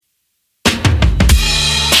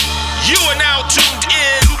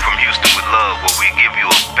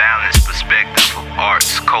perspective of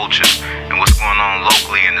arts, culture, and what's going on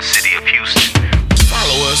locally in the city of Houston.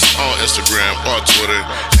 Follow us on Instagram or Twitter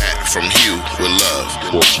at From Hugh with Love.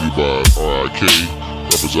 Brought to you by RIK,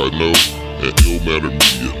 Rappers I Know, and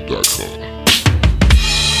illmattermedia.com.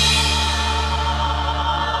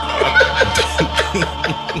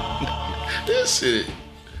 That's it.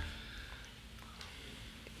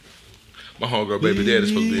 My homegirl baby daddy is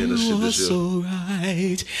supposed to be in this shit this year. So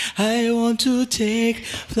right, I want to take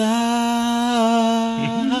flight.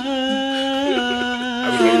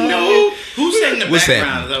 No, who sang the What's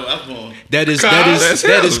background? That is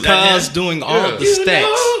Kaz doing all the stats.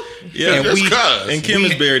 Yeah, and and Kim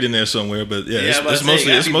is buried in there somewhere, but it's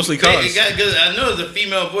mostly Kaz. I know it's a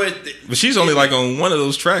female voice, But she's only like on one of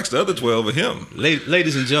those tracks. The other 12 are him.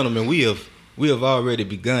 Ladies and gentlemen, we have already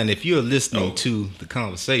begun. If you're listening to the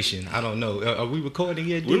conversation, I don't know. Are we recording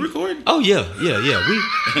yet? We're recording. Oh yeah.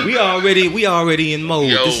 We already in mode.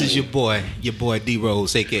 Yo. This is your boy D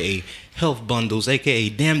Rose, aka Health Bundles, aka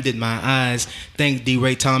Damn Did My Eyes. Thank D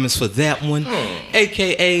Ray Thomas for that one.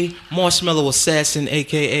 Aka Marshmallow Assassin,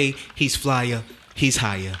 aka He's Flyer, He's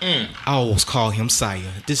Higher. I always call him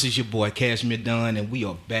Sire. This is your boy Cashmere Dunn, and we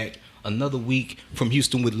are back another week from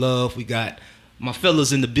Houston with Love. We got my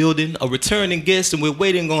fellas in the building, a returning guest, and we're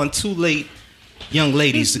waiting on two late young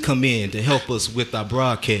ladies to come in to help us with our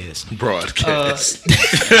broadcast. We're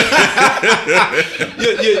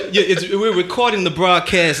recording the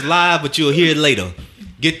broadcast live, but you'll hear it later.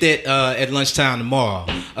 Get that at lunchtime tomorrow.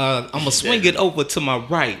 I'm going to swing it over to my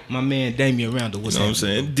right, my man Damian Randall. What's You know what I'm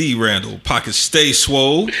saying? D. Randall. Pockets stay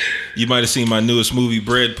swole. You might have seen my newest movie,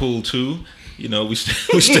 Bread Pool 2. You know, we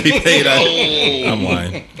stay paid out. I'm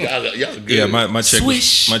lying. Y'all good. Yeah, my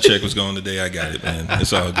check was gone the day I got it, man.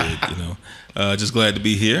 It's all good, you know. Just glad to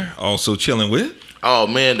be here. Also chilling with. Oh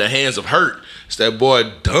man, the hands of hurt. It's that boy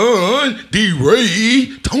Don D.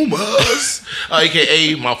 Ray Thomas,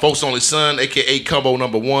 aka my folks' only son, aka Combo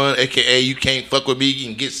number 1, aka you can't fuck with me, you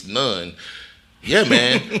can get none. Yeah,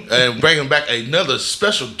 man, and bringing back another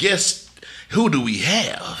special guest. Who do we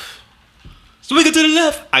have? Swing it to the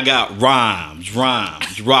left. I got rhymes,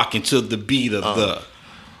 rocking to the beat of the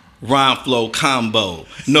rhyme flow combo.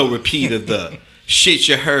 No repeat of the shit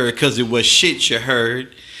you heard, cause it was shit you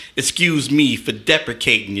heard. Excuse me for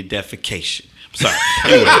deprecating your defecation. Sorry.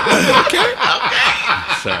 Anyway. Okay.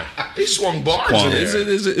 Sorry. He swung bars in there.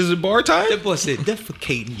 Is it bar time? That boy said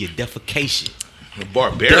defecating your defecation.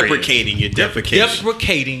 Barbarian. Deprecating your defecation.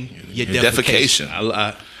 Deprecating your defecation.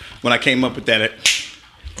 When I came up with that, I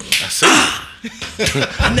see.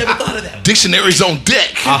 I never thought of that. Dictionaries on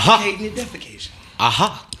deck. deprecating your defecation.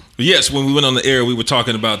 Aha. Yes, when we went on the air, we were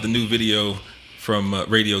talking about the new video from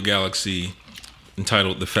Radio Galaxy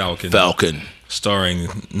entitled The Falcon. Starring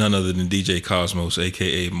none other than DJ Cosmos,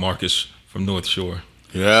 a.k.a. Marcus from North Shore.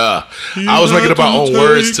 Yeah. I was making up my own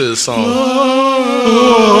words to the song.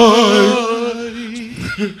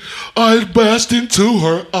 I burst into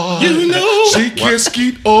her eyes. You know. She kissed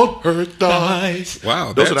skeet on her thighs.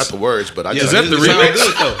 Wow. Those are not the words, but I just... Is that the remix?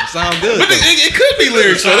 Sound good. But it could be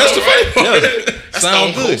lyrics, so that's the funny part.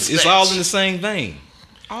 Sound good. It's all in the same vein.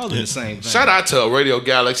 Shout out to Radio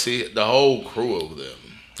Galaxy, the whole crew over there.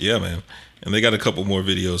 Yeah, man. And they got a couple more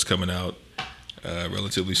videos coming out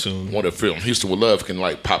relatively soon. Wonder if Film Houston with Love can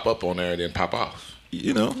like pop up on there and then pop off.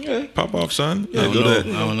 You know, pop off, son. I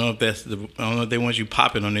don't know if they want you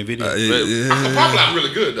popping on their video. I can pop out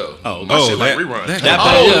really good though. My shit like rerun.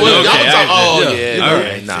 All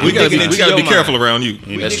right. Nah, we gotta be careful around you.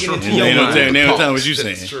 That's true. They don't tell what you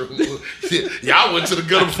saying. That's true. Y'all went to the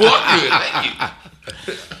good before good. Thank you.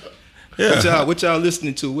 Yeah. What y'all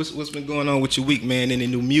listening to? What's been going on with your week, man? Any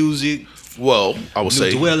new music? Well, I would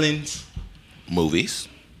say dwellings, movies.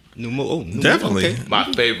 Definitely. Okay. My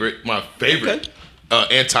favorite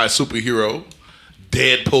anti-superhero,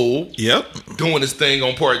 Deadpool. Yep. Doing his thing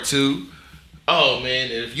on part 2. Oh man,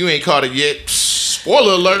 if you ain't caught it yet,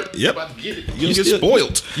 spoiler alert. Yep. About to get it. You get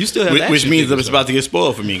spoiled. You still have Which means that it's about to get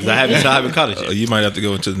spoiled for me because I haven't caught it yet. You might have to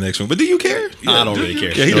go into the next one. But do you care? I don't really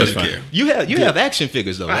care. Yeah, he doesn't care. You have action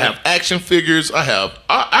figures though. I have action figures.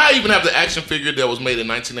 I even have the action figure that was made in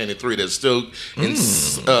 1993 that's still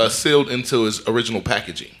sealed into its original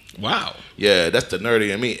packaging. Wow. Yeah, that's the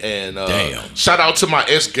nerdy in me. And damn. Shout out to my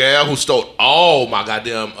ex-gal who stole all my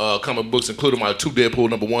goddamn comic books, including my 2 Deadpool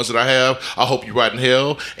number 1s that I have. I hope you rot in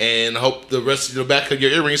hell, and I hope the rest of the back of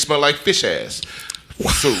your earrings smell like fish ass.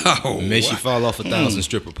 Wow. Makes you fall off 1,000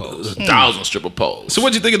 stripper poles. 1,000 stripper poles. So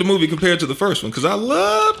what'd you think of the movie compared to the first one? Because I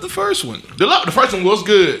loved the first one. The first one was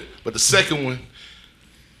good, but the second one,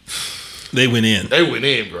 they went in. they went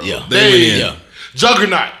in, bro. Yeah. They went in.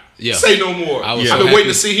 Juggernaut. Yeah. Say no more. I I've was been so waiting happy.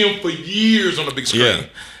 to see him for years on the big screen. Yeah.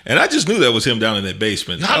 And I just knew that was him down in that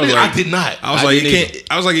basement. I did not. I was I like, it didn't can't.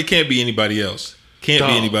 I was like, it can't be anybody else. Can't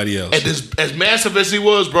Dog. be anybody else. And as massive as he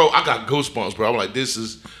was, bro, I got goosebumps, bro. I'm like,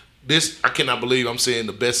 this. I cannot believe I'm seeing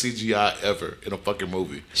the best CGI ever in a fucking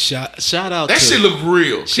movie. Shout out That to shit look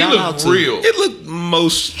real. He Shout out look to- real. It looked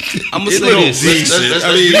most. I'm gonna it say looked this. decent. Let's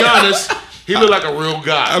be honest. He looked like a real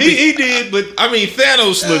guy. he did, but I mean,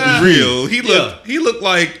 Thanos looked real. He looked. He looked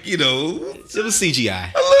like it was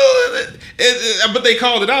CGI. a little. But they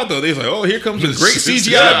called it out though. They was like, "Oh, here comes a great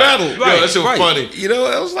CGI battle." Yo, that shit was right. funny.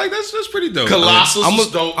 I was like, "That's pretty dope." Colossus I'm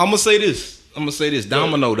was dope. gonna say this.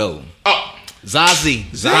 Domino though. Oh, Zazie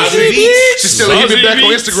Zazie Beetz. she still ain't hit me back on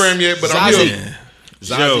Beetz. Instagram yet, but I'm Zazie. here.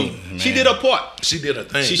 Zazie. She did her part. She did her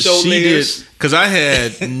thing. She showed She did layers. because I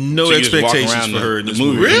had no She just walk expectations around for her in the this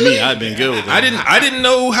movie. movie. For me, I've been good with her. I didn't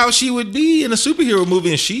know how she would be in a superhero movie,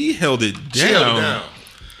 and she held it down. She held it down.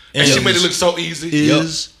 And she made it look so easy.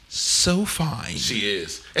 Is so fine. She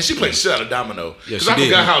is. And she played shit out of Domino. Yeah, Because she I did.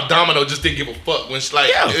 forgot how Domino just didn't give a fuck when she,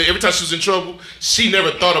 every time she was in trouble, she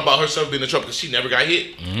never thought about herself being in trouble because she never got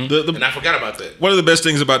hit. And I forgot about that. One of the best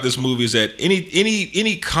things about this movie is that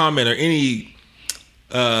any comment or any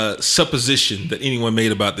supposition that anyone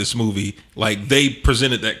made about this movie, like they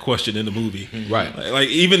presented that question in the movie. Right. Like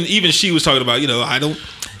even she was talking about, I don't,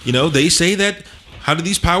 they say that how would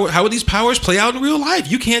these powers play out in real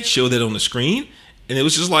life? You can't show that on the screen. And it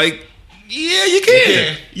was just like, yeah, you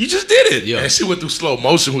can. You just did it. Yeah. And she went through slow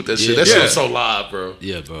motion with that shit. That shit was so live, bro.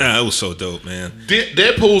 Yeah, bro. Nah, it was so dope, man.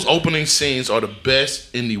 Deadpool's opening scenes are the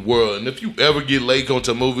best in the world. And if you ever get late going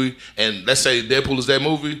to a movie, and let's say Deadpool is that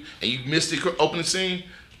movie, and you missed the opening scene,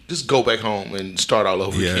 just go back home and start all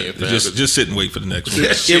over Yeah, again. Fam. just sit and wait for the next one.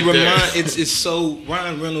 That shit there. It's so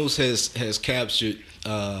Ryan Reynolds has captured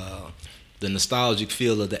the nostalgic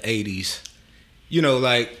feel of the 80s.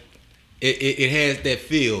 Like it has that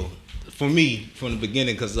feel for me from the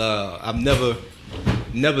beginning because I've never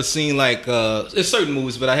seen there's certain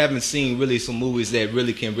movies, but I haven't seen really some movies that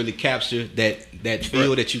really can capture that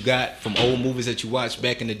feel that you got from old movies that you watched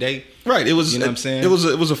back in the day. Right. It was. You know what I'm saying? It was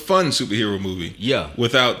a fun superhero movie. Yeah.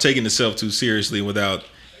 Without taking itself too seriously, and without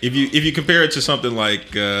if you compare it to something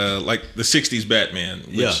like the '60s Batman,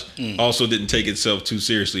 which also didn't take itself too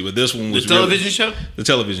seriously, but this one was The television show? The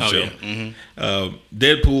television show. Yeah.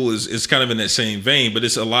 Deadpool is kind of in that same vein, but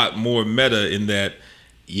it's a lot more meta in that.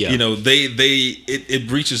 Yeah. It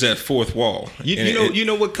breaches that fourth wall. You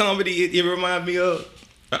know what comedy it remind me of?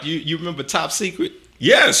 You remember Top Secret?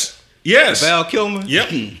 Yes. Val Kilmer? Yep.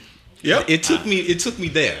 Yep. It took me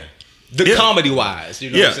there. The comedy wise,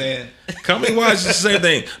 what I'm saying? Comedy wise, it's the same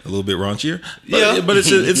thing. A little bit raunchier, but, but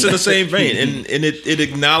it's in the same vein, and it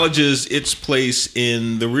acknowledges its place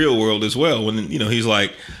in the real world as well. When he's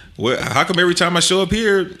like, well, how come every time I show up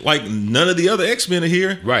here, like none of the other X-Men are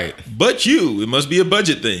here, Right? But you, it must be a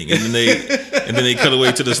budget thing. And then they cut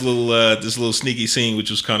away to this little sneaky scene, which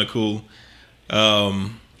was kind of cool.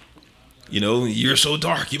 You're so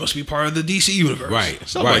dark, you must be part of the DC universe, Right?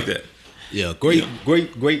 Something like that. Yeah, great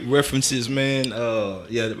references, man.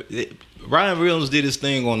 Ryan Reynolds did his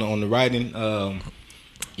thing on the writing. I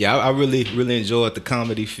really enjoyed the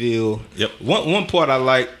comedy feel. Yep. One part I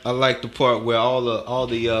like the part where all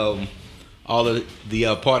the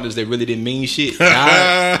partners that really didn't mean shit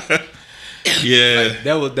died. Yeah,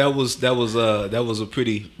 that was a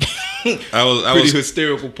pretty I was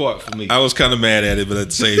hysterical part for me. I was kind of mad at it, but at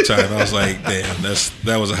the same time, I was like, "Damn,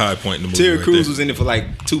 that was a high point in the movie." Terry right Crews there. was in it for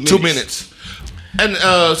like 2 minutes. 2 minutes. And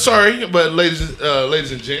sorry, but ladies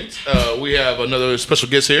and gents, we have another special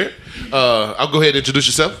guest here. I'll go ahead and introduce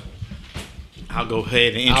yourself. I'll go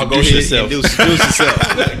ahead and I'll introduce go yourself.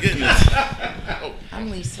 ahead and introduce yourself. I'm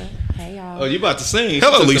Lisa. Hey y'all. Oh, you about to sing?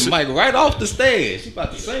 Hello, She took Lisa. The mic right off the stage. She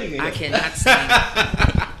about to sing. I cannot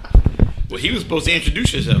sing. Well, he was supposed to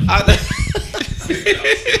introduce yourself.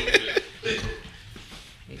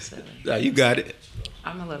 Nah, you got it.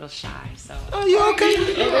 I'm a little shy, so. Oh, you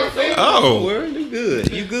okay? Oh, Word, you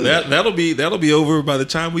good. You good. that'll be over by the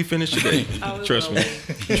time we finish today. Oh, it Trust will me.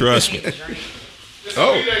 be. Trust me. Get a drink.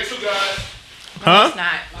 Oh, No, it's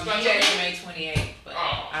not. My birthday is May 28th, but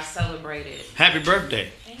I celebrated. Happy birthday.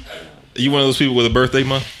 Thank you. are you one of those people with a birthday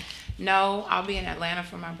month? No, I'll be in Atlanta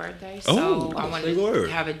for my birthday, so Oh, I want say to word.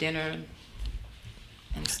 have a dinner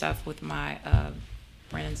and stuff with my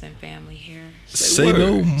friends and family here. Say word.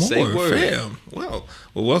 no more, Say word. fam. Well,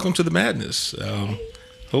 welcome to the madness.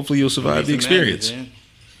 Hopefully, you'll survive the experience.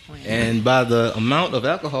 And by the amount of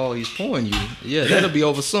alcohol he's pouring you, that'll be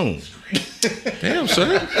over soon. Damn, son.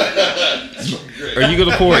 Are you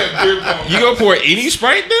gonna pour? You gonna pour any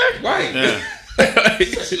Sprite there? Right. Yeah. I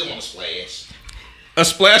want to splash. a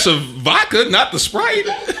splash of vodka, not the Sprite.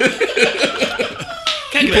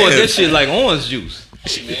 He poured that shit like orange juice.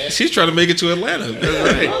 She's trying to make it to Atlanta.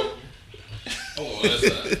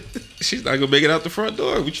 She's not gonna make it out the front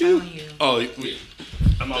door with you. Oh,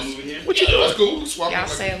 am I moving here? What you doing? That's cool. Swap Y'all it.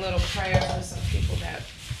 say a little prayer for some people that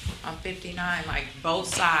on 59, like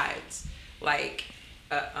both sides, like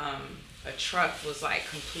a truck was like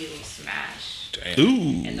completely smashed. Damn.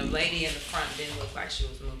 Ooh. And the lady in the front didn't look like she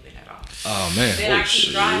was moving at all. Oh man. Then I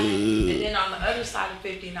keep driving, and then on the other side of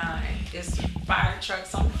 59, it's fire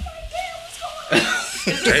trucks. I'm like, damn, what's going on?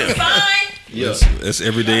 Is this a sign? Yeah. That's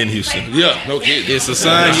every day in Houston. Yeah, no kidding. It's a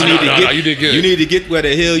sign you need to get. You did good. You need to get where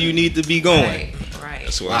the hell you need to be going. Right.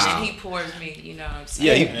 That's what And I then he pours me, you know what I'm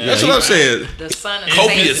Yeah, saying? That's what I'm saying. The son of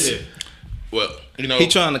Copious. Satan. Well, you know, He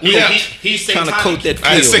trying to Yeah. He's trying to coat that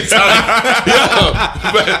I field.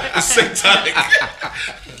 satanic.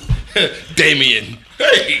 Satanic. Damien.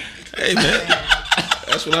 Hey. Hey man,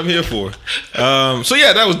 that's what I'm here for. So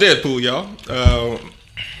yeah, that was Deadpool, y'all.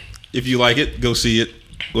 If you like it, go see it.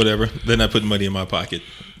 Whatever. They're not putting money in my pocket,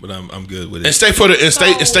 but I'm good with it. And stay for the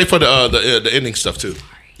the ending stuff too.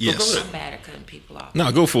 Yes. I'm bad at cutting people off. No,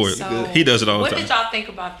 go for it. So, He does it all the What time. did y'all think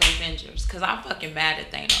about the Avengers? Because I'm fucking mad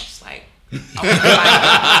at Thanos. Like,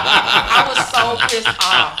 I was so pissed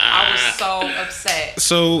off. I was so upset.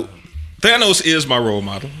 So Thanos is my role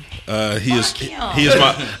model. He is Fuck him.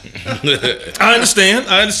 my. I understand.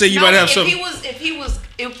 You No, might have if some.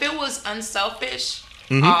 if it was unselfish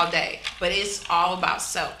Mm-hmm. all day, but it's all about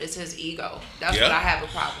self. It's his ego. That's Yeah. what I have a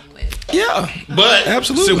problem with. Yeah, But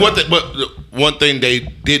absolutely. See, one thing they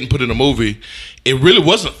didn't put in the movie, it really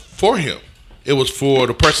wasn't for him. It was for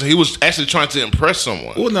the person. He was actually trying to impress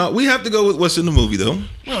someone. Well, no, we have to go with what's in the movie, though.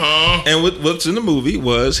 Uh-huh. And what's in the movie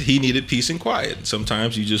was he needed peace and quiet.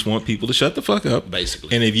 Sometimes you just want people to shut the fuck up.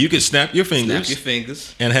 Basically. And if you could snap your fingers, and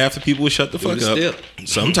and half the people would shut the fuck the up, step.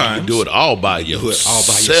 sometimes Do it all by yourself. it all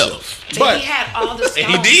by yourself. But he had all the stones.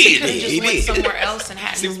 he did. could have just He went did. somewhere else and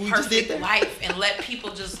had See, his we just did perfect that. life and let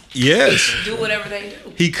people just Yes. do whatever they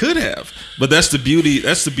do. He could have. But that's the beauty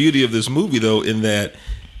of this movie, though, in that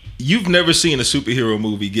you've never seen a superhero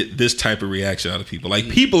movie get this type of reaction out of people. Like,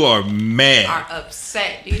 people are mad. Are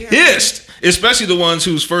upset. Do you hear me? Pissed. Especially the ones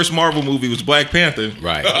whose first Marvel movie was Black Panther.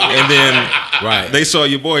 Right. And then Right. they saw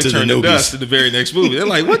your boy To the turn to newbies. dust in the very next movie. They're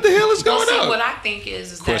like, what the hell is Well, going see, on? what I think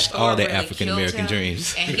is Crushed that all Thor their really African-American killed him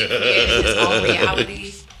dreams. and he created his own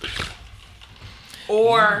reality,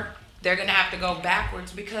 or they're gonna have to go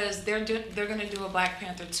backwards because they're gonna do a Black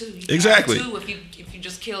Panther 2. You can Exactly. have 2 if you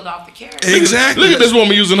just killed off the character. Exactly. Look at this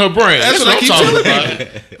woman using her brain. That's what I keep I'm telling talking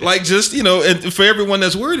people. about. Like, just, and for everyone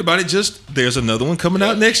that's worried about it, just there's another one coming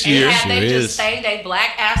out next And year. had they Sure just is. stayed they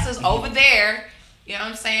black asses over there, you know what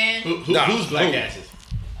I'm saying? Who's black asses?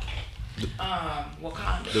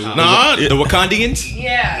 Wakanda. Nah, The Wakandians?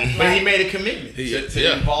 Yeah, But he like, made a commitment to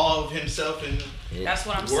yeah. involve himself in. that's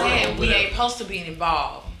what I'm World, saying. We whatever. ain't supposed to be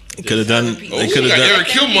involved. Could have done. Oh, They we could got have done. Eric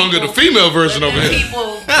Killmonger, the female version Let over them here. people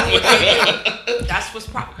do what they do. That's what's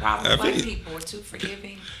problem with black people. We're too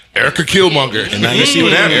forgiving. Erica Killmonger. And now you see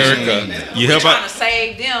what happens. Erica. You We're help trying out. to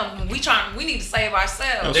save them. We need to save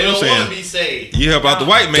ourselves. They what I'm don't want saying. to be saved. You help out the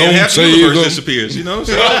white man. Don't Half the say universe them. disappears. You know what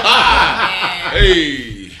I'm saying? Man.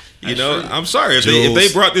 Hey. You know, I'm sorry if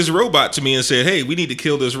they brought this robot to me and said, "Hey, we need to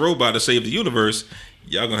kill this robot to save the universe."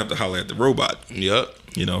 Y'all gonna have to holler at the robot. Yep.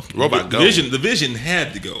 You know, Robot the go. vision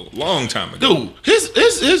had to go long time ago. Dude,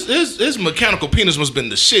 his mechanical penis must have been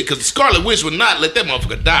the shit because the Scarlet Witch would not let that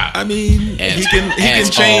motherfucker die. I mean, he can as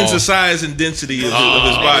change all- the size and density of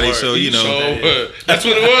his body. So you know, that's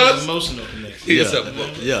what it was. Emotional connection. He's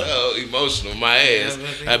emotional. My ass.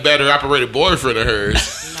 That battery operated boyfriend of hers.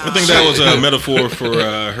 I think that was a metaphor for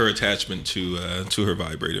her attachment to her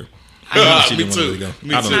vibrator. She Me didn't want too. to go.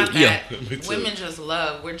 Me I It's don't not know. that. Me too. Women just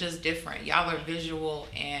love. We're just different. Y'all are visual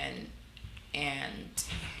and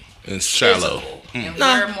And shallow. physical. And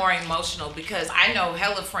we're more emotional because I know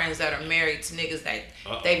hella friends that are married to niggas that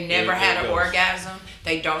they've never had an orgasm.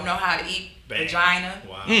 They don't know how to eat vagina.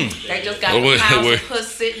 Wow. They just got Well, the pounds we're- of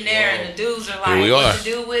puss sitting there, and the dudes are Here we like, are. "What to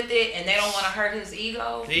do with it?" And they don't want to hurt his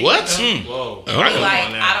ego. What? Whoa. They Alright. like,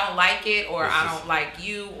 Come on now. I don't like it, or I don't like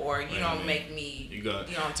you, or you don't make me. You got.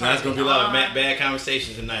 You don't Now it's gonna be a lot of turn me bad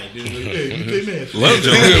conversations tonight, dude. Hey, you came in. Love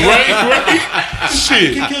Joe. right?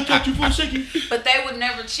 Shit. Can't touch you for a second. But they would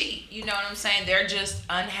never cheat. You know what I'm saying? They're just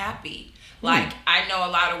unhappy. Like, I know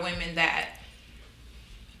a lot of women that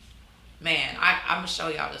Man, I'm gonna show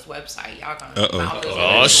y'all this website. Y'all gonna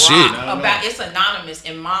Oh shit! About it's anonymous,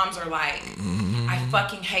 and moms are like, I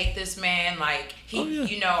fucking hate this man. Like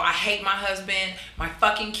you know, I hate my husband. My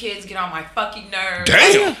fucking kids get on my fucking nerves.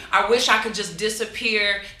 Damn! I wish I could just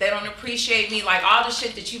disappear. They don't appreciate me. Like all the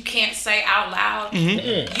shit that you can't say out loud.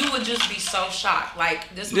 You would just be so shocked.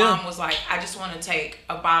 Like this mom was like, I just want to take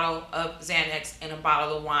a bottle of Xanax and a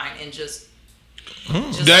bottle of wine and just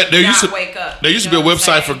wake up. There used to be a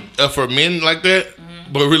website for men like that,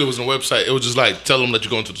 but it really wasn't a website. It was just like tell them that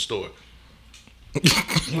you're going to the store.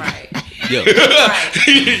 Right. Yeah. Right.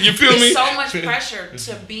 You feel me? So much pressure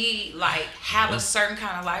to be like have a certain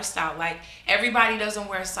kind of lifestyle. Like everybody doesn't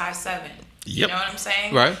wear size 7. You know what I'm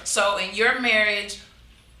saying? Right. So in your marriage,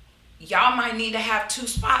 y'all might need to have 2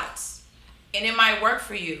 spots, and it might work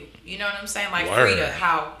for you. You know what I'm saying? Like Frida,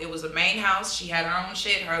 how it was a main house. She had her own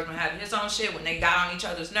shit. Her husband had his own shit. When they got on each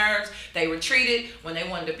other's nerves, they retreated. When they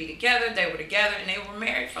wanted to be together, they were together, and they were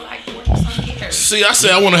married for like 40-some years. See, I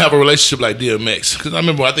said I want to have a relationship like DMX because I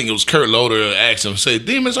remember I think it was Kurt Loder asked him, "Say,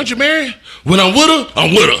 DMX, aren't you married? When I'm with her,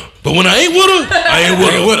 I'm with her. But when I ain't with her, I ain't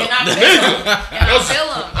with her." And I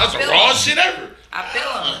feel him. That's the raw shit ever. I feel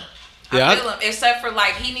him. I feel him. Except for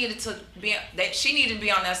like he needed to be that she needed to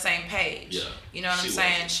be on that same page. Yeah. You know what I'm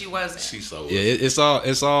saying? She wasn't.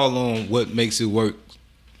 It's all on what makes it work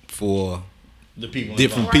for the people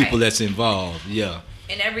different involved. people that's involved. Yeah.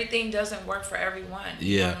 And everything doesn't work for everyone. Yeah.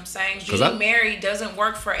 You know what I'm saying? Getting married doesn't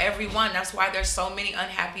work for everyone. That's why there's so many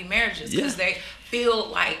unhappy marriages. Because they feel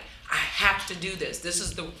like I have to do this. This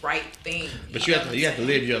is the right thing. But you have to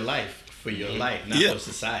live your life for your life, not for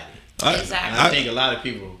society. Exactly. And I think a lot of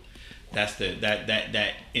people that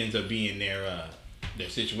ends up being their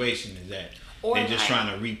situation is that they're just trying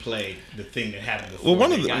to replay the thing that happened before. Well,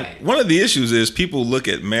 one of the issues is people look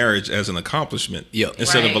at marriage as an accomplishment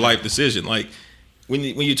instead of a life decision. Like when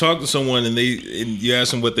you talk to someone and you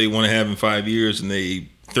ask them what they want to have in 5 years and they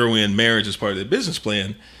throw in marriage as part of their business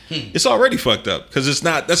plan, it's already fucked up because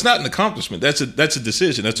that's not an accomplishment. That's a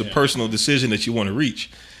decision. That's a personal decision that you want to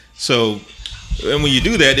reach. So, and when you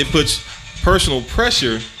do that, it puts personal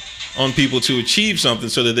pressure on people to achieve something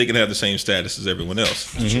so that they can have the same status as everyone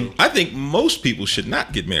else. I think most people should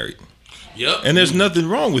not get married. Yep. And there's nothing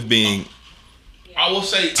wrong with being I will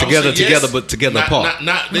say together, yes, but together apart.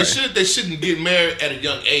 They shouldn't get married at a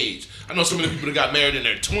young age. I know so many people that got married in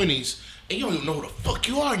their 20s, and you don't even know who the fuck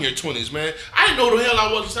you are in your 20s, man. I didn't know who the hell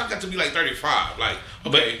I was until I got to be like 35. Like,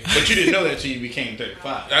 okay, but you didn't know that until you became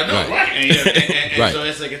 35. I know, right? And so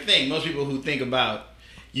it's like a thing. Most people who think about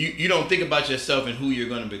you don't think about yourself and who you're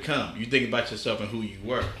going to become. You think about yourself and who you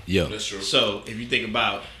were. Yeah, that's true. So if you think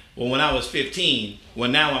about, well, when I was 15, well,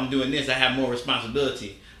 now I'm doing this. I have more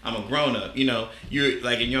responsibility. I'm a grown up. You know, you're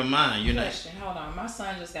like in your mind. You're not. Hold on, my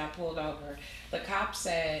son just got pulled over. The cop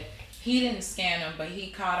said he didn't scan him, but he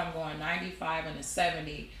caught him going 95 and a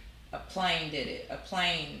 70. A plane did it. A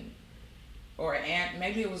plane, or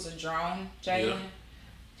maybe it was a drone. Jalen,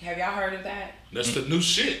 have y'all heard of that? That's the new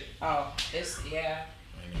shit. Oh, it's Yeah,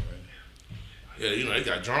 you know they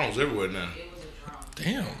got drones everywhere now. It was a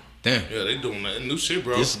drone. Damn. Yeah, they doing that new shit,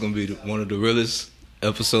 bro. This is gonna be one of the realest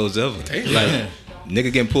episodes ever. Damn. Like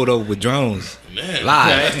nigga getting pulled over with drones. Man,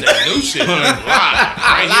 live. That's that new shit.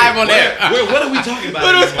 Live on there. What are we talking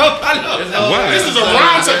about? This is a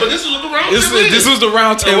round table, but this is what the round table is. This was the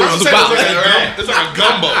round table was about. It's like a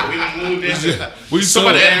gumbo. We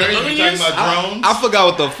somebody talking about drones. I forgot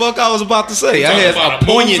what the fuck I was about to say. I had a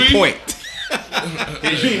poignant point.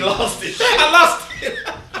 You lost it. I lost it.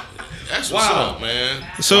 That's what's up, man.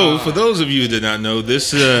 So, for those of you who did not know,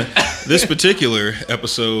 this particular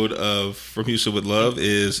episode of From Houston with Love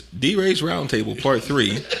is D-Ray's Roundtable Part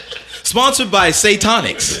 3. Sponsored by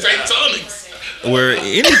Satonics. Where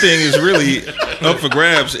anything is really up for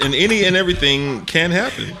grabs and any and everything can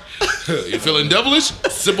happen. You feeling devilish?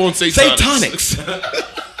 Sip on Satonics.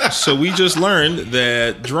 So we just learned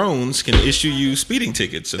that drones can issue you speeding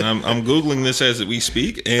tickets. And I'm Googling this as we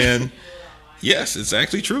speak, and yes, it's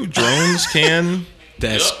actually true. Drones can.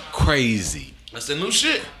 That's crazy. That's the new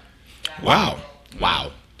shit. Wow.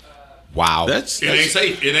 It ain't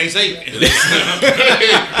safe.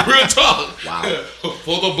 Real talk. Wow.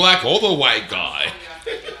 For the black or the white guy.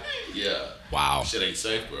 Yeah. Wow. Shit ain't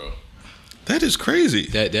safe, bro. That is crazy.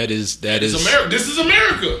 That is America. This is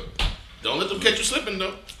America. Don't let them catch you slipping,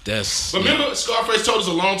 though. But remember, Scarface told us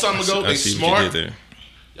a long time ago, they smart. What you did there.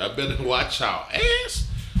 Y'all better watch y'all ass.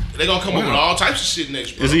 They gonna come up with all types of shit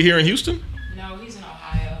next, bro. Is he here in Houston? No, he's in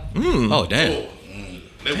Ohio. Oh, damn.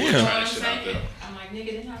 They were trying shit out there. I'm like,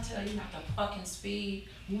 nigga, didn't I tell you not to fucking speed?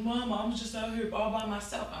 well, Mama, I'm just out here all by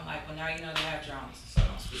myself. I'm like, well, now you know they have drones, so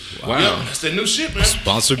don't speak. Wow. Yeah, that's the new shit, man.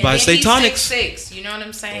 Sponsored And by then he's Satonics. 6'6", you know what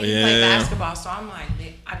I'm saying? He Yeah. played basketball, so I'm like,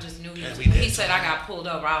 I just knew he was. When he said I got pulled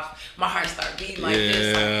over, my heart started beating like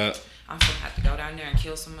this. Like, I'm gonna have to go down there and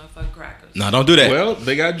kill some motherfucking crackers. No, don't do that. Well,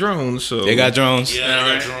 they got drones, so They got drones. Yeah,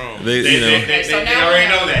 I got drone. They, you know, They So now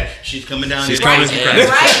already we know that. She's coming down She's there. coming.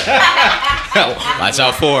 Right? Watch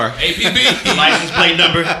out for her. APB. License plate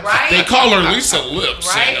number. Right? They call her Lisa Lips.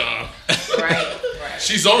 Right. And, Right.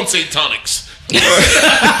 she's on Satonics.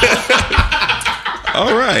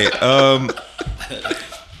 all right.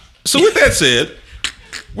 So with that said,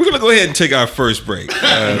 we're gonna go ahead and take our first break. Wait.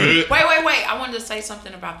 I wanted to say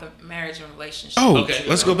something about the marriage and relationship. Okay.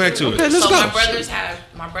 Let's go back to it. Let's So go.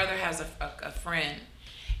 my brother has a friend,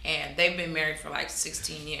 and they've been married for like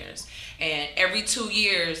 16 years. And every 2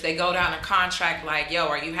 years they go down a contract like, yo,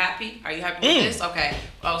 are you happy? Are you happy with this? Okay.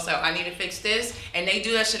 Oh, so I need to fix this, and they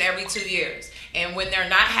do that shit every 2 years. And when they're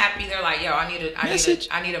not happy, they're like, yo, I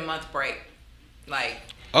need a month break. Like,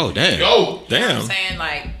 Oh, damn. Yo, you know what Damn. I'm saying?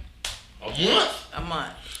 Like a month. a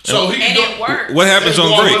month. So he And can it go. works. What happens They on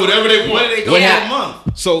go on break? whatever they want. They go What for hap- a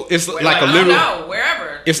month. So it's like a I little. don't know,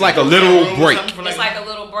 wherever. It's like a literal break. It's like a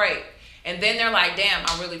little break. And then they're like, damn,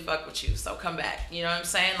 I really fuck with you, so come back. You know what I'm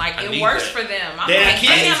saying? Like, I it need works that. for them. I'm They have like,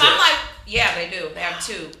 kids damn. that- I'm like, yeah, they do. They have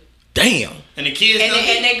 2. Damn. And the kids And know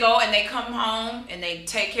they go and they come home and they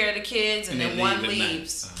take care of the kids, and And then they one leave at night.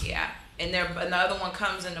 leaves. Yeah. And the other one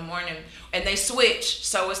comes in the morning, and they switch.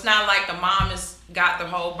 So it's not like the mom has got the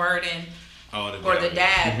whole burden. Or the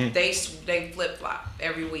dad, they flip flop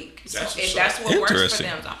every week. So That's if what's that's up. what works for Interesting.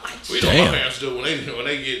 them, I'm like, We know what my parents do when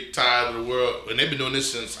they get tired of the world, and they've been doing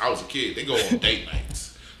this since I was a kid. They go on date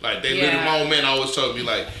nights. Like they literally, my old man always told me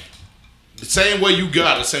like, the same way you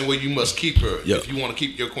got her, the same way you must keep her if you want to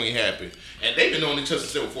keep your queen happy. And they've been knowing each other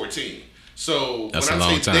since they were 14. So That's when a I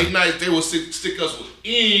long say time. date nights, they will stick us with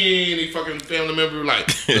any fucking family member. Like,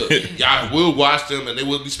 look, y'all will watch them, and they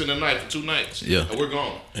will be spending the night for 2 nights. Yeah. And we're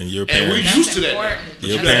gone. And your And we're parents, used to that. important.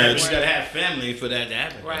 Your That's parents- You important. gotta have family for that to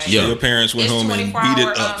happen. Right. Yeah. your parents went It's home and 24 beat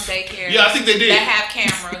hour it up. daycare. Yeah, I think they did. That have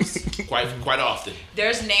cameras. Quite often.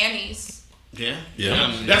 There's nannies. Yeah.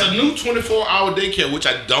 Yeah. That's a new 24-hour daycare, which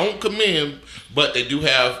I don't commend, but they do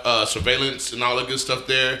have surveillance and all that good stuff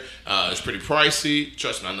there. It's pretty pricey.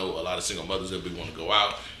 Trust me, I know a lot of single mothers that want to go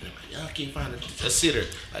out. And they're like, I can't find a sitter.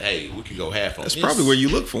 Like, hey, we can go half on That's this. probably where you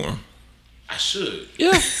look for them. I should.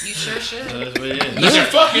 Yeah. You sure should. That's what it is. Unless you're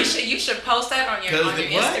fucking. You should post that on your 'Cause the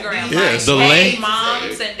what? Instagram. Yeah, like, the hey, land-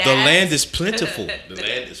 moms and dads. The land is plentiful. The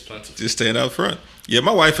land is plentiful. Just staying out front. Yeah,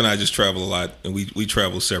 my wife and I just travel a lot, and we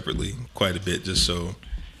travel separately quite a bit, just so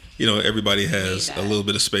everybody has Need a that. little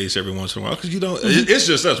bit of space every once in a while. Because it's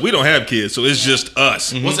just us. We don't have kids, so it's just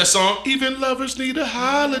us. What's that song? Even lovers need a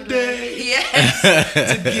holiday Yes.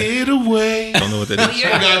 to get away. Don't know what that is.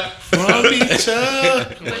 You're- I got from each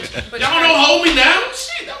other. but Y'all don't hold me down.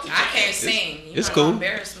 Shit, that was I can't sing. You It's know, cool.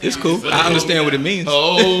 embarrass me It's on cool. this. I understand what it means.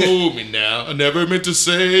 hold me now. I never meant to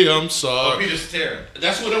say I'm sorry. Peter Cetera.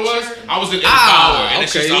 That's what it was. I was in Empower, and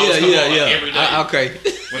it's okay. just always come on, like, Yeah. every day. Okay.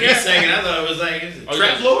 When he's singing, I thought it was like, is it Oh,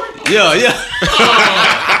 Trap yeah. Lord? Yeah.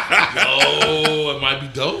 Oh, it might be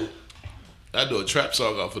dope. I do a trap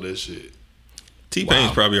song off of that shit.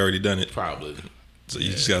 T-Pain's probably already done it, Probably. so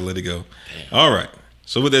you just gotta let it go. All right.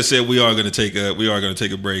 So with that said, we are gonna take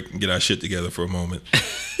a break and get our shit together for a moment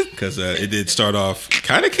because it did start off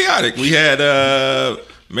kind of chaotic. We had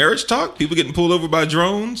marriage talk, people getting pulled over by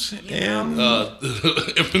drones, and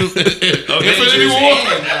Infinity War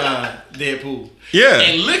And Deadpool. yeah,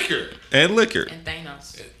 and liquor. and liquor And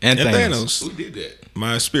Thanos. And and Thanos. Thanos, Who did that?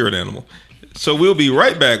 my spirit animal. So we'll be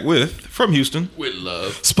right back with From Houston. With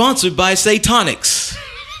love. Sponsored by Satonics.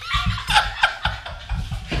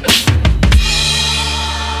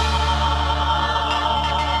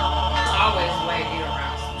 Always a way to get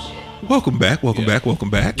around some shit. Welcome back.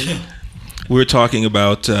 We're talking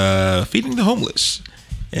about feeding the homeless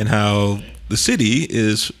and how the city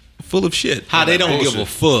is full of shit. How they don't give a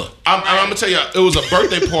fuck. I'm gonna tell you, it was a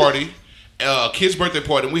birthday party, a kid's birthday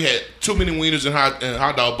party, and we had too many wieners and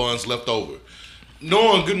hot dog buns left over.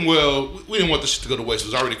 Knowing good and well, we didn't want this shit to go to waste.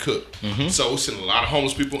 It was already cooked. So we sent a lot of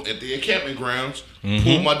homeless people at the encampment grounds,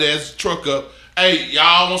 pulled my dad's truck up. Hey,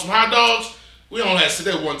 y'all want some hot dogs? We only had to sit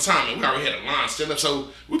there one time, and we already had a line set up. So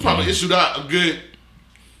we probably issued out a good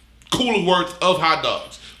cooler worth of hot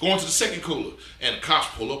dogs. Going to the second cooler, and the cops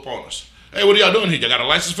pull up on us. Hey, what are y'all doing here? Y'all got a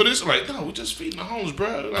license for this? I'm like, no, we're just feeding the homeless,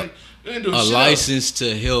 bro. They're like, they ain't doing A shit license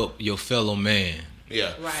to help your fellow man. else.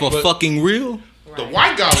 Yeah. Right. For fucking real? The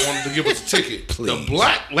white guy wanted to give us a ticket. The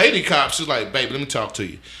black lady cop, she's like, baby, let me talk to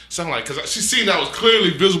you. So I'm like, because she seen I was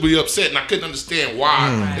clearly visibly upset, and I couldn't understand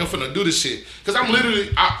why they're finna do this shit. Because I'm literally,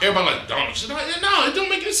 everybody like, don't. She's like, no, it don't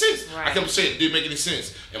make any sense. Right. I kept saying it didn't make any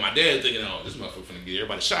sense. And my dad thinking, oh, this motherfucker finna get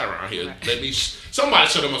everybody shot around here. Right. Let me, somebody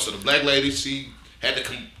shut him up. So the black lady, she had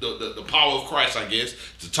the power of Christ, I guess,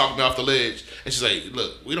 to talk me off the ledge. And she's like,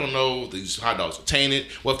 look, we don't know if these hot dogs are tainted.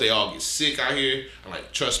 What if they all get sick out here? I'm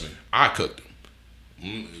like, trust me, I cooked them.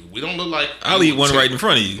 We don't look like... I'll eat one right in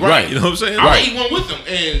front of you. Right. You know what I'm saying? I'll eat one with them.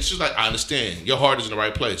 And she's like, I understand. Your heart is in the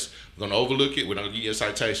right place. We're going to overlook it. We're not going to give you a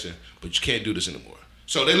citation. But you can't do this anymore.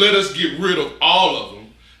 So they let us get rid of all of them.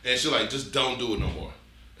 And she's like, just don't do it no more.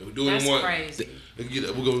 If we do it anymore... Crazy.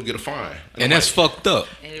 We're going to get a fine. And that's fucked up.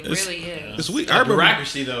 It really is. It's weak. I remember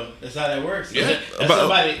bureaucracy, though. That's how that works. Yeah. That's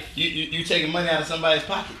somebody, you taking money out of somebody's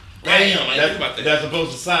pocket. Damn, that's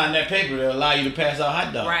supposed to sign that paper to allow you to pass out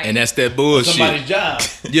hot dogs. Right. And that's that bullshit. Somebody's job.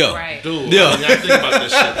 Yeah. Right. Dude, Yeah. I think about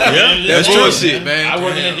this shit. Yeah. That's bullshit, man. I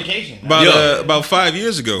work in education. About 5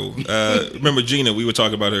 years ago, remember Gina, we were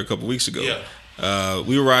talking about her a couple weeks ago. Yeah.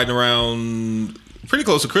 We were riding around pretty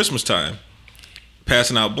close to Christmas time,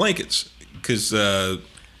 passing out blankets because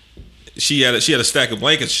she had a stack of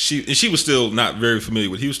blankets. She was still not very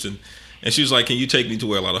familiar with Houston, and she was like, "Can you take me to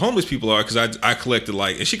where a lot of homeless people are?" Because I collected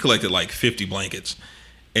and she collected like 50 blankets,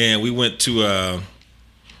 and we went to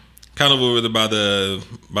kind of over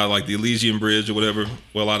by like the Elysian Bridge or whatever,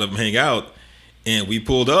 where a lot of them hang out. And we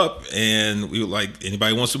pulled up, and we were like,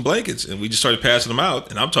 "Anybody want some blankets?" And we just started passing them out.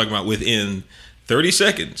 And I'm talking about within 30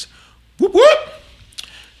 seconds. Whoop whoop.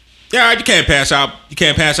 Yeah, you can't pass out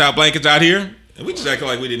blankets out here. And we just acted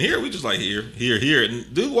like we didn't hear. We just like here.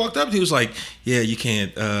 And dude walked up and he was like, "Yeah, you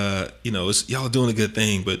can't. It's, y'all are doing a good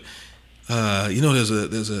thing, but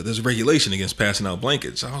there's a regulation against passing out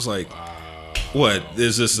blankets." I was like, wow. "What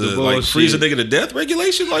is this? Like freeze a nigga to death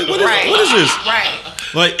regulation? Like what is this?" Right.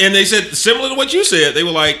 Like, and they said similar to what you said. They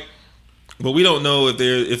were like, "But we don't know if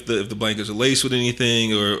the blankets are laced with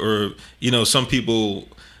anything, or some people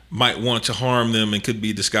might want to harm them and could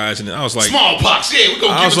be disguised." And I was like, smallpox. Yeah, we're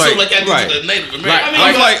gonna give it to them like that to the Native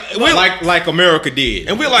Americans. Like America did.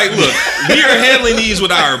 And we're like, look, we are handling these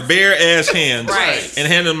with our bare ass hands, right, and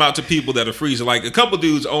handing them out to people that are freezing. Like a couple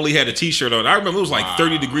dudes only had a t-shirt on. I remember it was like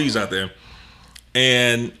 30 degrees out there,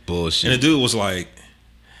 and bullshit. And the dude was like,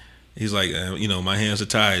 he's like, my hands are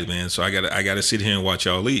tied, man. So I gotta sit here and watch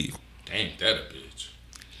y'all leave. Damn, that a bitch.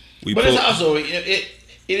 It's also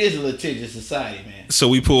it is a litigious society, man. So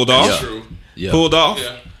we pulled off. That's true. Yeah. Pulled off.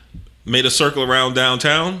 Yeah. Made a circle around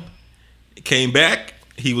downtown. Came back.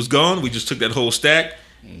 He was gone. We just took that whole stack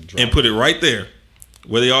and put it right there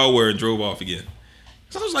where they all were and drove off again.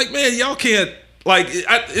 So I was like, man, y'all can't. Like,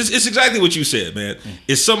 it's exactly what you said, man.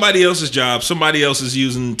 It's somebody else's job. Somebody else is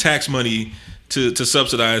using tax money to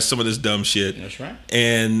subsidize some of this dumb shit. That's right.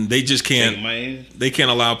 And they just can't. They can't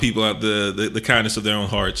allow people out the kindness of their own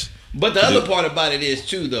hearts. But the other part about it is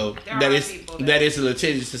too, though, that it's a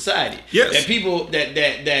litigious society. Yes. That people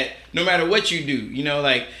that no matter what you do,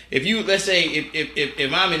 like if you, let's say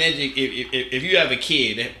if I'm if you have a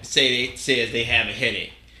kid that says they have a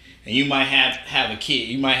headache, and you might have a kid,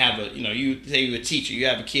 you might have you say you're a teacher, you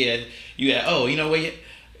have a kid, the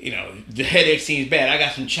headache seems bad. I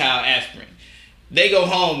got some child aspirin. They go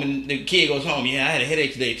home and the kid goes home. Yeah, I had a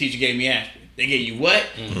headache today. The teacher gave me aspirin. They gave you what?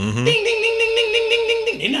 Mm-hmm. Ding, ding, ding, ding, ding, ding, ding, ding,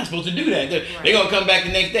 ding. They're not supposed to do that. They're going to come back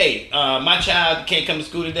the next day. My child can't come to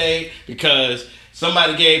school today because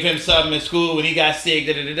somebody gave him something in school when he got sick.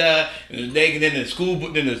 And the school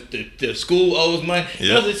owes money.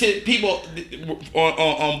 Yep. Those are people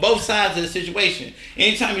on both sides of the situation.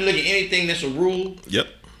 Anytime you look at anything that's a rule. Yep.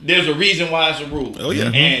 There's a reason why it's a rule. Oh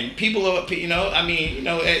yeah. And people are,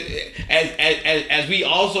 as we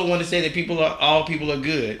also want to say that all people are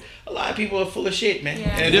good. A lot of people are full of shit, man.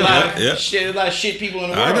 Yeah. And there's a lot of shit people in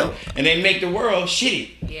the world, and they make the world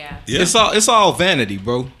shitty. Yeah. It's all vanity,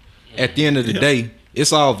 bro. At the end of the day,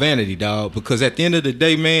 it's all vanity, dog. Because at the end of the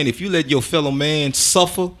day, man, if you let your fellow man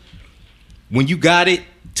suffer when you got it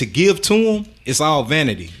to give to him, it's all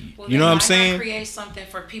vanity. Well, you know what I'm saying? Create something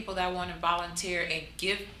for people that want to volunteer and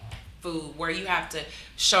give food where you have to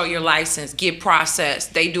show your license, get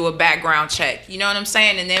processed. They do a background check. You know what I'm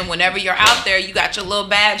saying? And then whenever you're out there, you got your little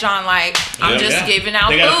badge on, like I'm just giving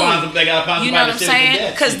out food. They gotta find you know what I'm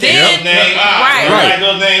saying? Because then write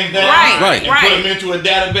those names down, and put them into a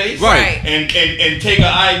database, and take an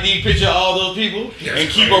ID picture of all those people, and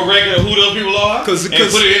keep a record of who those people are, and put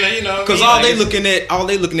it in, because all they looking at at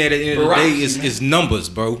the end of the day is numbers,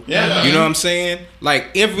 bro. Yeah, you know what I'm saying?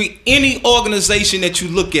 Like any organization that you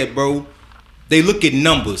look at, bro. They look at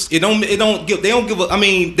numbers. They don't give. I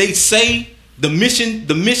mean, they say the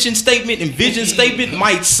mission statement and vision statement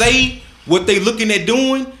might say what they looking at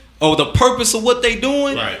doing or the purpose of what they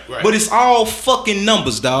doing. Right. But it's all fucking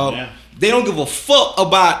numbers, dog. Yeah. They don't give a fuck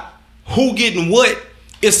about who getting what.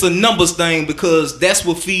 It's a numbers thing because that's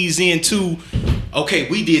what feeds into, okay,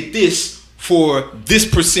 we did this for this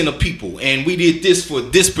percent of people and we did this for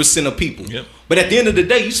this percent of people. Yep. But at the end of the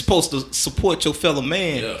day, you're supposed to support your fellow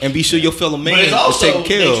man and be sure your fellow man But it's is also taken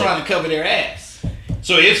care they of. trying to cover their ass.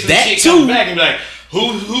 So if some That shit too. comes back and be like,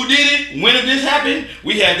 who did it? When did this happen?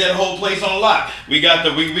 We had that whole place on lock. We got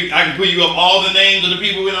the I can pull you up all the names of the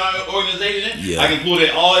people in our organization. Yeah. I can pull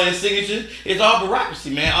that all their signatures. It's all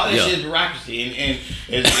bureaucracy, man. All that Yeah. shit is bureaucracy, and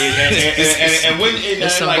when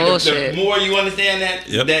It's some like bullshit. the more you understand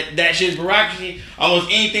that shit is bureaucracy, almost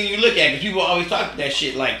anything you look at, because people always talk about that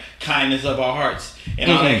shit like kindness of our hearts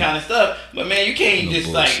and all that kind of stuff. But man, you can't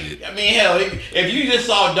just bullshit. like. I mean, hell, if you just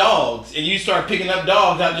saw dogs and you start picking up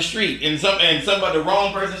dogs out the street, and somebody, the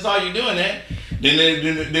wrong person saw you doing that, then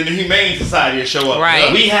the Humane Society will show up.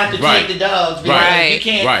 Right. We have to take the dogs because Right. you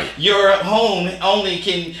can't. Right. Your home only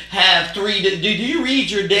can have 3. Do you read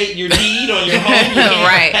your deed on your home? You can't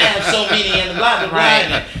Right. have so many and blah blah blah.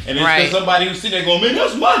 Right. And it's Right. because somebody who's sitting there going, man,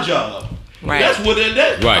 that's my job. Right. That's what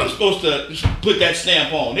that. Right. I'm supposed to put that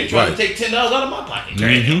stamp on. They trying to take $10 out of my pocket.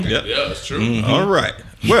 Yep. Yeah, that's true. All right.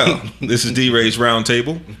 Well, this is D-Ray's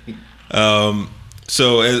Roundtable.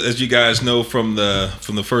 So as you guys know from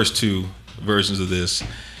the first 2 versions of this,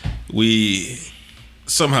 we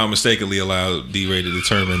somehow mistakenly allowed D-Ray to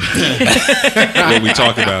determine what we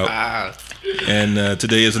talk about. And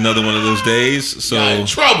today is another one of those days. So Y'all in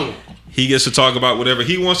trouble. he gets to talk about whatever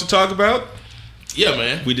he wants to talk about. Yeah,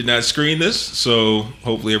 man. We did not screen this, so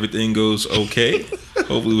hopefully everything goes okay.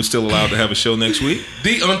 Hopefully we're still allowed to have a show next week.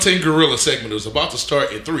 The Untamed Gorilla segment is about to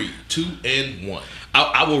start in 3, 2, and 1.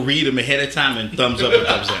 I will read them ahead of time and thumbs up and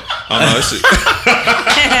thumbs down. Oh, no, that's it.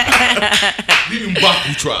 Even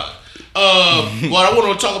Baku tried. What I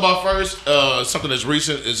want to talk about first, something that's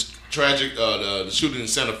recent, is tragic, the shooting in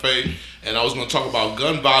Santa Fe. And I was going to talk about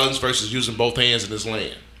gun violence versus using both hands in this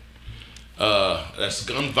land. That's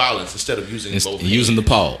gun violence instead of using both hands. Using the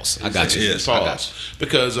pause. I got you. Yes, I got you.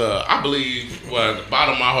 Because I believe, well, at the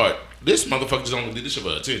bottom of my heart, this motherfucker just only did this shit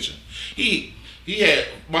for attention. He had,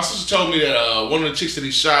 my sister told me that one of the chicks that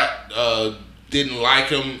he shot didn't like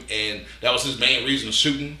him, and that was his main reason of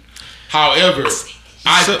shooting. However,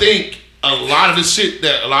 I think a lot of the shit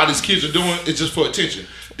that a lot of these kids are doing is just for attention.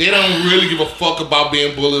 They don't really give a fuck about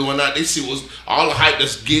being bullied or not. They see what's all the hype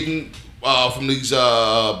that's getting from these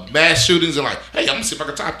mass shootings and like, hey, I'm gonna see if I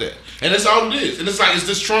can top that. And that's all it is. And it's like, it's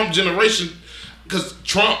this Trump generation, because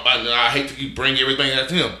Trump, I hate to keep bringing everything at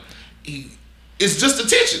him. It's just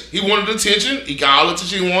attention. He wanted attention. He got all the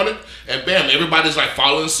attention he wanted, and bam, everybody's like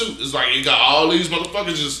following suit. It's like you got all these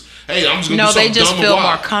motherfuckers just, hey, I'm just gonna do No, something they just dumb feel and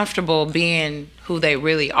more wild. comfortable being who they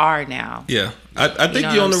really are now. Yeah, I think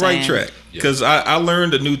know you're on what the I'm right saying? track because I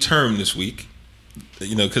learned a new term this week.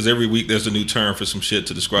 You know, because every week there's a new term for some shit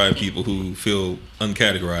to describe people who feel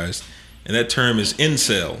uncategorized, and that term is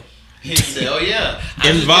incel, Hell yeah.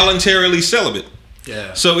 involuntarily celibate.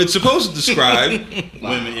 Yeah. So it's supposed to describe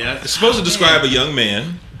Women, yeah. it's supposed to describe a young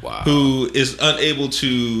man Wow. who is unable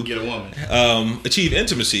to Get a woman. achieve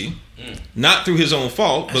intimacy, not through his own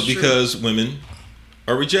fault, but because women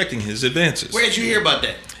are rejecting his advances. Where did you hear about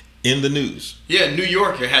that? In the news. Yeah, New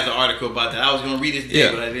Yorker has an article about that. I was going to read it today,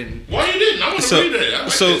 Yeah. but I didn't. Why you didn't? I want to read that. I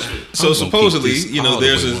like So that shit. I'm gonna supposedly, keep this you know, all the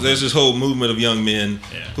there's way there's this whole movement of young men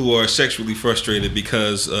who are sexually frustrated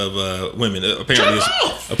because of women. Apparently,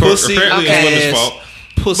 Pussy apparently it's Okay. women's fault.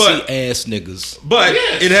 Pussy But- ass niggas. But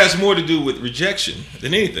Yes. it has more to do with rejection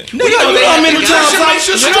than anything. Nigga, you know how many times I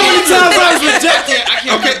was rejected? I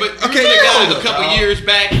can't Okay, remember, but okay, remember that hold guy up, a couple dog. years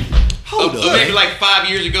back, Hold up. maybe like 5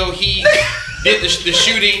 years ago, he did the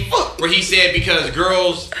shooting where he said because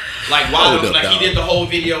girls, like, why Hold don't, up, like, dog. he did the whole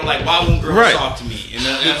video, like, why won't girls Right. talk to me? And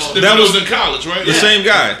that whole, That was- was in college, right? The same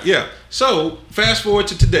guy, yeah. So fast forward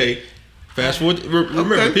to today. Fast forward.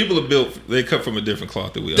 Remember, people are built. They cut from a different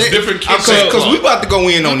cloth that we are. Different kids. Because we about to go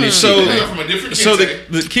in on this So- shit. They're man. from a different So kid.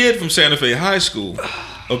 the kid from Santa Fe High School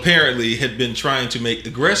apparently had been trying to make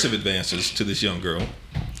aggressive advances to this young girl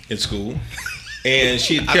in school, and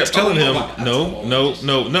she had kept telling him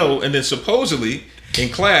no, and then supposedly in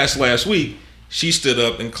class last week she stood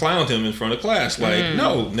up and clowned him in front of class like,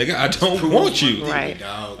 no, nigga, I don't want you. Right.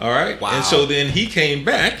 All right, Wow. and so then he came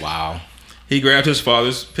back. Wow. He grabbed his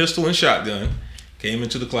father's pistol and shotgun, came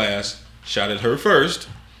into the class, shot at her first,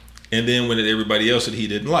 and then went at everybody else that he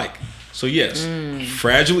didn't like. So yes,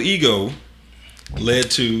 fragile ego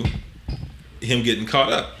led to him getting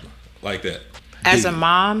caught up like that. As a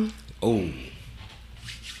mom, Oh.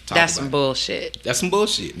 That's some bullshit. That's some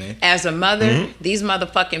bullshit, man. As a mother, these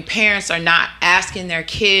motherfucking parents are not asking their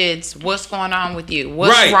kids, what's going on with you?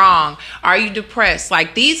 What's wrong? Are you depressed?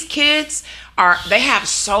 Like, these kids they have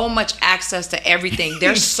so much access to everything.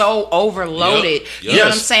 They're so overloaded. You know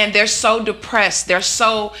what I'm saying? They're so depressed. They're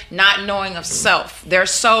so not knowing of self. They're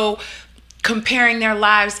so comparing their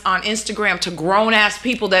lives on Instagram to grown-ass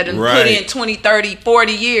people that have put in 20, 30,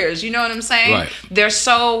 40 years. You know what I'm saying? Right. They're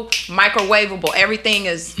so microwavable. Everything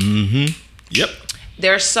is... Yep.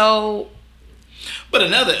 They're so... But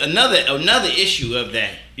another issue of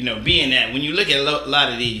that, you know, being that when you look at a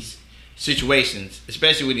lot of these situations,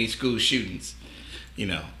 especially with these school shootings, you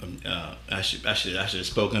know, I should have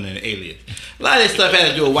spoken in an alias. A lot of this stuff had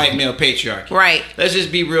to do with white male patriarchy. Right. Let's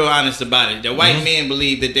just be real honest about it. The white men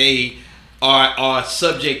believe that they are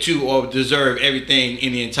subject to or deserve everything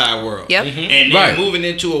in the entire world. Yep. And they're moving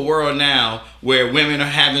into a world now where women are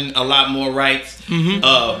having a lot more rights.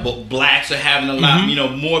 Blacks are having a lot, you know,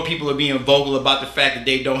 more people are being vocal about the fact that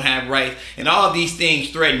they don't have rights. And all of these things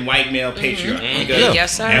threaten white male patriarchy.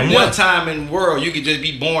 Yes, sir. At one time in the world, you could just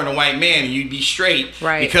be born a white man and you'd be straight.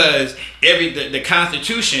 Right. Because the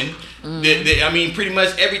Constitution... I mean, pretty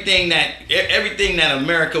much everything that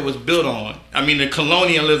America was built on. I mean, the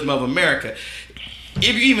colonialism of America.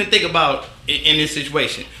 If you even think about in this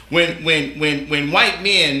situation, when white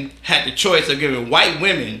men had the choice of giving white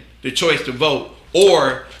women the choice to vote,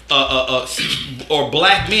 or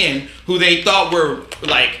black men who they thought were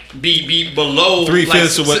like be below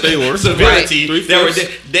 3/5 of what they were civility.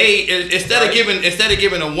 They instead of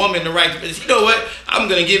giving a woman the right to, you know what, I'm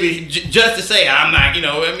gonna give it just to say I'm not, you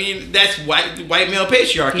know, I mean, that's white male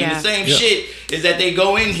patriarchy. The same shit is that they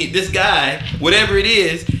go in, this guy, whatever it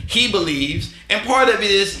is, he believes, and part of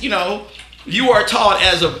it is, you know, you are taught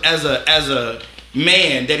as a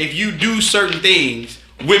man that if you do certain things,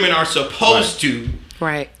 women are supposed to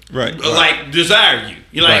like desire you.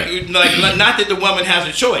 You're like not that the woman has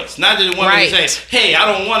a choice. Not that the woman can say, "Hey,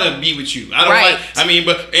 I don't want to be with you. I don't like." I mean,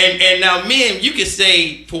 but and now men, you can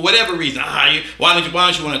say for whatever reason, why don't you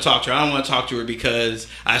want to talk to her? I don't want to talk to her because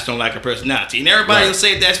I just don't like her personality. And everybody will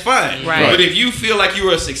say that's fine. But if you feel like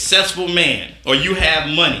you're a successful man, or you have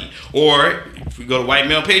money, or if we go to white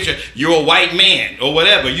male patriarchy, you're a white man or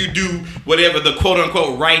whatever, you do whatever the quote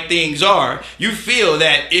unquote right things are, you feel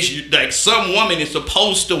that it's like some woman is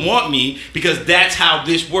supposed to want me because that's how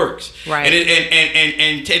this works. Right.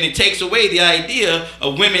 And it takes away the idea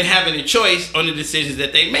of women having a choice on the decisions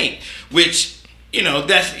that they make, which, you know,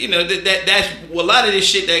 that's, you know, that's a lot of this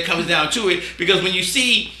shit that comes down to it. Because when you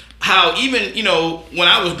see how, even, you know, when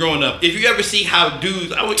I was growing up, if you ever see how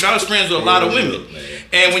dudes, I was friends with a lot of women,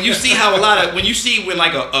 and when you see how when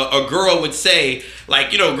like a girl would say,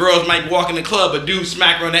 like, you know, girls might walk in the club, a dude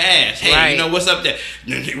smack her on the ass. Hey, you know, what's up there?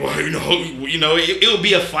 You know, it'll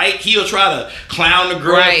be a fight. He'll try to clown the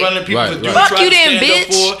girl in front of people. The dude Fuck you to then,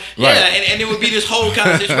 stand bitch. up for. Yeah, and it would be this whole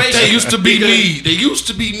kind of situation. They used to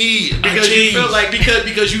be me. Because you felt like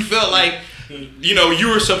because you felt like, you know, you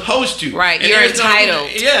were supposed to. Right, and you're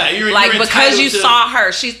entitled. You're like, you're because you saw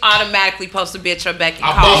her, she's automatically supposed to bitch her beck and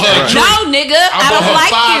call. No, nigga, I don't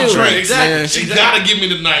like you. Drinks. Exactly. She gotta give me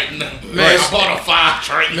the night. Man, I bought her 5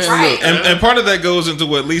 drinks. And part of that goes into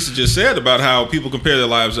what Lisa just said about how people compare their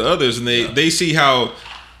lives to others, and they see how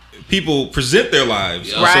people present their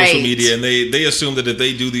lives on social media, and they assume that if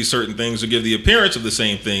they do these certain things or give the appearance of the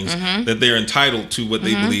same things, that they're entitled to what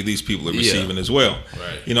they believe these people are receiving as well.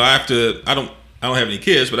 Right. You know, I don't have any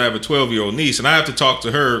kids, but I have a 12-year-old niece, and I have to talk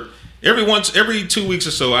to her every 2 weeks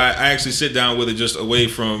or so. I actually sit down with her just away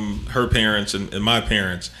from her parents and my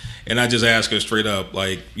parents, and I just ask her straight up,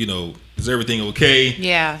 like, you know, is everything okay?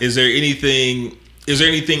 Yeah. Is there anything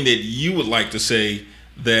that you would like to say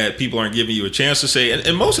that people aren't giving you a chance to say?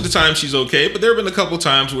 And most of the time she's okay, but there have been a couple of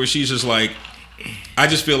times where she's just like, I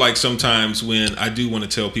just feel like sometimes when I do want to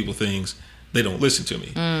tell people things, they don't listen to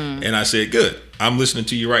me. And I said, good, I'm listening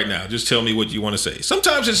to you right now. Just tell me what you want to say.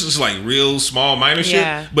 Sometimes it's just like real small, minor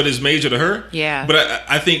shit, but it's major to her. Yeah. But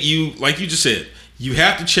I think you, like you just said, you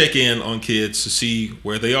have to check in on kids to see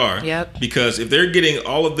where they are. Yep. Because if they're getting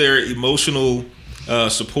all of their emotional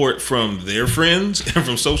support from their friends and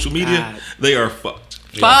from social media, they are fucked.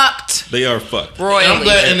 Fucked. They are fucked. Royally. And I'm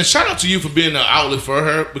glad, and a shout out to you for being an outlet for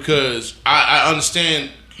her, because I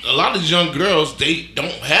understand a lot of these young girls, they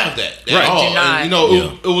don't have that at all. And, you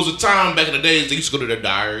know, it was a time back in the days they used to go to their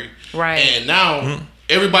diary. Right. And now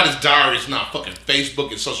everybody's diary is not fucking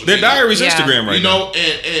Facebook and social media. Their diary is Instagram right now. You know,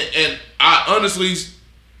 and I honestly,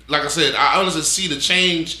 like I said, I honestly see the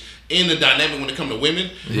change in the dynamic when it comes to women.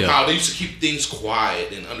 How they used to keep things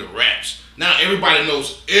quiet and under wraps. Now everybody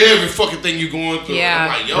knows every fucking thing you're going through. Yeah.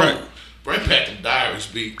 And I'm like, yo, Bring back them diaries,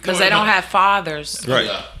 B. Because they don't have fathers. Right.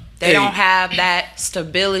 They don't have that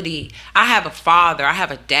stability. I have a father. I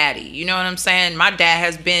have a daddy. You know what I'm saying? My dad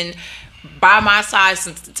has been by my side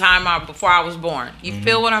since the time before I was born. You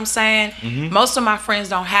feel what I'm saying? Most of my friends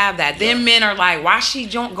don't have that. Then men are like, why she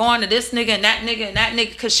going to this nigga and that nigga and that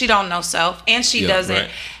nigga? Because she don't know self. And she doesn't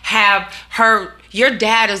have her... Your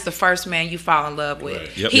dad is the first man you fall in love with.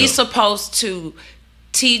 Right. Yep. He's supposed to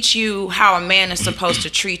teach you how a man is supposed to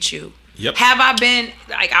treat you. Yep. Have I been...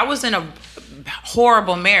 Like, I was in a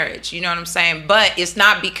horrible marriage. You know what I'm saying? But it's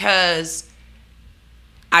not because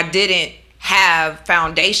I didn't have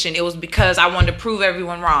foundation. It was because I wanted to prove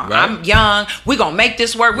everyone wrong. Right. I'm young. We're going to make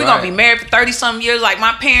this work. We're going to be married for 30-something years like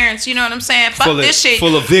my parents. You know what I'm saying? Fuck this shit.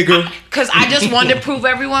 Full of vigor. Because I just wanted to prove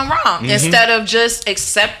everyone wrong instead of just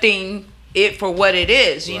accepting it for what it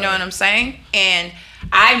is. You know what I'm saying? And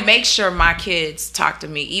I make sure my kids talk to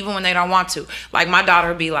me even when they don't want to. Like my daughter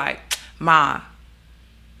would be like, Ma,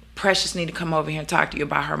 Precious need to come over here and talk to you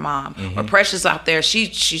about her mom. Or Precious out there, she's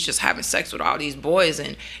just having sex with all these boys,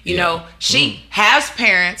 and you know she has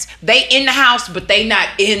parents. They in the house, but they not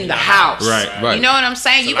in the house. Right. You know what I'm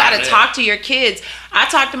saying? You got to talk to your kids. I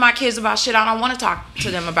talk to my kids about shit I don't want to talk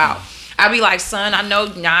to them about. I be like, son, I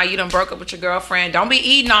know now you done broke up with your girlfriend. Don't be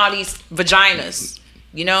eating all these vaginas.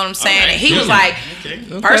 You know what I'm saying? And he was like,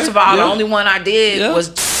 first of all, the only one I did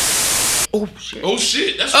was. Oh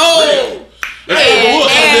shit! That's Oh. Hold on.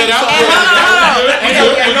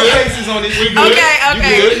 No faces on this. Okay. You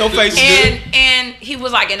good? No faces. And he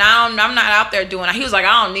was like, and I'm not out there doing it. He was like,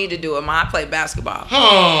 I don't need to do it, Ma. I play basketball.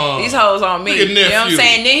 These hoes on me. You know what I'm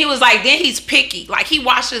saying? Then he was like, then he's picky. Like he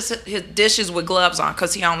washes his dishes with gloves on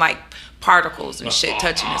because he don't like particles and shit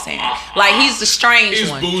touching his hand. Like he's the strange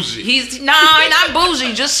one. He's bougie. He's not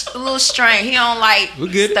bougie, just a little strange. He don't like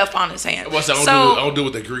stuff on his hand. I don't do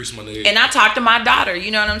with the grease, my nigga. And I talk to my daughter,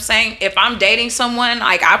 you know what I'm saying? If I'm dating someone,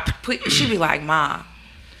 like she'd be like, Ma,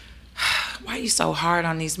 why are you so hard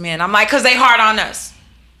on these men? I'm like, because they hard on us.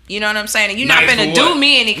 You know what I'm saying? And you're not gonna do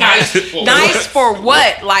me any kind of nice for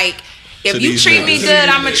what? Like, if you treat me good,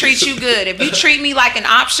 I'm gonna treat you good. If you treat me like an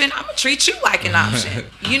option, I'm gonna treat you like an option.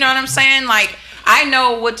 You know what I'm saying? Like, I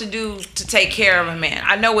know what to do to take care of a man.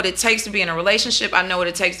 I know what it takes to be in a relationship. I know what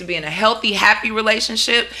it takes to be in a healthy, happy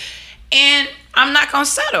relationship. And I'm not gonna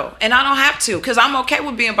settle, and I don't have to, because I'm okay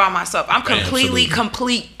with being by myself. I'm completely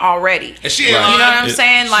complete already. And she you know what I'm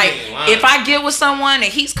saying? Like, lying. if I get with someone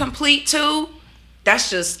and he's complete too,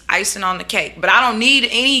 that's just icing on the cake. But I don't need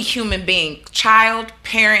any human being, child,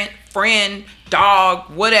 parent, friend, dog,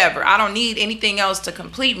 whatever. I don't need anything else to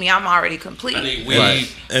complete me. I'm already complete. I need weed.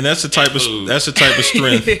 And that's the type of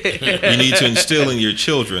strength you need to instill in your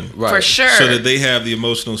children, For sure. so that they have the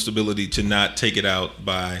emotional stability to not take it out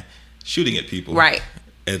by shooting at people, at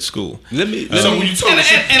school. So when you talk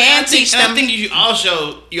I teach them. think you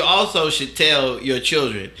also should tell your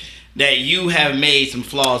children that you have made some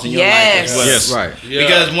flaws in your life as well. Yes. Right. Yeah.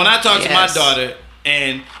 Because when I talk to my Yes. daughter,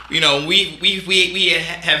 and you know, we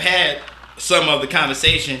have had some of the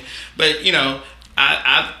conversation, but you know,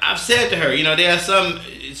 I've said to her, you know, there are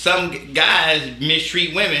some guys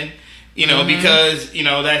mistreat women, you know, because you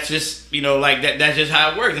know that's just, you know, like that's just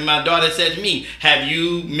how it works. And my daughter said to me, "Have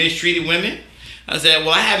you mistreated women?" I said,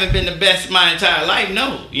 "Well, I haven't been the best my entire life,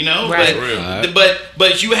 no, you know, Right.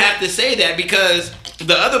 but you have to say that, because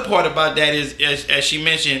the other part about that is, as she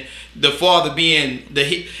mentioned, the father being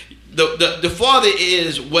the father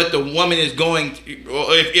is what the woman is going to,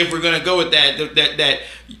 or if we're going to go with that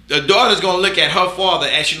the daughter's going to look at her father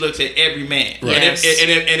as she looks at every man. Right. Yes. And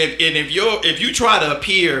if you try to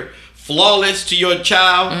appear flawless to your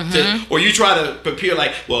child, or you try to appear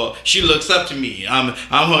like, well, she looks up to me, I'm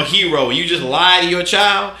her hero, and you just lie to your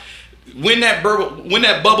child, when that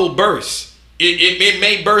bubble bursts, it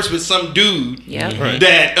may burst with some dude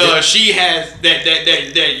that she has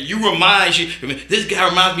that you remind you, this guy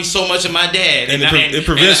reminds me so much of my dad, And it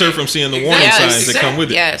prevents her from seeing the warning signs that come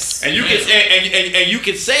with it. Yes. and you can and you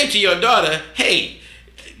can say to your daughter, hey,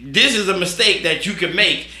 this is a mistake that you can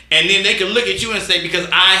make, and then they can look at you and say, because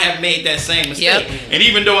I have made that same mistake, and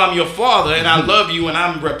even though I'm your father and I love you and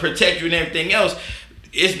I'm protect you and everything else,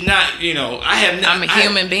 it's not, you know, I have not. I'm a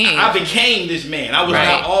human being. I became this man. I was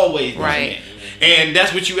not always this Right. man. And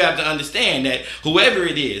that's what you have to understand, that whoever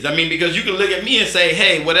it is, I mean, because you can look at me and say,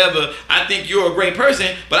 hey, whatever, I think you're a great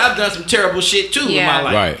person, but I've done some terrible shit too in my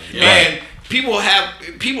life. Right. And people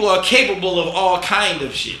are capable of all kind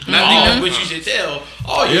of shit. And I think that's what you should tell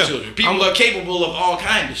all your children. People are capable of all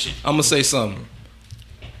kind of shit. I'm gonna say something.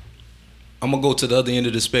 I'm gonna go to the other end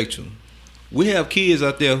of the spectrum. we have kids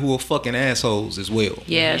out there who are fucking assholes as well.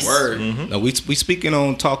 Yes. Word. Now we speaking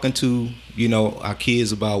on talking to our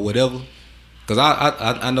kids about whatever, because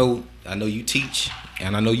I know you teach,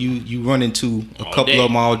 and I know you run into a couple of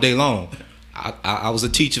them all day long. I was a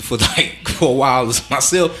teacher for a while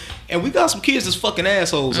myself, and we got some kids that's fucking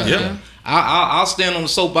assholes out there. I'll stand on the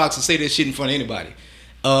soapbox and say that shit in front of anybody.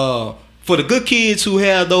 For the good kids who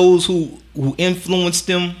have those who influence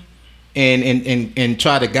them and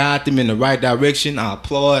try to guide them in the right direction, I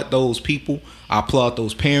applaud those people. I applaud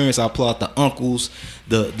those parents. I applaud the uncles,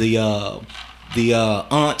 the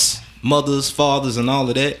aunts, mothers, fathers, and all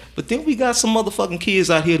of that. But then we got some motherfucking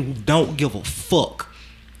kids out here who don't give a fuck.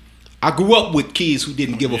 I grew up with kids who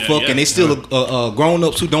didn't give a fuck, and they still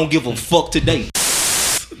grown-ups who don't give a fuck today.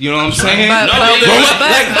 You know what I'm saying?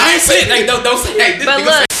 I ain't saying don't say that. But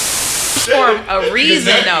look, for a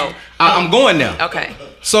reason though. I'm going now. Okay.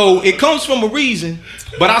 So it comes from a reason,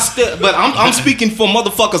 but I'm speaking for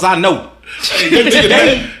motherfuckers I know.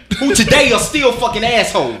 Who today are still fucking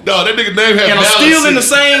assholes. No, that nigga name had and are still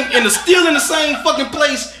in the same fucking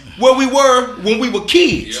place where we were when we were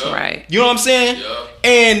kids. Yeah. Right. You know what I'm saying? Yeah.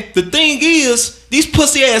 And the thing is, these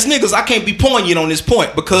pussy ass niggas, I can't be poignant on this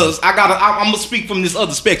point because I'm gonna speak from this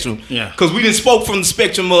other spectrum. Yeah. Because we didn't spoke from the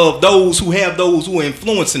spectrum of those who are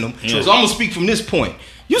influencing them. Yeah. So I'm gonna speak from this point.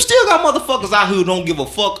 You still got motherfuckers out here who don't give a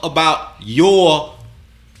fuck about your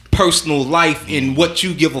personal life and what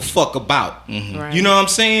you give a fuck about. Mm-hmm. Right. You know what I'm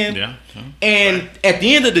saying? Yeah. And at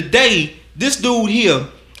the end of the day, this dude here,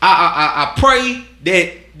 I pray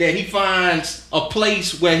that he finds a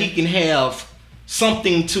place where he can have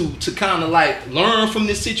something to kind of like learn from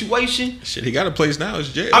this situation. Shit, he got a place now. It's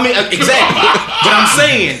jail. I mean, exactly.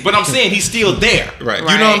 but I'm saying he's still there. Right. You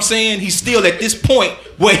know what I'm saying? He's still at this point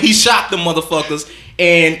where he shot them motherfuckers.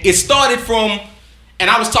 And it started from, and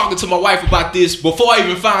I was talking to my wife about this before I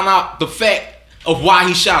even found out the fact of why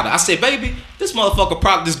he shot her. I said, baby, this girl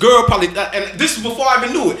probably, and this is before I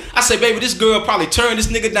even knew it. I said, baby, this girl probably turned this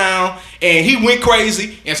nigga down and he went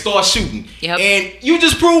crazy and started shooting. Yep. And you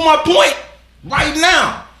just proved my point right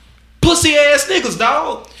now. Pussy ass niggas,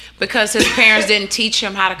 dog. Because his parents didn't teach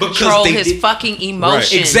him how to control his fucking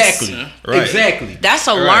emotions. Right. Exactly. Right. Exactly. That's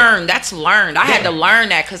learned. That's learned. I had to learn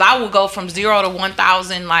that because I would go from 0 to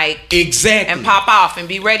 1,000 exactly and pop off and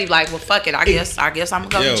be ready like, well, fuck it. I guess I'm gonna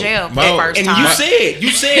go to jail for the first and time.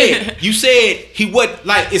 you said he what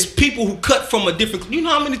like it's people who cut from a different. You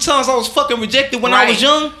know how many times I was fucking rejected when I was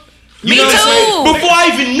young. Me too. Before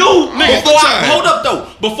I even knew.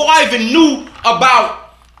 Before I even knew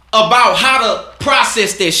about how to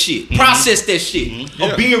process that shit.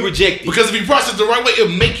 Of being rejected. Because if you process the right way, it'll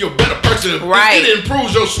make you a better person. Right. It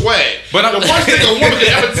improves your swag. But the worst thing a woman could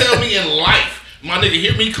ever tell me in life, my nigga,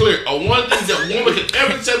 hear me clear. One thing that a woman could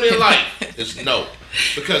ever tell me in life is no.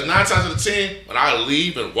 Because 9 times out of 10, when I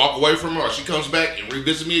leave and walk away from her, or she comes back and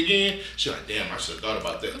revisits me again, she's like, damn, I should have thought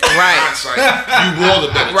about that. Right. You were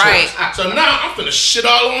the better choice. So now I'm finna shit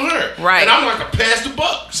all on her. Right. And I'm like a pass the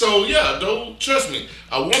buck. So yeah, don't trust me.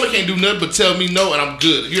 A woman can't do nothing but tell me no, and I'm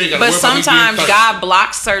good. You ain't gotta but worry about me sometimes being God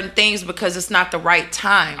blocks certain things because it's not the right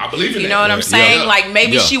time. I believe in that. You know what I'm saying? Yeah. Like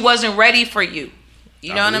maybe she wasn't ready for you.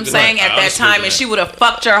 You know what I'm saying? At that time, and she would have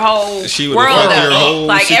fucked your whole world up.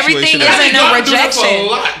 Like everything isn't a rejection.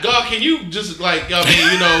 God, can you just should I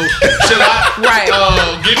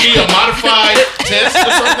give me a modified test or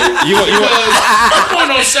something? Because I'm going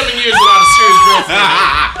on 7 years without a serious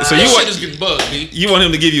girlfriend. So you want just getting bugged, B. You want him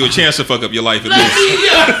to give you a chance to fuck up your life at least.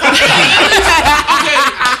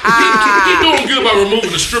 He doing good by removing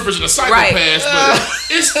the strippers and the psychopaths, but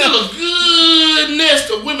it's still a good nest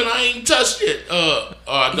of women I ain't touched yet.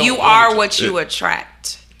 You are what you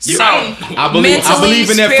attract. So I believe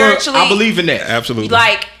in that. I believe in that. Absolutely.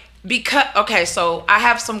 So I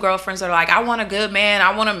have some girlfriends that are like, I want a good man.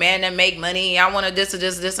 I want a man that make money. I want a this or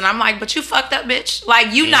this or this. And I'm like, but you fucked up, bitch.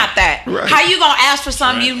 Like, you not that. Right. How you gonna ask for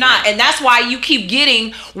something you not? And that's why you keep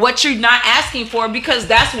getting what you're not asking for, because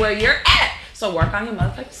that's where you're at. So work on your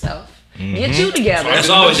motherfucking self. Get you together. That's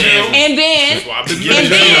always and then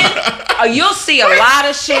you'll see a lot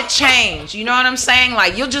of shit change. You know what I'm saying?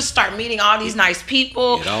 Like, you'll just start meeting all these nice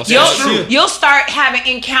people. You'll start having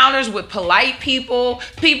encounters with polite people.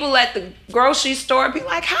 People at the grocery store be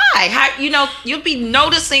like, hi. You'll be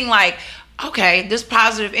noticing like, okay, this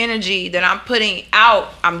positive energy that I'm putting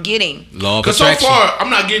out, I'm getting. Because so far, I'm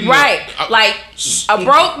not getting like a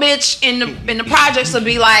broke bitch in the projects will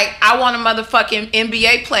be like, I want a motherfucking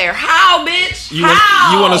NBA player. How, bitch?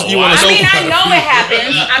 How? You want to? I know it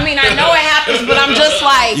happens, but I'm just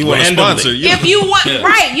like, you want a sponsor. If you want,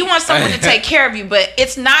 you want someone to take care of you, but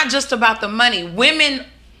it's not just about the money. Women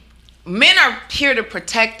men are here to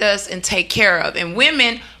protect us and take care of, and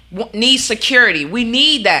women need security. We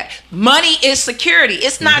need that. Money is security.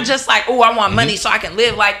 It's not just like, oh, I want money so I can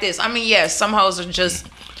live like this. I mean, yes, some hoes are just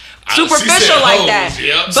superficial like that.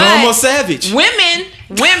 Yep. But Some more savage. Women,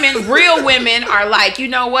 real women are like, you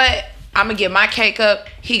know what? I'm gonna get my cake up.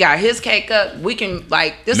 He got his cake up. We can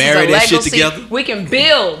this marry is a that shit legacy. together. We can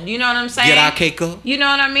build. You know what I'm saying? Get our cake up. You know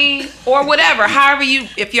what I mean? Or whatever. However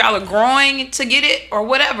if y'all are growing to get it or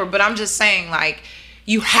whatever. But I'm just saying, like,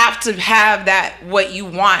 you have to have that what you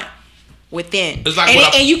want within. It's like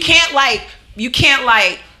and you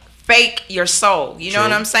can't fake your soul. You know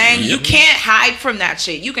what I'm saying? You can't hide from that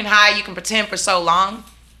shit. You can hide. You can pretend for so long.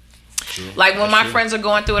 True. Like when my friends are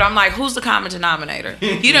going through it, I'm like, who's the common denominator?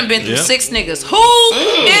 You done been through 6 niggas. Who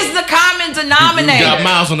is the common denominator? You got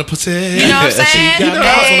miles on the percent. You know what I'm saying? You got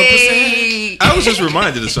miles on the percent. I was just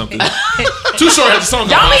reminded of something. Too short had the song.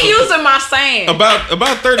 Don't be using my saying.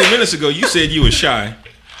 About 30 minutes ago, you said you were shy.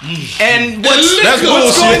 And That's what's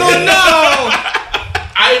bullshit. going on now?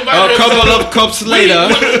 A couple of cups later.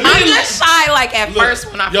 I'm just shy like at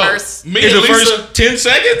first when I first. Me In and the Lisa, first 10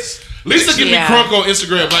 seconds? Lisa give me crunk on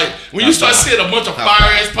Instagram. Like when you start seeing a bunch of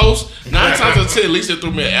fire ass posts, 9 times out of 10, Lisa threw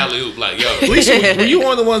me an alley oop. Like, yo, Lisa, were you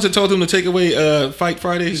one of the ones that told him to take away Fight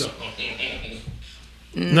Fridays?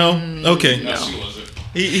 No? Okay. no, she wasn't.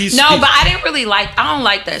 But I didn't really I don't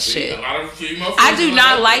like that shit. I do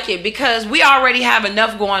not like it because we already have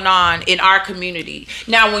enough going on in our community.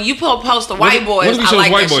 Now, when you post the white boys, I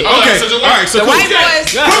like that shit. Okay, all right. So the white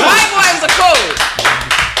boys are cool.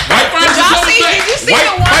 Did you see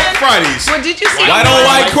the one? White Fridays. Well, did you see White on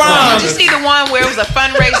white crime. Did you see the one where it was a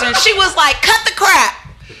fundraiser and she was like, "Cut the crap."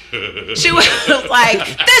 She was like,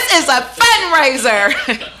 "This is a fundraiser."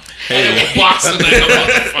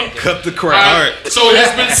 Cut the crap. All right. So it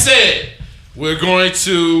has been said, we're going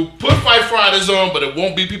to put Fight Fridays on, but it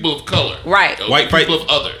won't be people of color. Right. White people of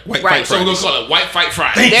other. White right. So we're going to call it White Fight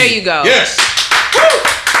Friday. There you go. Yes.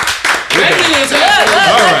 Look,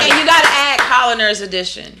 and you got to add Colliner's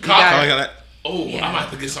edition. Oh, yeah. I might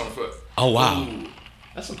have to get something for it. Oh, wow. Ooh.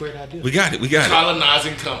 That's a great idea. We got it.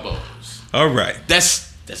 Colonizing combos. All right.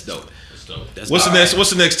 That's dope. What's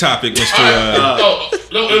the next topic, Mr.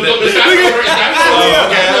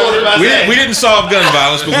 We didn't solve gun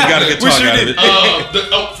violence, but we got a good talk out of it.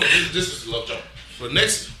 This is love joke. For the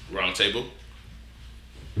next roundtable,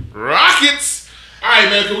 Rockets. All right,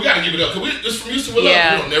 man. Cause we got to give it up. Cause it's from Houston. We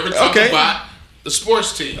don't never talk about the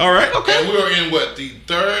sports team. All right. Okay. And we are in the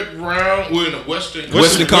third round. We're in the Western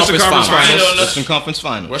Conference Finals. Western Conference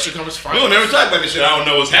Finals. We don't never talk about this shit. I don't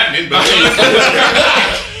know what's happening, but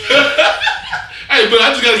hey, but I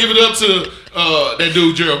just gotta give it up to that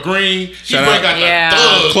dude Gerald Green. He break out the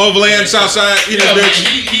thug. Cloverland, Southside. He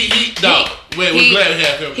dog. We're glad to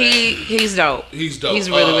have him. He's dope. He's dope. He's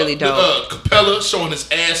really dope. Capella showing his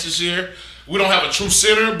ass this year. We don't have a true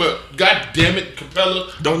center, but god damn it,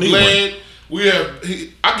 Capella. Don't need one. We have.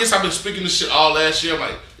 I guess I've been speaking this shit all last year. I'm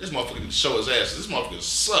like, this motherfucker can show his ass. This motherfucker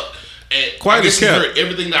suck. And Quiet as kept. He heard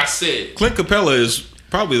everything that I said. Clint Capella is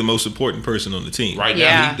probably the most important person on the team right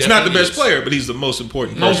now. He's not the best player, but he's the most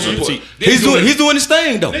important person on the team. He's doing his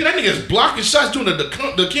thing though. That nigga is blocking shots, doing the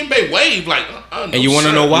Kimbe wave. Like, and you want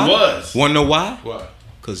to know why? Want to know why? Why?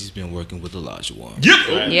 Because he's been working with Elijah Wan.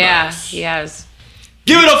 Yep. Yeah, he has.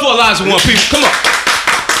 Give it up for Elijah Wan, people. Come on.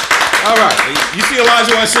 All right, you see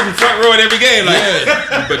Elijah Wan sitting front row at every game, like,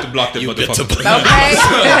 you better block that motherfucker.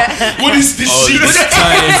 Okay. What is this shit?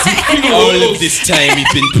 All of this time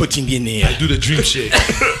he's been putting in here. I do the dream shit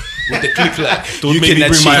with the click clack. Don't make me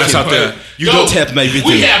bring my ass out there. You don't have my rhythm.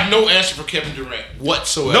 We have no answer for Kevin Durant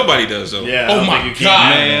whatsoever. Nobody does though. Yeah. Oh my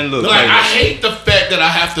god, man! Look, like I hate the fact that I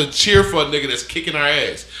have to cheer for a nigga that's kicking our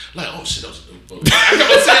ass. Like, oh shit, that was a new book. I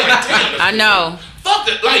kept saying like, damn. I know. Fuck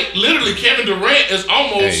that. Like literally, Kevin Durant is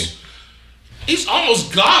almost. He's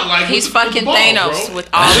almost godlike. He's with fucking the ball, Thanos bro. with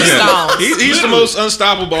all the stones. He's the most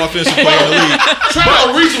unstoppable offensive player in the league.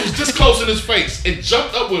 Trevor Ariza was this close in his face and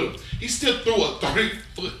jumped up with him. He still threw a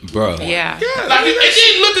 30-foot. Bro. Yeah. Like, and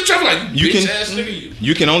then looked at Trevor like, bitch ass nigga.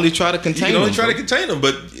 You can only try to contain him,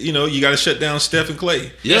 but you know you got to shut down Steph and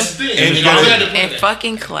Clay. Yes, and you and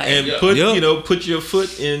fucking Clay. And put your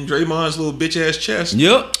foot in Draymond's little bitch ass chest.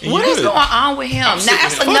 Yep. What is going on with him? Now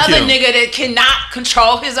that's another nigga that cannot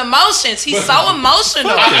control his emotions. He's so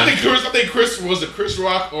emotional. I think Chris was it Chris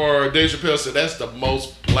Rock or Dave Chappelle said that's the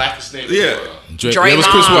most blackest name. Yeah. Draymond. It was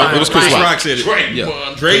Chris Rock. It was Chris Like, Rock said it.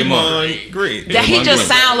 Draymond Green. That he just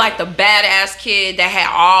sound like the badass kid that had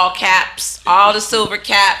all caps, all the silver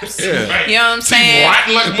caps. Yeah. You know what I'm saying?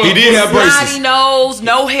 He did have braces. Snotty nose,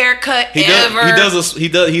 no haircut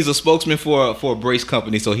ever. He's a spokesman for a brace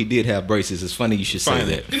company, so he did have braces. It's funny you should say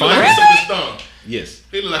that. He look like he sucked his thumb. Yes.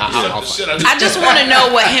 He look like he sucked the shit out of I just want to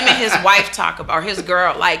know what him and his wife talk about, or his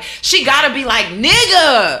girl. Like, she gotta be like,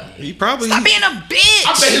 nigga, He probably. stop being a bitch.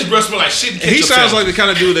 I bet his breath smell like shit. And He ketchup sounds like sandwich. the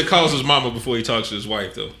kind of dude that calls his mama before he talks to his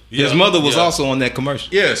wife, though. His mother was also on that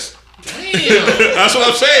commercial. Yes. Damn. That's what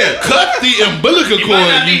I'm saying. Cut the umbilical He cord. might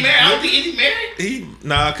not be married. I don't think he's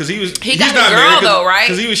married. Because he was. He he's got the not girl, married though, right?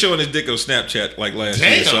 Because he was showing his dick on Snapchat like last year,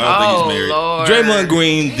 Damn. so I don't think he's married. Lord. Draymond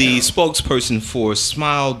Green, the spokesperson for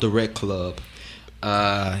Smile Direct Club,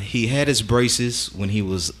 he had his braces when he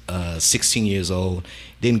was 16 years old.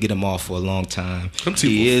 Didn't get them off for a long time.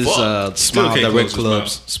 He is Smile can't Direct close his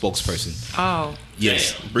Club's spokesperson. Oh.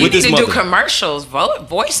 Yes, We with need his to do mother. commercials,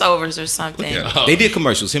 voiceovers or something. They did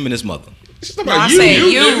commercials. Him and his mother. She's talking No, about I you. said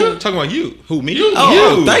you. Nigga. Talking about you. Who me? You.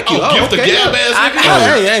 Oh, thank you. Oh, Gift the okay. gab ass I-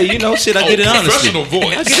 nigga. Oh, hey, you know, shit. I get it honestly. Professional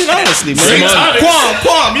voice. I get it honestly, man. Draymond.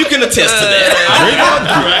 Quam, you can attest to that.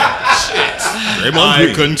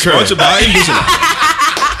 Draymond Green. concur. Sponsored by Invisalign.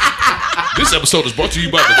 This episode is brought to you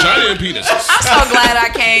by Vagina and Penises. I'm so glad I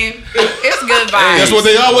came. It's good vibes. That's what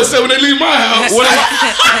they always say when they leave my house.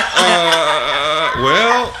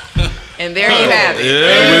 Well, And there you have it.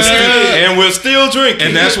 And we're still drinking.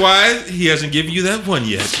 and that's why he hasn't given you that one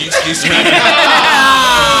yet.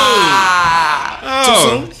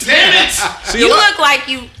 Oh, Damn it! You look like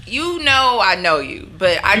you know I know you,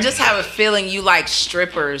 but I just have a feeling you like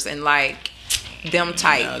strippers and like them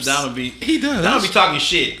types. Donald be he does. Donald be talking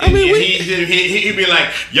shit. I mean, and he be like,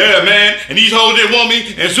 yeah, man, and these hoes that want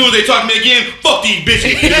me, and as soon as they talk to me again, fuck these bitches.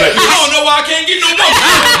 He be like, I don't know why I can't get no woman.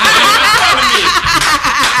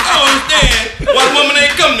 I don't understand why the woman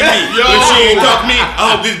ain't come to me. When she ain't talk to me, I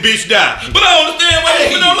hope this bitch die. But I don't understand why the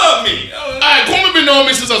woman don't love me. Alright, Kwame been knowing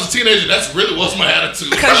me since I was a teenager. That's really what's my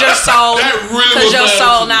attitude. Cause your soul, That really cause was your my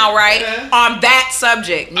soul attitude. now right on that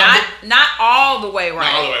subject, not all the way right,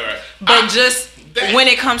 Not all the way right. but just when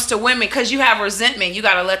it comes to women, cause you have resentment, you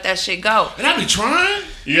gotta let that shit go. And I be trying.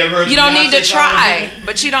 You ever heard You don't need to Beyonce try, song?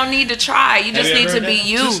 but you don't need to try. You just you need ever to heard be that?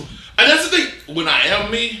 you. And that's the thing. When I am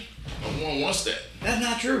me, no one wants that. That's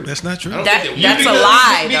not true. That's not true. I don't That- think that's that a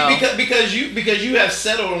lie, though. Because you have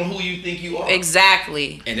settled on who you think you are.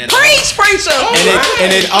 Exactly. And that Preach, preacher.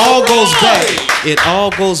 And it all goes back. It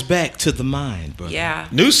all goes back to the mind, bro. Yeah.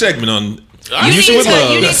 New segment on You need to get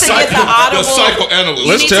the audible. The psychoanalyst.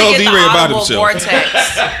 Let's tell D-Ray about himself.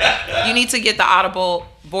 Vortex. You need to get the audible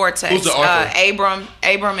vortex. Who's the author?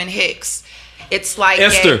 Abram and Hicks. It's like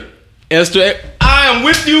Esther, I am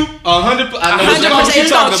with you 100%. 100%.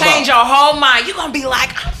 It's gonna change your whole mind. You're gonna be like,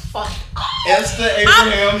 I'm fucking. Esther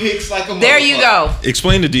Abraham Hicks like a There you go.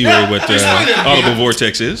 Explain to D-Ray what Explain it. Audible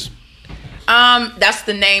Vortex is. That's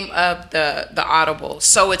the name of the audible.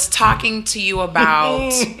 So it's talking to you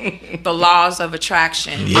about the laws of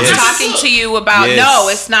attraction. Yes. It's talking to you about Yes. no,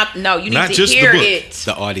 it's not. No, you need Not to just the hear book. it.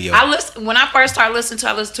 The audio. When I first started listening to it,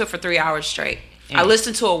 I listened to it for 3 hours straight. I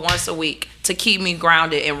listened to it once a week to keep me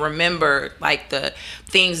grounded and remember like the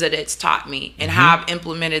things that it's taught me and how I've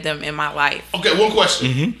implemented them in my life. Okay, one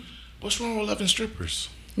question. What's wrong with loving strippers?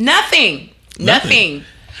 Nothing.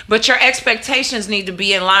 But your expectations need to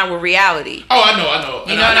be in line with reality. Oh, I know.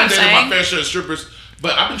 You know what I'm dated saying? my fair share of strippers,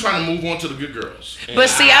 but I've been trying to move on to the good girls. But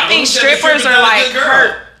see, I think don't think strippers strippers are are like good girl.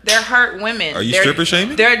 hurt. They're hurt women. Are you They're- stripper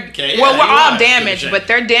shaming? They're Okay, well, yeah, we're you all are damaged, stripper but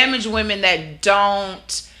they're damaged women that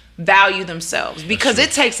don't value themselves because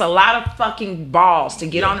it takes a lot of fucking balls to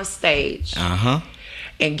get on a stage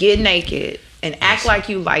and get naked and act like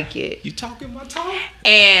you like it You talking my talk?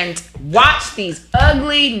 and watch these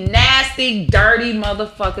ugly, nasty, dirty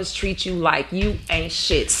motherfuckers treat you like you ain't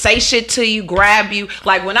shit. Say shit to you, grab you.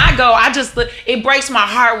 Like when I go, it breaks my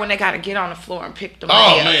heart when they gotta get on the floor and pick them up.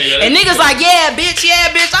 Oh, man, yeah, And that's- niggas like, yeah,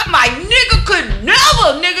 bitch. I'm like, nigga could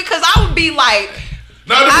never, nigga, cause I would be like,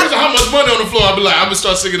 Now, it depends on how much money on the floor. I'll be like, I'm gonna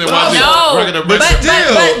start singing that while no,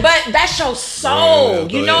 but but that's your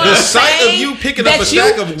soul. You know what The I'm sight saying? of you picking up a That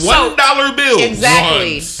stack of $1 bills.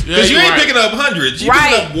 Exactly. Because you ain't picking up hundreds. You Right.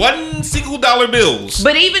 picking up one single dollar bills.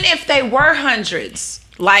 But even if they were hundreds,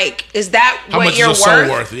 like, is that How what much is you're your soul worth?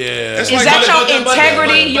 worth? Yeah. That's Is like- that but- your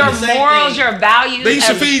integrity, but your the same morals, thing. your values? They used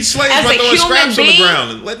to as- feed slaves as by a throwing human scraps on the being?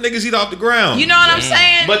 ground and let niggas eat off the ground. You know what I'm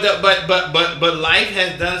saying? But life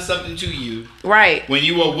has done something to you Right. when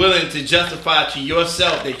you are willing to justify to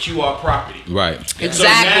yourself that you are property. Right. Exactly. So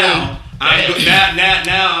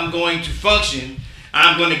now I'm going to function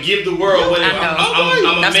I'm going to give the world what I know.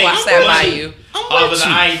 I'm That's make why I said by money you.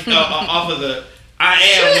 off of the I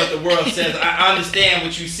am what the world says. I understand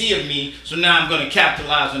what you see of me, so now I'm going to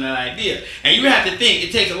capitalize on that idea. And you have to think,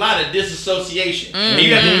 it takes a lot of disassociation. And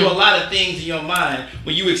you have to do a lot of things in your mind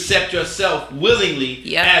when you accept yourself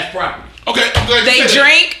willingly as property. Okay, I'm glad they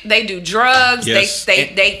drink, they do drugs, Yes.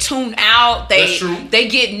 they tune out, That's true. they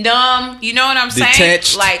get numb. You know what I'm saying?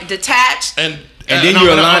 Detached. Like detached. And then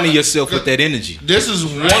you're aligning yourself with that energy. This is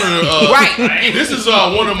one of the Right. This is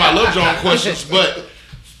one of my Love John questions, but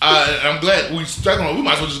I'm glad we stuck on. We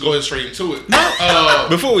might as well just go ahead straight into it.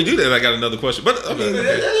 Before we do that, I got another question. But I mean,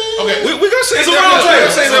 Okay, we're gonna say it's a that. round table. We're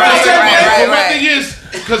gonna say Right, that. right, But my right. thing is,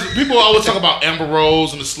 because people always talk about Amber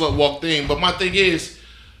Rose and the slut walk thing, but my thing is,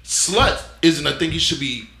 slut isn't a thing you should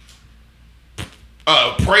be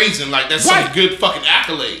praising like that's some good fucking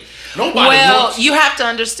accolade. Nobody wants. You have to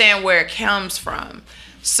understand where it comes from.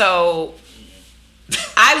 So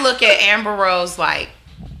I look at Amber Rose like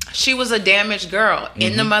she was a damaged girl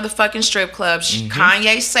in the motherfucking strip club.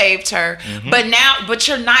 Kanye saved her. But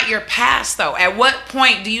you're not your past though. At what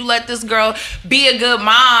point do you let this girl be a good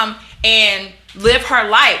mom and live her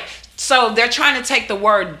life? So they're trying to take the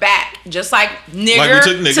word back, just like nigger, Like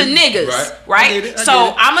we took nigger. to niggas, right?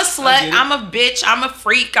 So I'm a slut, I'm a bitch, I'm a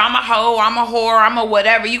freak, I'm a hoe, I'm a whore, I'm a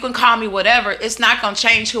whatever. You can call me whatever. It's not gonna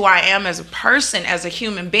change who I am as a person, as a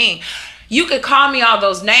human being. You could call me all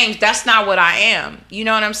those names. That's not what I am. You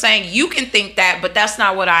know what I'm saying? You can think that, but that's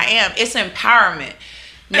not what I am. It's empowerment.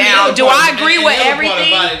 Now, do I agree with everything?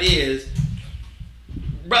 The other part about it is,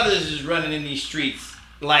 brothers is running in these streets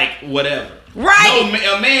like whatever. Right.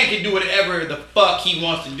 No, a man can do whatever the fuck he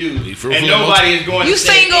wants to do, fruitful and nobody is going You to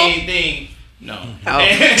say single? anything. No. Oh,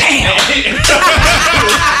 damn.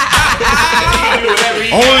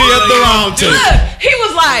 Only at the round table. Look, he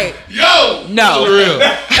was like, Yo, no. for real. We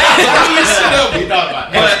thought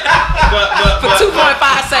about it. For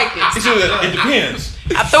 2.5 seconds. It depends.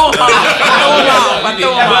 I threw him off.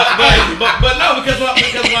 But no, because what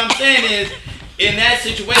I'm saying is, in that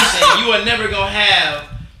situation, you are never gonna have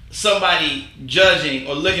somebody judging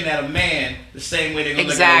or looking at a man the same way they're gonna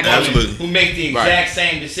look at a woman Absolutely. who makes the exact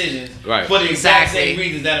same decisions for the exact same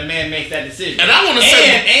reasons that a man makes that decision. And I want to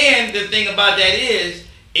say, and the thing about that is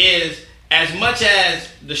as much as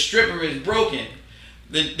the stripper is broken,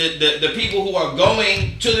 the people who are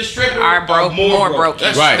going to the stripper Are more broken.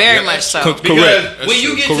 That's right. Very Yeah, much that's so. because when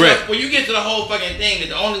you get Correct. when you get to the whole fucking thing, that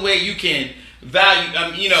the only way you can value,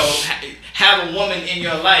 have a woman in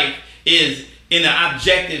your life is in an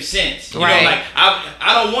objective sense. You Right. know, like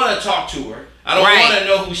I don't want to talk to her. I don't Right. want to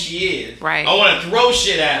know who she is. Right. I want to throw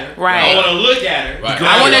shit at her. Right. I want to look at her. Right.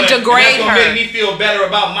 I wanna degrade That's gonna her. make me feel better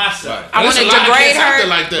about myself. I want There's to a lot of degrade cats out her, there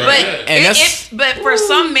like that. but Yeah. And but for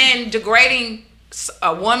some men, degrading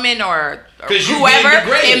a woman or 'Cause you whoever, being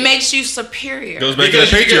degraded. it makes you superior. Goes back to the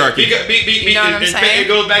patriarchy. You know what I'm saying? It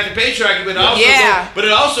goes back to patriarchy, but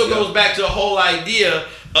it also goes back to the whole idea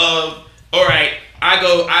of, all right,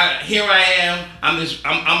 here I am. I'm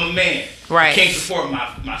a man. Right. I can't support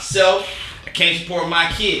myself. I can't support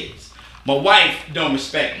my kids. My wife don't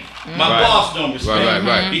respect me. My boss don't respect me.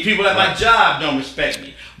 Right. These people at my job don't respect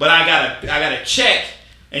me. But I got a check,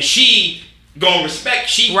 and she gonna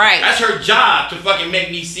respect. That's her job to fucking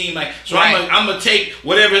make me seem like. So Right. I'm gonna take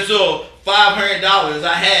whatever little $500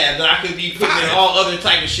 I have that I could be putting in all other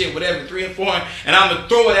type of shit, whatever, 300 or 400, and I'm gonna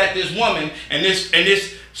throw it at this woman, and this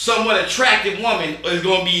somewhat attractive woman is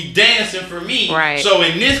gonna be dancing for me. Right. So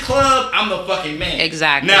in this club, I'm the fucking man.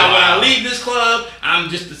 Exactly. Now when I leave this club, I'm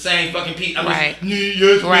just the same fucking piece. I'm Right. just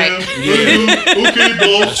yes, Right. ma'am. Okay,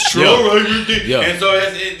 boss. true. All right. Yeah. And so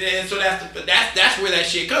that's where that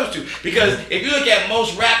shit comes to. Because if you look at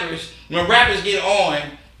most rappers, when rappers get on,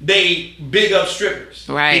 they big up strippers.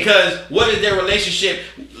 Right. Because what is their relationship?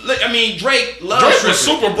 Look, I mean, Drake loves Drake strippers. was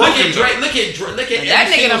super Look broken, at Drake. Look at That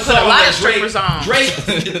every nigga done single put a song lot that of strippers on. Drake,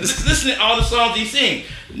 listen to all the songs he sings.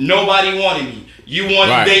 Nobody wanted me. You want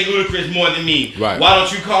Right. to date Ludacris more than me. Right. Why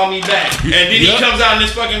don't you call me back? And then he comes out in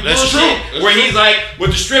this fucking That's bullshit true. That's where true. he's like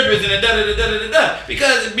with the strippers and the da-da-da-da-da-da.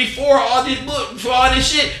 Because before all this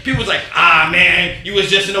shit, people was like, man, you was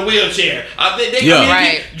just in a wheelchair.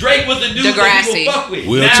 Right. Drake was the dude that Degrassi. people fuck with.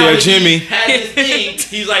 Wheelchair Now that Jimmy. He had this thing.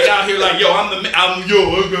 He's like out here like, yo, I got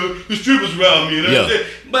the strippers around me. And Yeah. everything.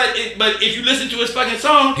 But if you listen to his fucking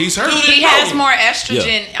song, He's hurt. dude is He has broken. more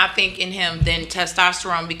estrogen, I think, in him than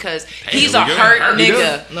testosterone because he's a we hurt got hurt.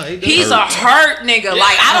 nigga. No, he does. He's a hurt nigga.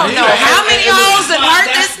 Like, I don't he know does. how many hoes have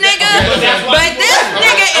hurt this nigga, but this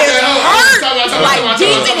nigga is hurt, like,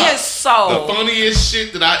 deep in his The soul. funniest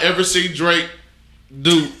shit that I ever see Drake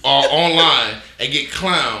do online and get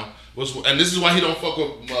clowned was, and this is why he don't fuck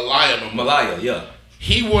with Malaya no more. Malaya, yeah.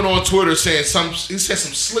 He went on Twitter saying he said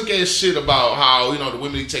some slick ass shit about how the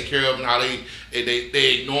women he take care of and how they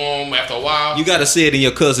ignore him after a while. You gotta say it in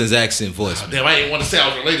your cousin's accent voice. Damn, I didn't want to say I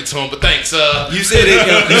was related to him, but thanks. You said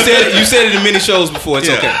it. You said it in many shows before. It's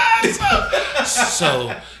okay.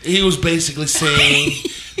 So he was basically saying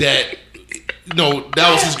that that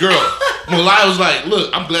was his girl. Malaya was like,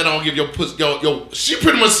 "Look, I'm glad I don't give your pussy." She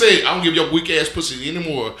pretty much said, "I don't give your weak ass pussy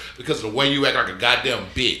anymore because of the way you act like a goddamn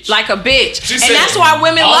bitch." Like a bitch. She and said that's why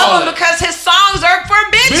women love him that. because his songs are for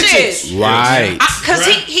bitches. Right. Because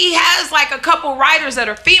he has like a couple writers that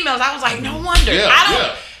are females. I was like, no wonder.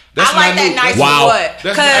 I like that nice what?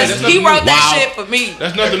 Because he wrote that shit for me.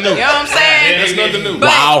 That's nothing new. You know what I'm saying? That's nothing new.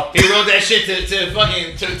 Wow. He wrote that shit to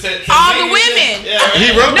fucking to all the women. Yeah.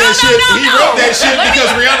 He wrote that shit. He wrote that shit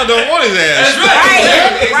because Rihanna don't want his ass.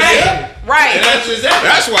 That's right.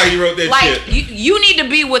 That's why he wrote that shit. Like you need to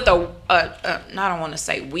be with I don't want to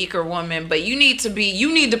say weaker woman, but you need to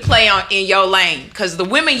play in your lane because the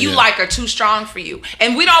women you like are too strong for you,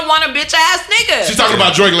 and we don't want a bitch ass nigga. She's talking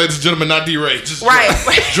about Drake, ladies and gentlemen, not D-Ray. Right.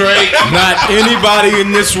 Drake. Not anybody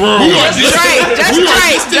in this room. Just Drake.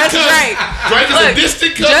 Drake is a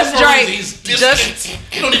distant cousin. Just Drake. He's distant.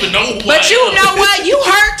 You don't even know who But you know what? You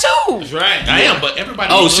hurt too. That's right. I am, but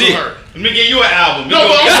everybody Oh knows shit. her. Let me get you an album. No,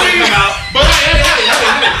 but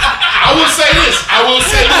I will say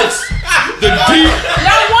this. The deep.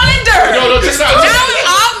 No wonder. No, check it out. Now it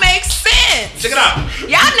all makes sense. Check it out.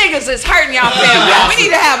 Y'all niggas is hurting y'all family. We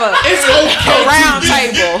need to have a round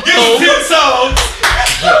table.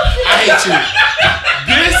 I hate you.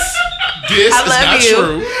 This I is love not you.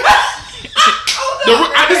 true.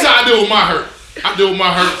 This is how I deal with my hurt. I deal with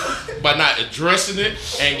my hurt by not addressing it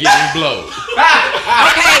and getting blowed.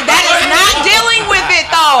 Okay, that is not dealing with it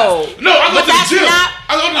though. No, I go to the gym.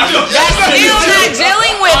 That's still not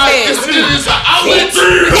dealing with it. This is an outlet.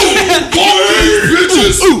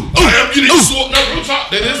 Bitches. I am getting sore. No, real talk.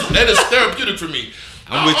 That is therapeutic for me.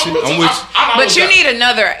 I'm with you. But you need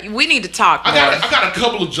another. We need to talk. I got a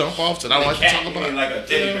couple of jump offs that I don't like to talk about. Like a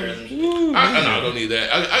teddy bear. No, I don't need that.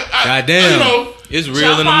 Goddamn. It's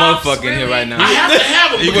real in the motherfucker in here right now. I have to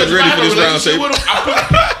have them. He wasn't ready for this round table.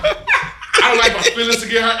 I don't like my feelings to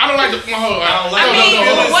get hurt. I don't like my whole.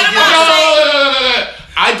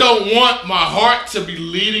 I don't want my heart to be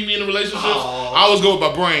leading me in a relationship. I always go with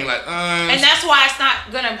my brain, like. And that's why it's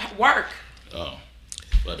not gonna work. Oh.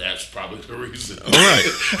 But that's probably the reason. All right.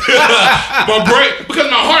 My brain,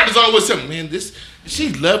 because my heart is always saying, man,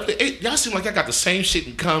 she loved it. Y'all seem like I got the same shit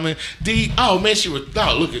in common. Look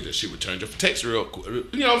at this. She returned your text real quick.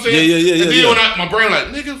 You know what I'm saying? Yeah. And then when my brain like,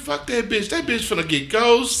 nigga, fuck that bitch. That bitch finna get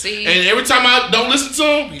ghost. See? And every time I don't listen to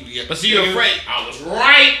him, But see, you're afraid. I was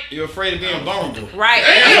right. You're afraid of being vulnerable. Right.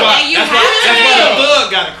 That's And you That's have why to. the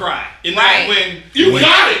thug got to cry. Right. When You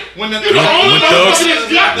got it. When the You're the only motherfucker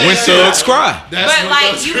that's got that When shit. thugs cry. That's But when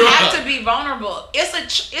like thugs you cry. have to be vulnerable. It's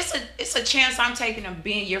a chance I'm taking of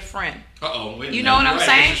being your friend. You know what I'm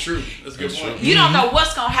saying? That's true. That's a good point. You don't know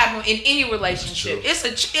what's gonna happen in any relationship. It's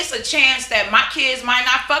a chance that my kids might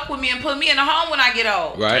not fuck with me and put me in a home when I get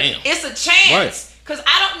old. Right. It's a chance because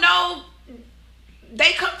I don't know.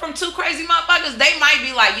 They come from two crazy motherfuckers. They might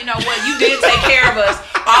be like, you know what? You did take care of us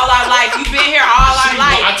all our life. You've been here all our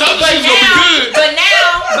life. I told you she was gonna be good.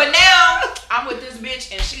 But now, I'm with this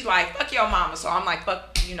bitch and she's like, fuck your mama. So I'm like, fuck,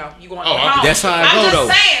 you going home. That's how I go, though.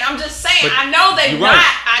 I'm just saying. But I know they you're not.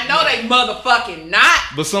 right. I know they motherfucking not.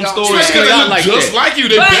 But some Don't stories trip. play out like just that. like you,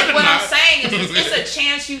 they But better what not. I'm saying is, it's a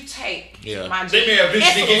chance you take. Yeah. My They G. may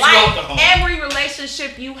eventually get It's you out the like home. every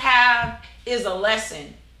relationship you have is a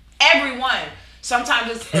lesson. Everyone. Sometimes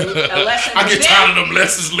it's a lesson. I get for tired them. of them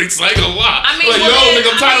lessons leaks. I ain't gonna lie. I mean, like, nigga,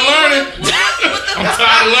 I'm tired of learning. I'm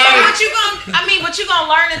tired of learning. What you gonna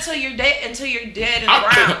learn until you're dead? Until you're dead in the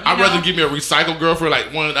ground. I'd rather give me a recycled girlfriend.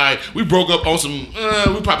 Like we broke up on some.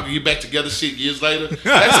 We probably could get back together shit years later. That's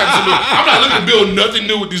absolutely. I'm not looking to build nothing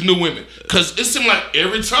new with these new women because it seems like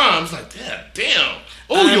every time it's like, damn.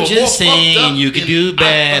 Oh, you're more fucked up you could do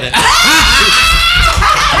better.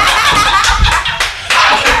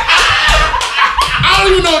 I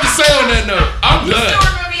don't even know what to say on that note. I'm You done. still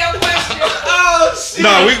remember your question? Oh shit.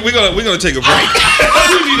 No, we're gonna take a break.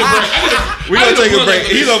 We need a break. We're gonna take a break.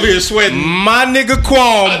 He's over here sweating. My nigga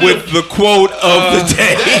Quam with the quote of the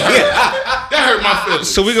day. That hurt my feelings.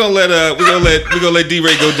 So we're gonna let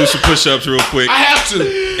D-Ray go do some push-ups real quick, I have to.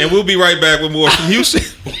 and we'll be right back with more from Houston.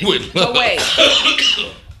 But wait.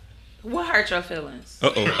 What hurt your feelings? We're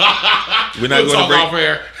not We'll going to talk break. off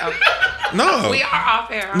air. No, We are off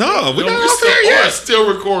air. no, we're not We're off air yet.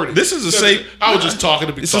 still recording. This is a safe. I was just talking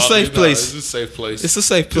to be. It's a talking. safe place. It's a safe place. It's a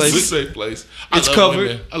safe place. It's a safe place. I It's love covered.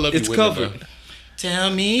 women. I love It's you women, covered. man.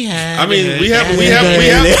 Tell me how. I mean, we have. All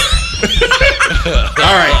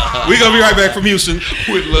right, we're gonna be right back from Houston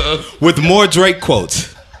With love. With more Drake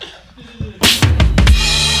quotes.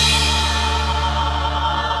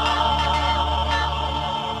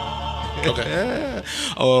 Okay.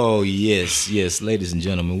 Oh yes, ladies and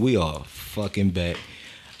gentlemen, we are fucking back.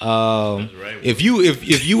 If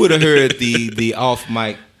you would have heard the off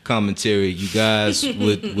mic commentary, you guys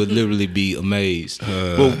would literally be amazed.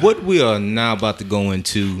 But what we are now about to go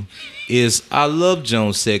into is our Love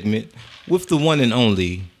Jones segment with the one and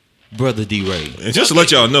only Brother D-Ray. And just to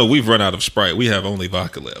let y'all know, we've run out of Sprite. We have only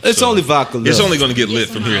vodka left. It's only vodka left. It's only going to get lit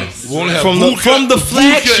from here. We only have from the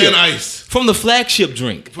flagship and ice. From the flagship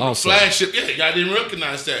drink. From also. the flagship, yeah, y'all didn't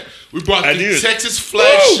recognize that. We brought I the did. Texas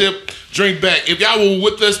flagship drink back. If y'all were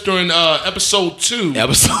with us during episode 2,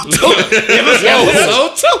 Episode 2.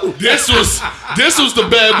 this was the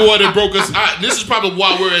bad boy that broke us out. This is probably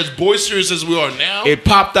why we're as boisterous as we are now. It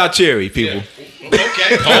popped our cherry, people.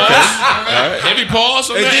 Okay, pause. Heavy pause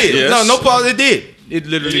on It that. did. Yes. No pause. It did. It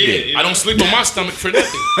literally did. I don't sleep on my stomach for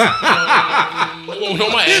nothing. No,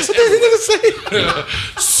 my ass. What did he nigga say?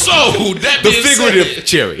 So that The being figurative said,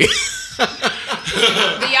 cherry. Do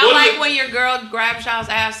y'all like when your girl grabs y'all's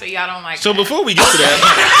ass, or y'all don't like So that? before we get to that,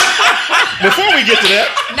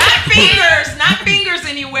 Not fingers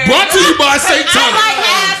anywhere. brought to you by I Satanic. like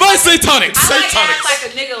ass. By Satanic. I like Satanics. ass like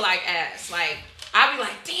a nigga like ass. Like, I be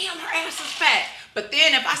like, damn, her ass is fat. But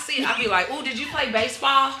then if I see it, I be like, ooh, did you play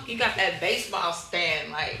baseball? You got that baseball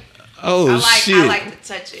stand. Like, Oh I like to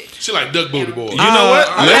touch it. She like Duck Booty Boy. you know what?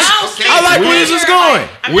 I like where this is going.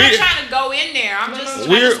 I'm not trying to go in there. I'm just,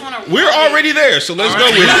 I just want to. We're already there, so let's go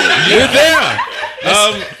with it. We're there. The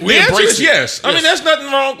answer embrace is it. yes. I mean, that's nothing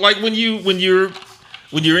wrong. Like when you're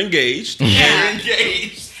engaged, Yeah.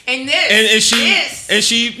 Engaged. And this. and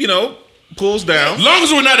she pulls down. As long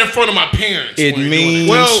as we're not in front of my parents. It when we're doing means-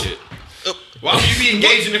 that Well, shit. Why would you be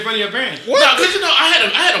engaging in front of your parents? No, because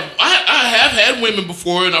I have had women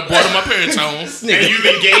before, and I brought them to my parents' home. And you've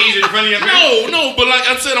engaged in front of your parents? No, but like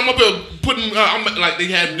I said, I'm up here putting. I'm like they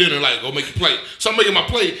have dinner, like go make your plate. So I'm making my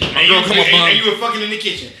plate. My girl come up and on. you were fucking in the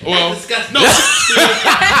kitchen. Well, That's disgusting. no.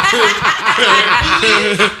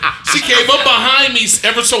 She came up behind me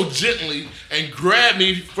ever so gently and grabbed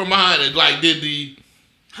me from behind and like did the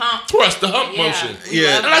thrust, the hump motion.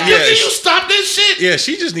 Yeah, And like, yeah, can you stop this shit? yeah.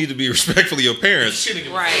 She just need to be respectful of your parents. She didn't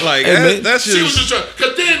give a Right. fuck. Like And that's She was just. just trying,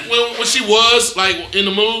 cause then when she was like in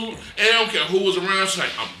the mood, and I don't care who was around, she's like,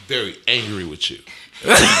 I'm very angry with you.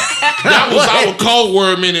 That was our code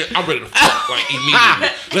word, meaning I'm ready to fuck like immediately.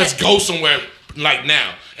 Let's go somewhere like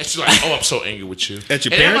now. And she's like, oh, I'm so angry with you. At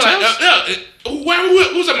your And I'm parents' like, who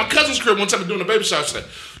was at my cousin's crib one time doing the baby shower? She's like,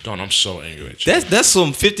 Don, I'm so angry at you. That's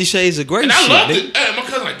some 50 Shades of Grey And shit. I loved nigga. it. And my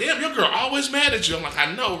cousin like, damn, your girl always mad at you. I'm like,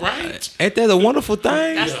 I know, right? Ain't that a wonderful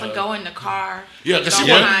thing? That's the go in the car. Yeah, because go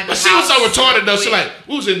she was, behind but the she was so house, retarded though. She quick. like,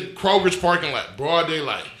 we was in Kroger's parking lot, broad day,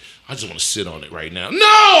 like, I just want to sit on it right now.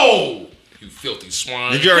 No, you filthy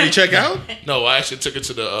swine. Did you already check out? No, I actually took it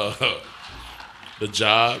to the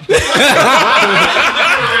job.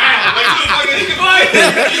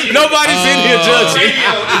 Nobody's in here judging.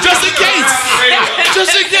 Just in case.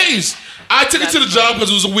 Just in case. I took it to the job because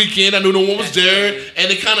it was a weekend. I knew no one was there,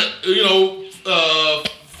 and it kind of,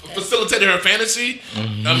 facilitated her fantasy. I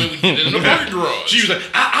mean, we did it in the parking garage. She was like,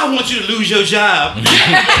 I want you to lose your job. That's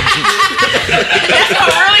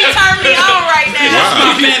what really turned me on right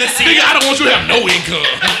now. Nigga, I don't want you to have no income.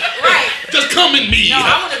 Right. Just come in me. No,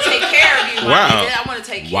 I want to take care of you. Wow. I want to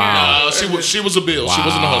take care of you. She was a bill. She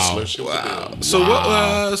wasn't a hustler. She was a bill.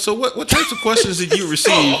 So what types of questions did you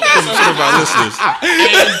receive from some of our listeners?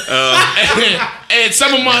 And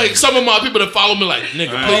some of my people that follow me like,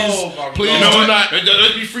 nigga, please No, do not.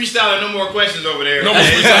 Let's be freestyling. No more questions over there. No more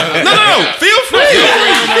freestyle. No. Feel free.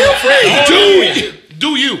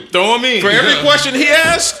 Do you? Throw him in. For every question he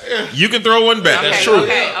asks, you can throw one back. Okay, true.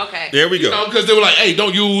 Okay. There we go. Because they were like, hey,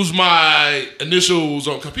 don't use my initials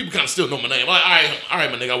on, because people kind of still know my name. I'm like, all right,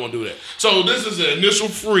 my nigga, I won't do that. So this is an initial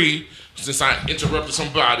free, since I interrupted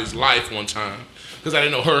somebody's life one time, because I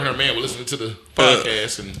didn't know her and her man were listening to the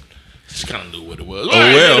podcast, and she kind of knew what it was. All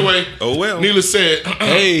right, well. Anyway, Oh, well. Neela said,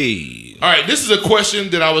 Hey. all right, this is a question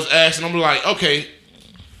that I was asked, and I'm like, okay,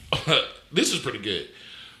 this is pretty good.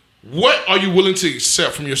 What are you willing to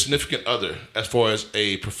accept from your significant other as far as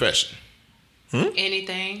a profession?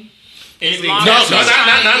 Anything. Anything. Long No, as no, he's no,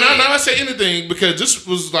 trying to no, get- I say anything because this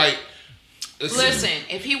was like. Listen,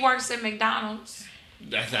 if he works at McDonald's,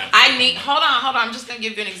 That's not. hold on. I'm just gonna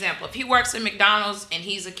give you an example. If he works at McDonald's and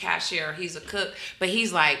he's a cashier, he's a cook, but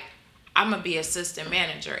he's like, I'm gonna be assistant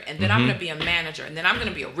manager, and then I'm gonna be a manager, and then I'm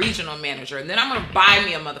gonna be a regional manager, and then I'm gonna buy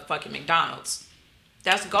me a motherfucking McDonald's.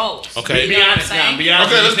 That's goals. Okay. You know what I'm saying?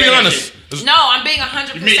 Okay, let's be honest. No, I'm being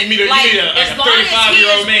 100%. You meet a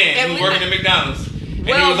 35-year-old man who's working at McDonald's. And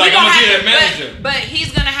he was like, I'm going to get a manager. But he's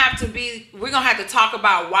going to have to be, we're going to have to talk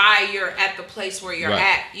about why you're at the place where you're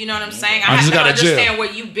at. You know what I'm saying? I have to understand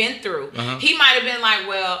what you've been through. He might have been like,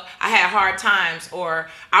 well, I had hard times, or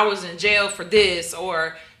I was in jail for this,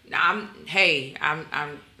 or I'm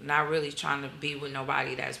not really trying to be with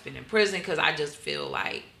nobody that's been in prison, because I just feel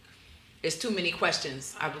like there's too many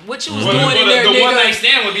questions. What you was doing in there, nigga? The one night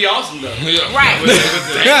stand would be awesome, though. Yeah. Right.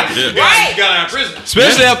 Right. You got out of prison.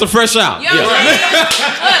 Especially after fresh out. You know what I'm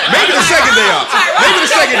saying? Maybe the second day out. Maybe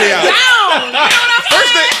the second day out. Down. You know what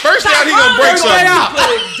I'm saying? First day out, he gonna break something. Put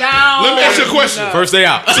it down. Let me ask you a question. First day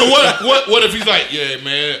out. So what if he's like, yeah,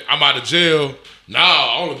 man, I'm out of jail. Nah,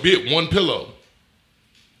 I only bit one pillow.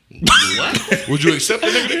 What? Would you accept the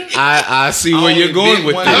nigga then? I see where you're going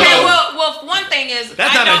with Okay, this. well, one thing is,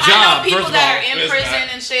 That's I not a job, know people first of that all. are in It's prison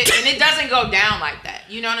not. and shit, and it doesn't go down like that.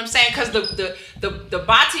 You know what I'm saying? Because the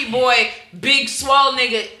Bati boy, big swole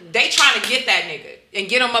nigga, they trying to get that nigga and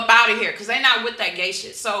get him up out of here because they not with that gay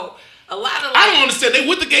shit. So a lot of I don't understand. They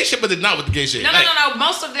with the gay shit, but they're not with the gay shit. No.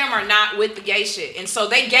 Most of them are not with the gay shit, and so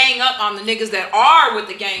they gang up on the niggas that are with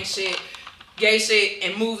the gay shit,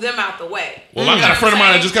 and move them out the way. Well, I got a friend of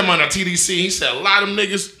mine that just came on TDC. He said a lot of them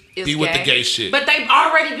niggas be with the gay shit. But they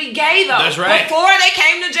already be gay though. That's right. Before they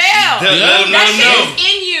came to jail. That shit is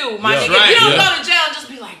in you, my That's nigga. right. You don't go to jail and just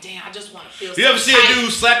be like, damn, I just want to feel You ever see a tight.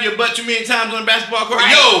 dude slap your butt too many times on a basketball court?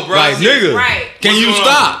 Right. Yo, bro. Like, nigga, Right. can you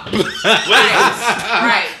stop?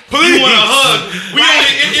 Right. You want a hug?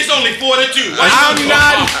 It's only 4 to 2. I'm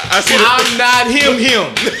not him.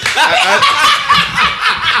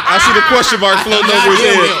 I see the question mark floating over his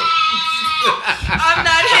head. I'm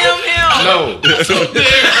not him. No. I'm so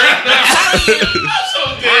dead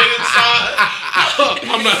inside.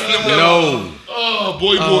 I'm not. No. Oh,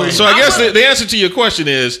 boy. So I guess the answer to your question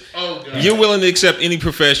is, Oh, God. you're willing to accept any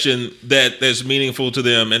profession that's meaningful to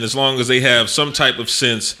them, and as long as they have some type of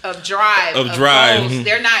sense Of drive. Of Of drive. goals.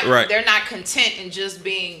 They're not. Right. They're not content in just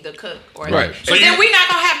being the cook. Or Right. So then we're not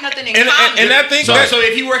gonna have nothing in common. and I think So that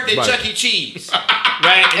if he worked at Chuck E. Cheese,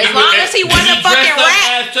 right? and As you long would- as he and wasn't a fucking dressed up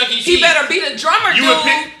rat, as Chuck E. he Cheese, better be the drummer, You dude. would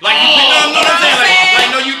pick, like, you pick, You know what I'm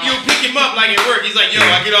saying? you pick him up like at work. He's like, yo,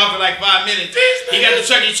 I get off in like 5 minutes. He got the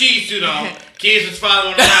Chuck E. Cheese suit on. Kids was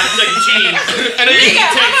following around the Chuck E. Cheese. And then Nigga,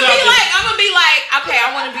 I'm takes gonna off be like, okay,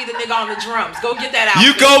 I want to be the nigga on the drums. Go get that out.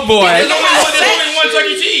 You go, boy. There's only one Chuck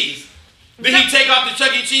E. Cheese. Then he take off the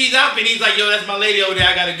Chuck E. Cheese outfit. He's like, yo, that's my lady over there.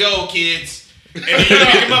 I gotta go, kids. And then you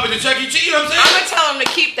pick him up at the Chuck E. Cheese. You know what I'm I'm saying? gonna tell him to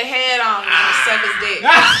keep the head on and suck his dick.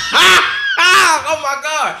 Oh my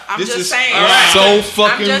God. I'm This just is saying. so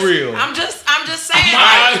fucking real. I'm just saying.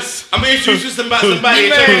 Like, I'm gonna introduce you to somebody at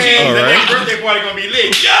Chuck E. Cheese. All The right. next birthday party gonna be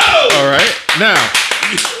lit. Yo! all right now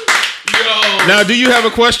do you have a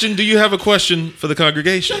question? Do you have a question for the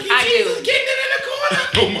congregation? I do. Getting it in the corner.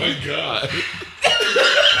 Oh my God.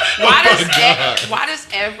 Why does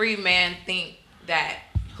every man think that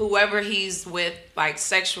whoever he's with, like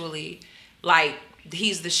sexually, like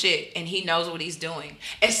he's the shit and he knows what he's doing,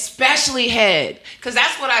 especially head? Because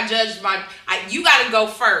that's what I judge you got to go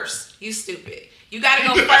first. You stupid. You got to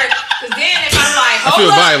go first. Because then if I'm like, hold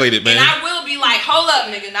feel up, violated, man. then I will be like, hold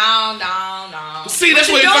up, nigga. No. See, that's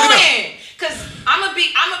what you you're fucking up. doing? Because I'm gonna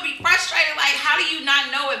be frustrated. Like, how do you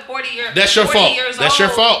not know at 40 years? That's your 40 fault. years That's old, your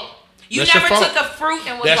fault. You That's never your fault. took a fruit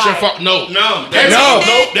and was That's like, your fault. No. That's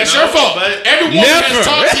That's your fault. Every woman has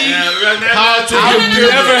taught you how to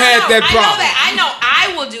give never had that problem. I know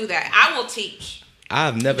I will do that. I will teach.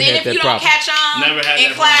 I've never Then had if you that don't problem. catch on Never had in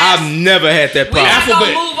that class, I've never had that we problem. not gonna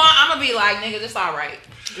Alphabet. move on. I'm gonna be like, nigga, this all right.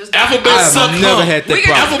 Alphabet suck I've never hum. had that We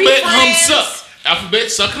can problem. be Alphabet hum friends. suck. Alphabet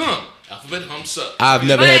suck hum. Alphabet hum suck. I've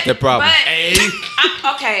never had that problem. A,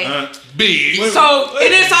 Okay. B. So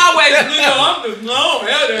it is always, nigga, I'm the no,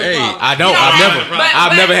 hell that Hey, problem. I don't. You know,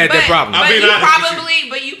 I've never had that problem. But being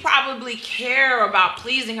honest you probably care about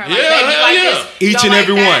pleasing her. Like, Yeah, baby, hell like yeah. this. Each don't and like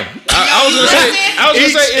every that. one. I was gonna say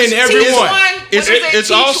Each and it's- every Teach one. one.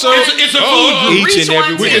 It's also It's a food group. Each Reach and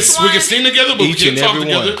every one, one. teach We can sing together, but Each we and can't talk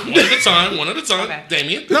every together. one. One at a time. Okay.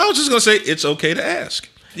 Damien. No, I was just gonna say it's okay to ask.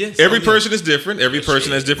 Yes, Every person is different. Every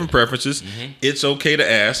person has different preferences. It's okay to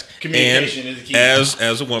ask. Communication and is the key.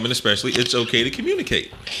 as a woman, especially, it's okay to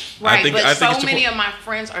communicate. Right, I think but it's so many important. of my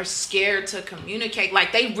friends are scared to communicate.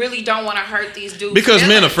 Like, they really don't want to hurt these dudes. Because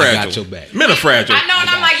men are feelings. fragile. got your back. Men are fragile. I know, and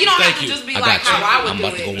I'm like, you don't have to you. just be I like got you. how I would I'm do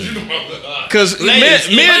about to go it. in. Because men,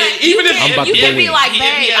 Ladies, even if I'm about You to can go be in. like,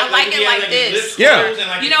 babe, I like it like this. Yeah.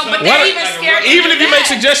 You know, but Why they're don't- even scared to even do if you make that.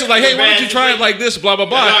 suggestions like, hey, why don't you try it like this, blah blah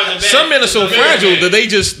blah. That's Some men are so fragile that they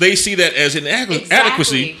just they see that as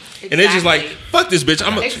inadequacy, and they're just like, fuck this bitch.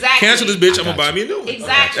 I'm gonna cancel this bitch. I'm gonna buy me a new one.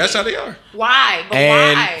 Exactly. That's how they are. Why? But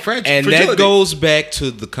And why? and that goes back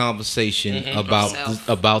to the conversation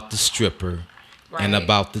about the stripper and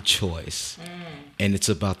about the choice. And it's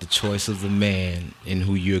about the choice of the man and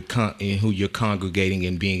who you're congregating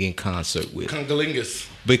and being in concert with. Congolingus.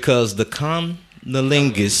 Because the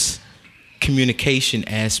congolingus communication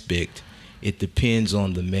aspect, it depends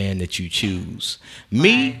on the man that you choose.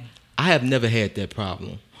 Me, I have never had that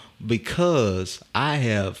problem because I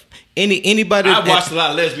have anybody. I watched a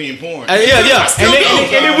lot of lesbian porn. And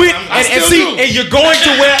you're going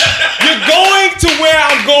to where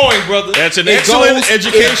I'm going, brother. That's an excellent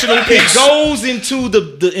educational piece. It goes into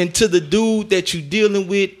the dude that you're dealing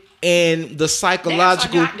with and the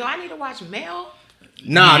psychological. Do I need to watch male?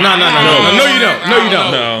 No, you don't. I don't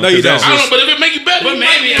know, but if it make you better, but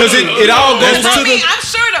maybe because it all goes to I'm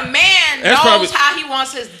sure the man knows how he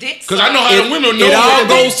wants his dick. Because I know how the women know. It all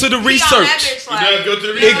goes to the research.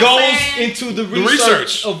 It goes into the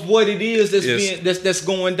research of what it is that's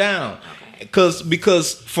going down.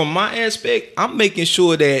 Because from my aspect, I'm making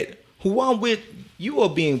sure that who I'm with, you are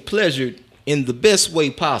being pleasured in the best way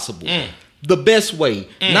possible. The best way,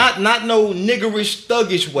 not no niggerish,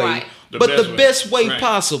 thuggish way. Right. But the best way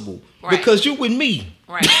possible, because you're with me,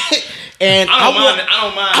 right? And I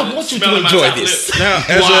don't mind. I want you to enjoy this. Now,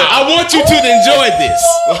 I want you to enjoy this.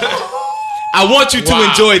 I want you to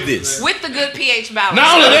enjoy this with the good pH balance. Not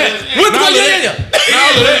all of that.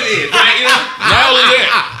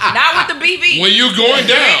 Not with the BV. When you going down,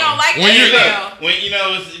 you ain't gonna like when that. When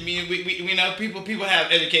we know people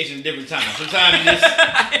have education at different times. Sometimes you just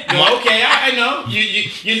go, okay, I know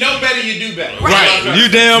you know better, you do better. Right. You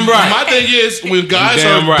damn right. My thing is when guys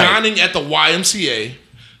are right. dining at the YMCA,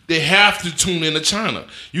 they have to tune into China.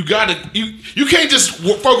 You can't just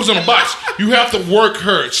focus on the box. You have to work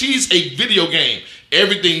her. She's a video game.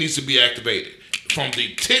 Everything needs to be activated. From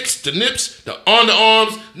the tits, the nips, the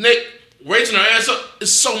underarms, neck, raising her ass up.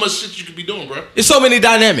 It's so much shit you could be doing, bro. It's so many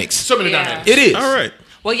dynamics. Dynamics. It is. All right.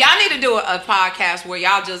 Well, y'all need to do a podcast where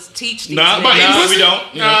y'all just teach these. We don't.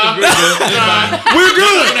 We're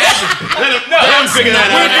good. Let them figure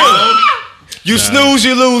that out. You snooze,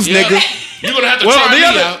 you lose, nigga. You're gonna have to try me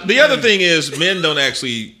out. The other thing is men don't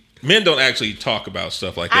actually talk about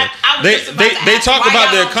stuff like that. They talk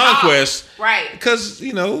about their conquests, right? Because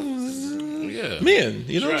men.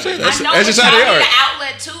 You know what I'm saying? That's just how they are. Need an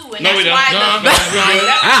outlet too, and We that's got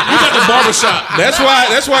the barbershop.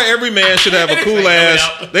 That's why every man should have a cool ass.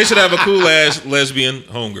 They should have a cool ass lesbian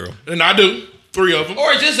homegirl. And I do. 3 of them.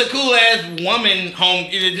 Or just a cool ass woman home.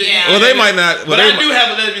 Well, they might not. But I do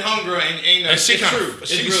have a lesbian homegirl, and she it's true.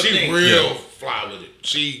 She thing. real fly with it.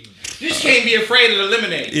 She just can't be afraid of the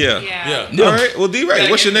lemonade. Yeah. All right. Well, D-Ray,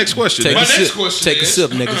 what's your next question? My next question Take a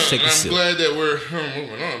sip, nigga. Take a sip. I'm glad that we're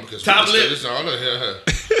moving on because Top lip. this all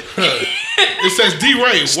it says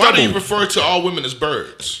D-Ray, why do you refer to all women as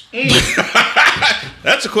birds?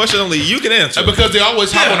 That's a question only you can answer. Because they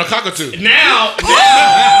always hop on a cockatoo. Now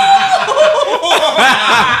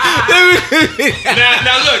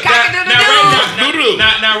look.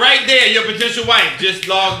 Now right there, your potential wife just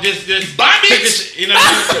Bye, bitch. You know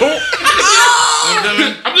what I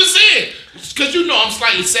mean? I'm just saying. Because I'm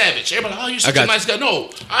slightly savage. Everybody, you're such a nice guy. No,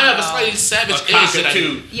 I have a slightly savage edge that I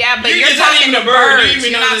do. Yeah, but you're talking to birds.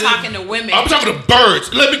 You're not talking to women. I'm talking to birds.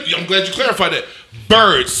 I'm glad you clarified that.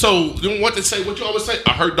 Birds. So, what they say, what you always say,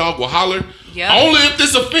 a hurt dog will holler. Yep. Only if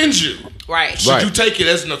this offends you. Right. Should you take it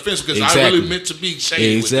as an offense? Because I really meant to be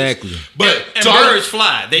shady with this. But and birds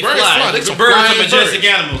fly. They fly. They birds are majestic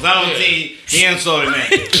animals. I don't see the insult in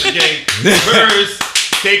that. Okay. Birds,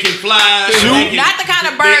 they can fly. Not the kind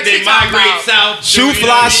of birds they migrate south. Shoe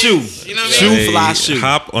fly shoe. You know what I mean? Shoe fly shoe.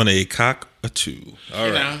 Hop on a cockatoo. All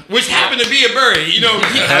right. Which happened to be a bird. I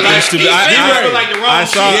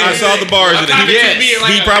saw the bars in it.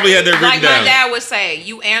 He probably had that written down. Like my dad would say,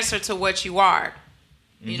 you answer to what you are.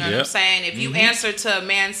 You know what I'm saying? If you answer to a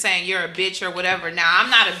man saying you're a bitch or whatever, now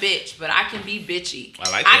I'm not a bitch, but I can be bitchy.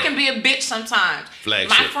 I like that. I can be a bitch sometimes. My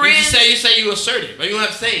friends, you say you assertive, but you don't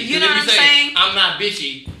have to say it. You know what I'm saying? I'm not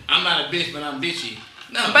bitchy. I'm not a bitch, but I'm bitchy.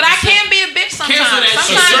 No, but I can be a bitch sometimes. Sometimes I have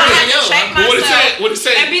to check myself what it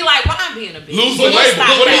say? and be like, why I'm being a bitch? Lose the label.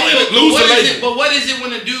 But what is it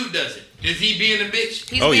when a dude does it? Is he being a bitch?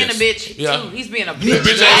 He's being a bitch too. He's being a bitch.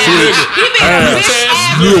 Bitch ass nigga. He being a bitch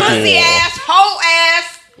ass, pussy ass, hoe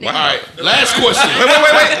ass. All right, last question.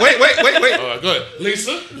 Wait. All right, go ahead.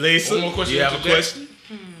 Lisa, one more question. You have a question?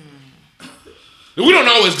 We don't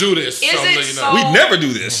always do this. Is it so? We never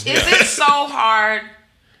do this. Is it so hard?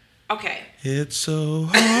 Okay. It's so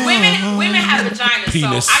hard. Women have vaginas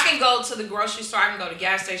penis. So I can go to the grocery store, I can go to the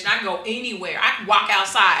gas station, I can go anywhere. I can walk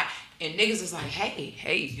outside and niggas is like, hey.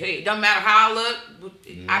 It doesn't matter how I look.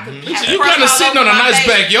 I could have You crust kind of all sitting over on a my nice face,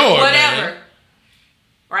 backyard, whatever. man.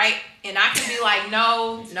 Right? And I can be like,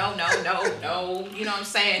 no. You know what I'm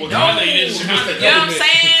saying? Well, No. I know you didn't. You know what I'm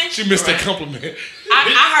saying? She missed that compliment. I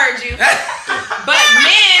heard you. But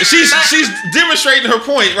men. She's demonstrating her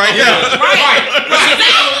point right now. Right.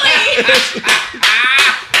 Exactly.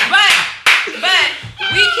 but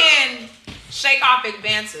we can shake off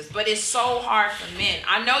advances, but it's so hard for men.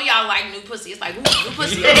 I know y'all like new pussy. It's like, ooh, new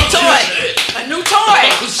pussy, a new toy. A new toy.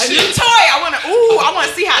 I want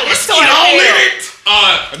to see how this toy feels.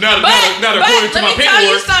 Not according to my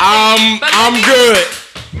paperwork. I'm good.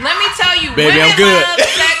 Let me tell you, Baby, I'm good.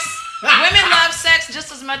 Women love sex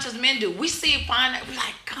just as much as men do. We see it fine. We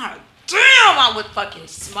like, God damn, I would fucking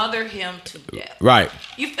smother him to death. Right.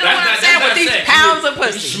 You feel what I'm saying with these pounds of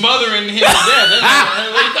pussy? Smothering him to death. That's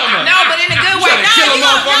what you talking about? No, but in a good way.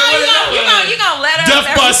 You gonna let her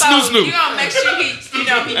Death by snoo-snoo. You gonna make sure he Is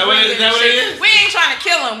that what it is? We ain't trying to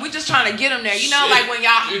kill him. We just trying to get him there. You know, like when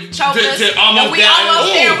y'all choke us, almost we down. almost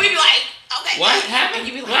Oh. there. We be like, okay, What good. happened? And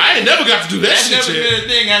you be like, I ain't never got to do that That's shit never yet. been a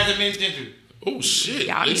thing. Hasn't been intentional. Oh shit!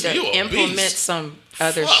 y'all need Listen, to you a implement beast. some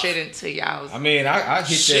other shit into y'all's. I mean, I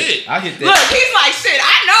hit Shit. that. I hit that. Look, he's like, shit,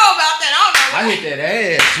 I know about that. I don't know. I hit that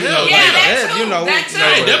ass. You know, Yeah, like that too. You know, That too.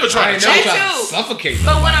 I ain't never tried to I ain't choke. never That tried to too. suffocate.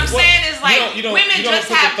 But what I'm saying is like, women you don't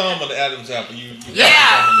just put have. the thumb on the Adam's apple. No.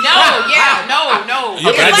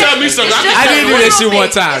 You gotta tell me something. I didn't do that shit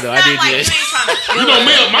one time, though. I did like that. you ain't trying to kill You know her.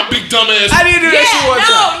 me, my big dumb ass. I didn't do that shit one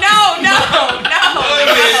time. No.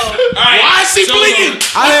 Why is he bleeding?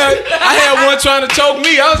 I had one trying to choke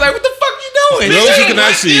me. I was like, what the fuck you doing? For those who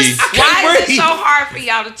cannot see, Why is it so hard for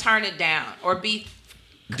y'all to turn it down or be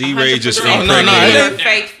D-Ray just 100% impregnated.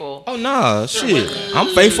 faithful? Oh nah, shit.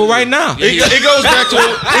 I'm faithful right now. It goes back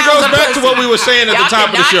to what we were saying at the top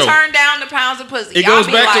of the show. Y'all turn down the pounds of pussy. It goes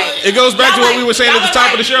back to what we were saying at the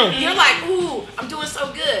top of the show. You're like, ooh, I'm doing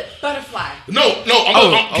so good. Butterfly. No.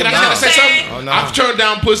 Can I say something? Oh, no. I've turned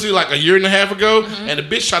down pussy like a year and a half ago, and the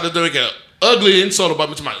bitch tried to do an ugly insult about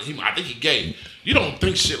me to I think he gay. You don't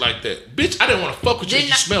think shit like that. Bitch, I didn't want to fuck with you.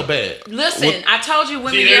 You smell bad. Listen, I told you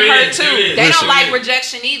women See, get there hurt it is, too. there it is. They Listen, don't like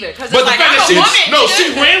rejection either. Because But it's the like, fact I'm a that woman. she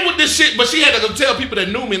ran with this shit, but she had to go tell people that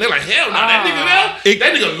knew me, and they're like, hell no, that nigga there,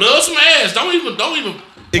 that nigga loves some ass. Don't even.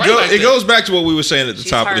 It goes back to what we were saying at the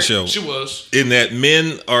top of the show. She was. In that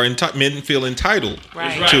men feel entitled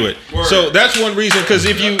Right. to it. Word. So that's one reason, because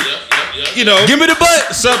if you, you know, Give me the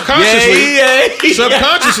butt. subconsciously,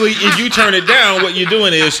 if you turn it down, what you're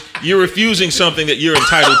doing is you're refusing something that you're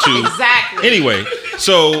entitled to. Exactly. Anyway,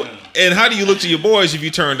 so, and how do you look to your boys if you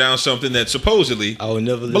turn down something that supposedly I will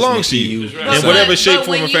never listen belongs to to you you. in whatever shape, But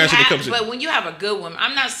form, when or you fashion it have- comes in? But when you have a good woman,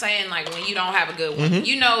 I'm not saying like when you don't have a good woman.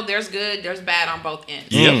 You know there's good, there's bad on both ends.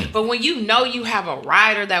 Yeah. But when you know you have a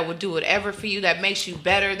rider that will do whatever for you, that makes you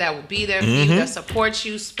better, that will be there for you, that supports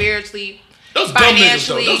you spiritually, Those dumb niggas,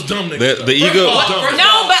 financially. though. Those dumb niggas. The ego. No,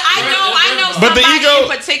 but I know But the somebody ego-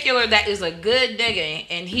 in particular that is a good nigga,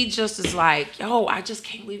 and he just is like, yo, I just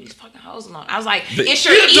can't leave these fucking hoes alone. I was like, it's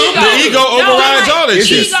your ego. The ego overrides all that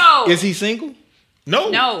shit. Ego. Is he single?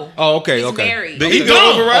 No. Oh, okay, He's okay. married. The He ego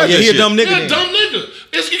dumb. overrides Yeah, that he a shit. dumb nigga. You're a then. dumb nigga.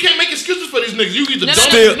 You can't make excuses for these niggas. You either dumb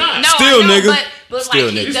Still- or not. No, Still I know, nigga. but Still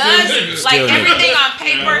like he nigga. does, Still like nigga. everything on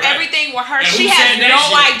paper, everything with her, she who has said that no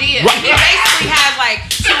shit? idea. He basically has like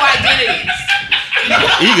two identities.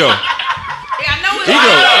 Ego. Yeah, I know it's Ego.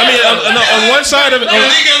 I mean, on one side of it,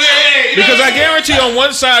 because I guarantee on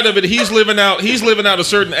one side of it, he's living out a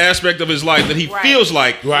certain aspect of his life that he Right. feels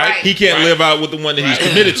like Right. he can't live out with the one that he's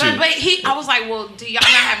committed to. But I was like, well, do y'all not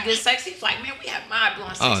have good sex? He was like, man, we have mind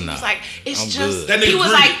blowing sex. Oh, He nah. was like, it's I'm just. good. That He nigga was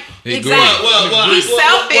greedy. like, He exactly. He's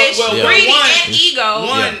selfish, greedy, and ego.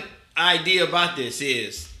 One idea about this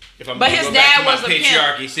is, if I'm But gonna his go back dad to my was a pimp.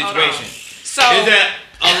 patriarchy Hold on. situation, So is that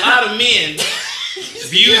a lot of men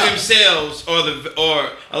view themselves or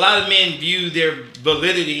a lot of men view their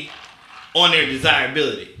validity on their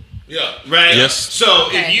desirability. Yeah. Right. Yes. So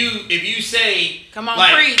Okay. if you say, Come on,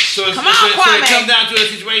 like, preach. So Come on, so Kwame. it comes down to a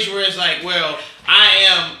situation where it's like, well, I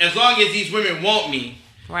am, as long as these women want me,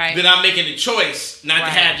 right. then I'm making the choice not to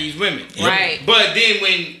Right. have these women. Right. But then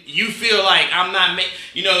when you feel like I'm not,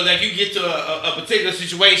 like you get to a particular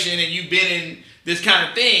situation and you've been in this kind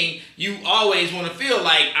of thing, you always want to feel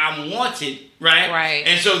like I'm wanted, right? Right.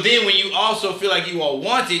 And so then when you also feel like you are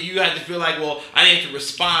wanted, you have to feel like, well, I need to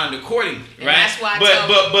respond accordingly, And right? that's why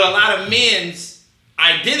I but a lot of men's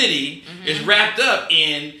identity is wrapped up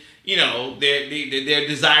in their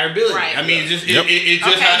desirability. Right. I mean, it's just Yep. it just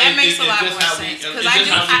Okay, how, that it- makes it- a it's lot just more how we- sense. it's Because just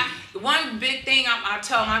how we- one big thing I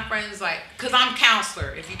tell my friends, like, because I'm a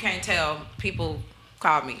counselor. If you can't tell, people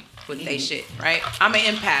call me with they shit, right? I'm an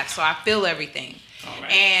empath, so I feel everything.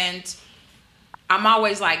 Right. And I'm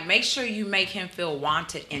always like, make sure you make him feel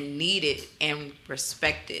wanted and needed and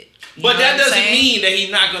respected. But that doesn't mean that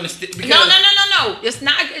he's not going to stick. No. It's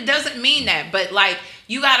not. It doesn't mean that. But like,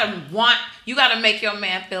 you gotta make your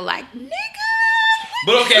man feel like, nigga.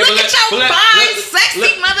 But okay, look at your fine,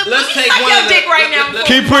 sexy motherfucker. Let's take one your dick right now.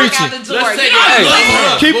 Keep preaching. Let's take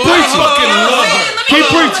Keep preaching. Keep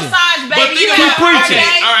preaching. But keep preaching.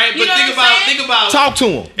 All right, but think about. Talk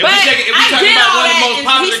to him. If we talking about one of the most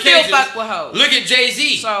popular cases, fuck with hoes. Look at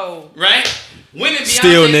Jay-Z. So right, when did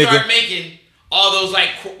Still, Beyonce nigga. start making all those like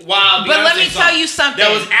wild Beyonce But let me songs? tell you something.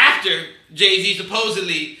 That was after Jay-Z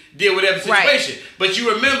supposedly did whatever situation. Right. But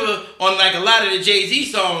you remember on like a lot of the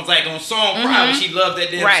Jay-Z songs, like on Song Cry, which he loved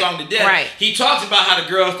that damn song to death. He talks about how the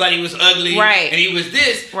girls thought he was ugly and he was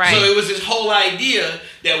this. So it was this whole idea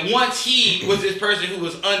that once he was this person who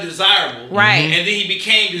was undesirable, and then he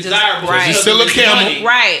became desirable. He's still a camel.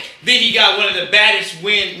 Money, then he got one of the baddest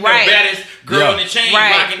baddest girl in the chain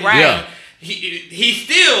rocking. He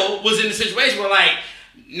still was in the situation where like.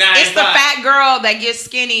 It's the fat girl that gets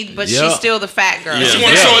skinny, but she's still the fat girl. She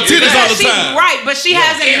wants to show her titties all the time. Right, but she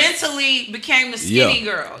hasn't mentally became the skinny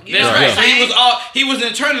girl. You know what I'm saying? So he was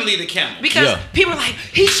internally the camel. Because people are like,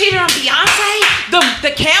 he cheated on Beyonce?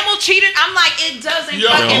 The camel cheated? I'm like, it doesn't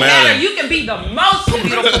fucking matter. You can be the most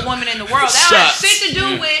beautiful woman in the world. That has shit to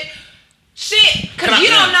do with shit. Because you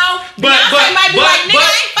don't know. Beyonce might be like, nigga,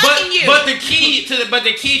 I ain't fucking you. But the key to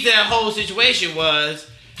that whole situation was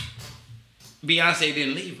Beyonce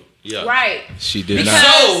didn't leave him. Yeah. Right. She did not.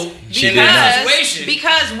 So,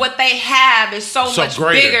 because what they have is so much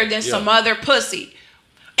bigger than some other pussy.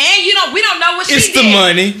 And we don't know what she did. It's the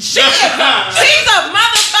money. She's a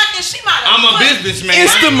motherfucking, she might have. I'm a businessman.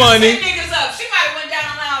 It's the money. Niggas up. She might have went down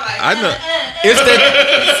the line like, I know. It's that.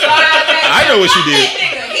 I know what she did.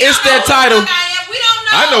 It's that title.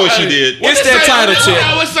 I know what she did. It's that title chick.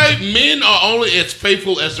 I would say men are only as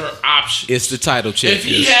faithful as their options. It's the title chick. If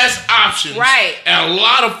he has options, and a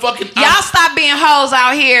lot of fucking y'all stop being hoes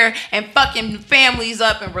out here and fucking families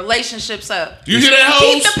up and relationships up. You hear that,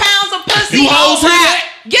 hoes? Keep the pounds of pussy. You hoes hear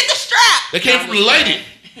that? Get the strap. They came from the lady.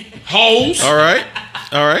 Hoes. All right.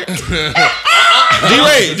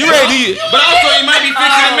 D-Ray, but also you might be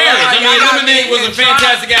fixing a marriage. I mean, Lemonade was a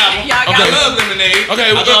fantastic album. I love Lemonade.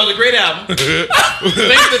 Okay, I thought it was a great album.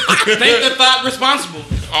 Think the thought responsible.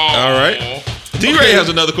 All right. D-Ray has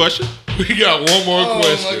another question. We got one more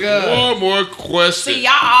question. My God. One more question. See,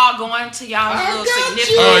 y'all all going to y'all's little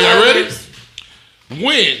significant. All right, y'all ready?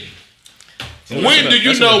 When do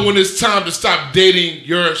you know when it's time to stop dating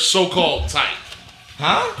your so-called type?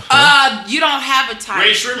 Huh? You don't have a type.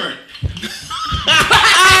 Ray Shrimmer.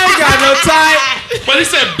 I ain't got no type. But he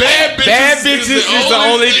said bad bitches. Bad bitches is the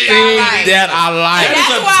only thing that I like. And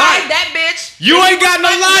that's why that bitch. You ain't got no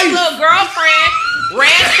life. His little girlfriend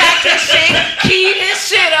ransacked his shit, keyed his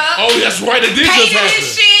shit up. Oh, that's right. It did just paid happen.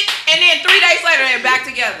 his shit, and then 3 days later they're back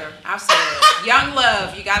together. I said, young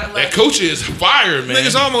love, you gotta love. That coach is fire, man.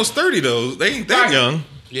 Niggas almost 30 though. They ain't that young.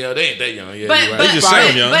 Yeah, they ain't that young. Yeah, but, you're right. but, They just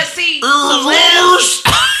sound young. But see, celebs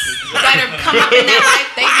that have come up in that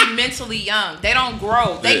life, they be mentally young. They don't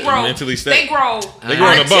grow. They grow mentally They grow They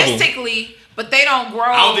grow in a bubble. artistically, but they don't grow.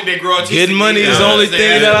 I don't think they grow artistically. Getting money is the only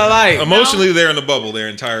thing that I like. Emotionally, they're in the bubble their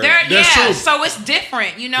entire. That's true. So it's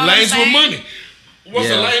different. You know Lanes what I'm with saying? money. Once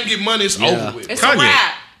a lane get money, it's over with. It's Kanye. a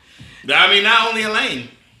wrap. I mean, not only a lane.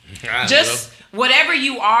 Just whatever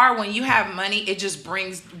you are, when you have money, it just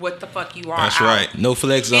brings what the fuck you are. That's out. right. No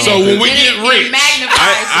flex zone. So when we get rich, it magnifies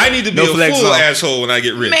I need to be No a flex full off. asshole when I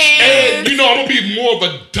get rich. Man. and you know I'm gonna be more of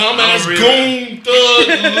a dumbass goon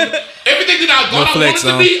thug. Everything that I thought I flex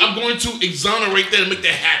wanted to zone. be, I'm going to exonerate that and make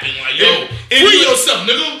that happen. Like, yo, free yourself,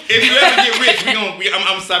 nigga. If you ever get rich, I'm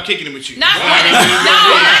gonna stop kicking it with you. Not when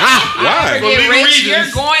Why? you For get legal rich, you're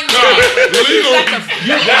reasons. going to.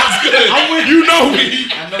 That's good. You know me.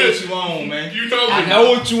 I know what you own, man. You know me. I know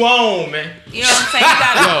what you own, man. You know what I'm saying? You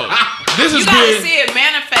gotta, This you is gotta good. see it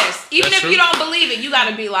manifest. Even That's if true. you don't believe it, you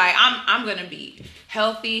gotta be like, I'm gonna be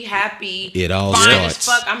healthy, happy, It all fine as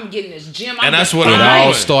starts. fuck. I'm getting this gym. And that's what It I'm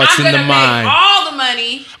all doing. starts in the I'm gonna mind. make all the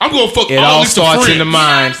money. I'm gonna fuck It all all these starts in the friends. mind.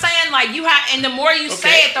 You know what I'm saying? Like you have, and the more you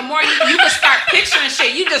say it, the more you can start picturing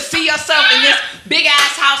shit. You just see yourself in this big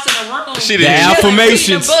ass house in a room. She The didn't hear you.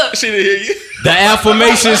 affirmations. She didn't hear you. The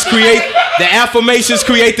affirmations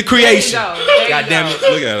create the creation. God damn it.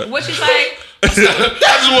 Look at it. What you say? I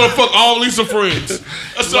just want to fuck all Lisa friends.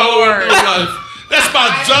 That's all I want to do in life. That's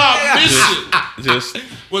my job mission. Just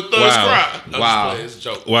with Thugs Cry. Wow. It's a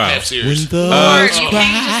joke. Wow. Half serious. Or you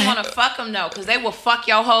can't just want to fuck them though, because they will fuck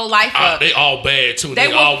your whole life up. They all bad too. They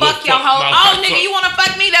will fuck your whole. Oh, nigga, you want to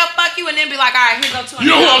fuck me? They'll fuck you and then be like, all right, here go $200. You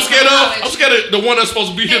know who I'm scared of? I'm scared of the one that's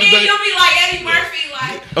supposed to be here And then today. you'll be like Eddie Murphy,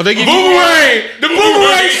 like. Oh, they give you Boomerang. The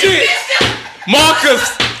boomerang shit.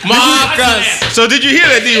 Marcus. So did you hear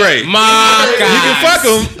that, D-Ray? Marcus. You can fuck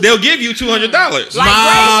them. They'll give you $200.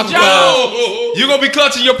 Like You're gonna be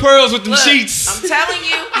clutching your pearls with them Look, sheets. I'm telling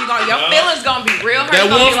you, your feelings gonna be real hurt. That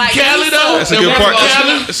one from like, Cali though. That's a good part.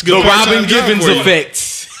 That's a good The Robin part-time job Givens for you.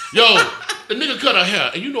 effect. Yo, the nigga cut her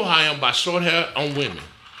hair, and you know how I am by short hair on women.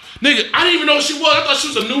 Nigga, I didn't even know she was. I thought she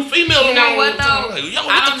was a new female. You know what though? Like, yo,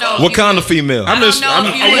 I don't know. What kind of female? I'm a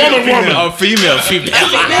woman. A female. A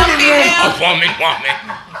woman.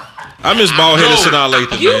 I miss bald-headed Sanaa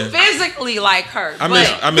Lathan, You man. physically like her. I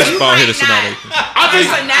miss bald-headed Sanaa Lathan.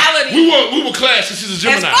 Personality. We were classy. She's a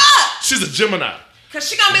Gemini. As fuck. She's a Gemini. Cause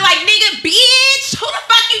she gonna be like, nigga, bitch, who the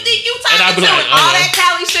fuck you think you And I talking be to? like, And all that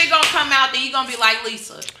Cali shit gonna come out, then you gonna be like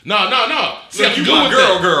Lisa. No. See, you go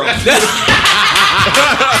girl.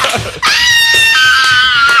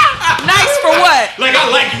 Nice for what? Like I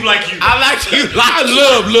like you. I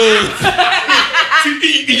love.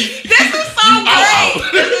 This is so great.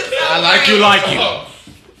 I like you.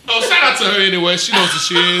 Oh, shout out to her anyway. She knows who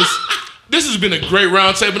she is. This has been a great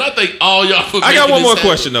round table, and I thank all y'all for. I got one more happen.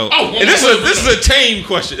 question though. Oh, and this is a tame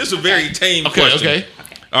question. This is a very tame question. Okay.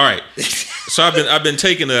 All right. So I've been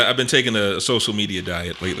taking a social media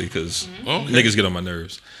diet lately because niggas get on my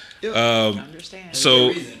nerves. Understand.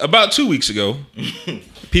 So about 2 weeks ago,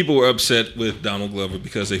 people were upset with Donald Glover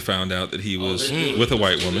because they found out that he was with a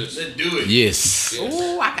white woman. Let's do it. Yes.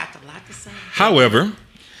 Ooh, I got a lot to say. However,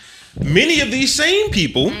 many of these same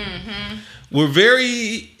people were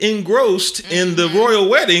very engrossed in the royal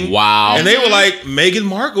wedding. Wow. And they were like, Meghan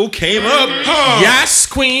Markle came up. Yes,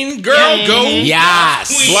 queen, girl, go.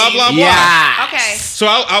 Yes. Blah, blah, blah. Yeah. Okay. So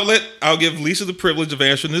I'll give Lisa the privilege of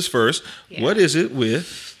answering this first. Yeah. What is it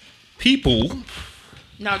with people,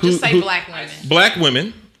 No, just say black women. black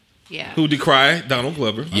women, Yeah. who decry Donald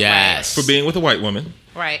Glover Yes. for being with a white woman,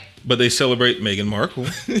 Right. but they celebrate Meghan Markle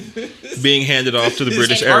being handed off to the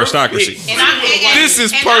British aristocracy? And This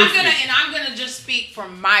is and perfect. I'm gonna just speak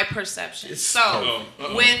from my perception. So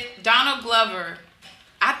with Donald Glover,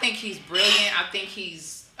 I think he's brilliant. I think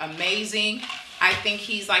he's amazing. I think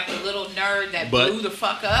he's like a little nerd that blew the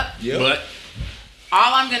fuck up. Yep. But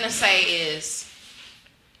All I'm gonna say is,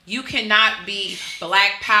 you cannot be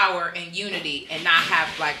black power and unity and not have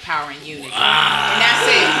black power and unity. And that's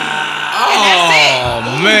it.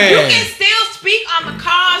 Oh, man. You can still speak on the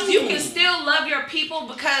cause. You can still love your people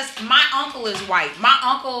because my uncle is white. My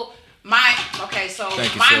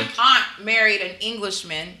aunt married an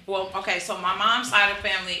Englishman. Well, okay, so my mom's side of the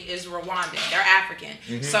family is Rwandan. They're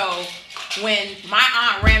African. So when my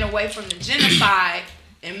aunt ran away from the genocide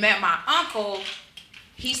and met my uncle,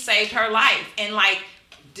 he saved her life. And like,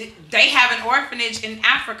 they have an orphanage in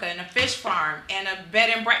Africa and a fish farm and a bed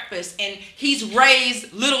and breakfast, and he's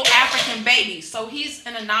raised little African babies. So he's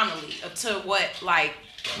an anomaly to what like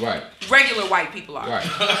regular white people are. Right.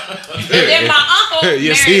 And then my uncle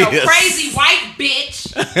Yes, married he a is. crazy white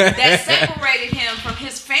bitch that separated him from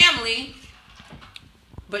his family.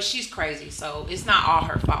 But she's crazy, so it's not all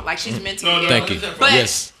her fault. Like, she's mentally ill. Thank you. But,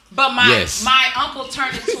 Yes. But my uncle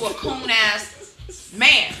turned into a coon ass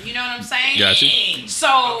man. You know what I'm saying? Gotcha.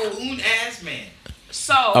 So coon ass man.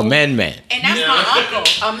 So A man. And that's my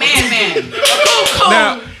uncle, a man. A coon.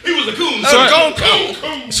 Now, He was a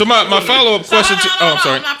coon. so my follow-up question to... No, I'm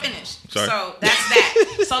sorry. I'm not finished. Sorry. So that's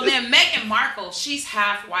that. So then Meghan Markle, she's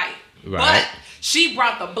half white. Right. But she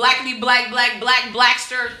brought the blackster We don't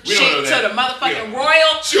know shit to that. the motherfucking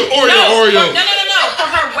royal. She an Oreo. No, for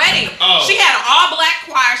her wedding. Oh. She had an all-black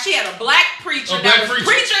choir. She had a black preacher. A black that was preacher.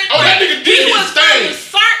 preaching. Oh, that nigga did He his was thing.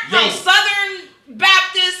 from Yo. Southern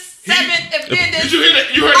Baptist, Seventh Adventist. Did you hear that?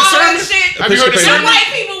 You heard all the sermon? that shit. Have you heard the Some sermon? white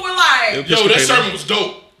people were like, Yo, that sermon was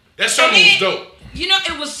dope. That sermon was dope. you know,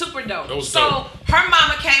 it was super dope. That was so dope. her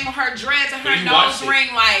mama came with her dreads and her you nose watched it? ring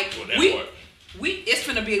like Well, that part. it's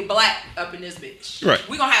finna be black up in this bitch. Right.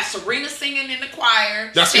 We gonna have Serena singing in the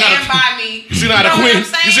choir. Y'all see Stand how the- by me. You see how the know queen? what I'm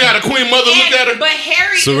saying? You see how the queen mother looked at her? But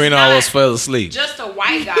Harry Serena is not always fell asleep. just a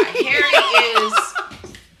white guy. Harry is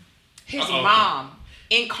his mom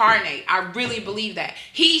incarnate. I really believe that.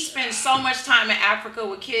 He spends so much time in Africa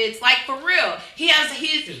with kids. Like, for real. He has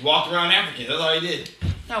his... Just walked around African. That's all he did.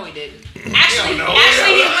 No, he didn't. Actually, know.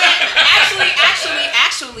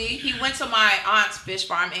 he went to my aunt's fish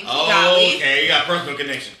farm in Oh, Kigali. okay. You got a personal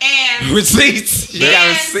connection. And Receipts. Yeah. Yeah,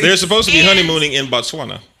 receipts. They're supposed to be And- honeymooning in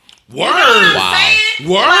Botswana. Word. You know what I'm saying?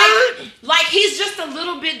 Word. Like he's just a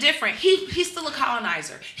little bit different. He's still a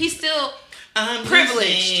colonizer. He's still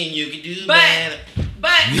privileged. You can do but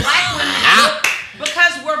black women,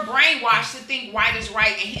 because we're brainwashed to think white is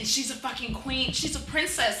right, and she's a fucking queen. She's a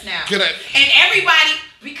princess now. And everybody,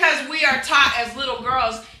 because we are taught as little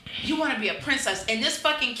girls, you want to be a princess, and this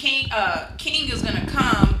fucking king is gonna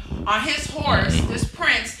come on his horse. This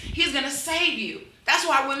prince, he's gonna save you. That's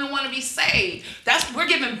why women want to be saved. We're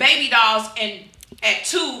giving baby dolls and at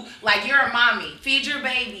 2, like you're a mommy, feed your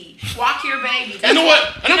baby, walk your baby. You know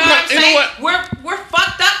what? You know what I'm saying? We're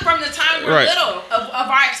fucked up from the time we're little of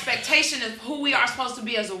our expectation of who we are supposed to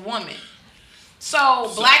be as a woman.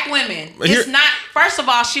 So black women, it's not. First of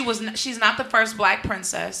all, she's not the first black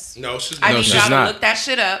princess. No, she's not. I need y'all to look that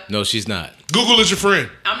shit up. No, she's not. Google is your friend.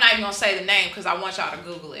 I'm not even gonna say the name because I want y'all to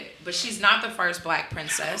Google it. But she's not the first black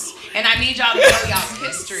princess, and I need y'all to know y'all's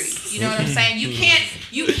history. You know what I'm saying?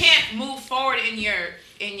 You can't move forward in your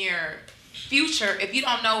future if you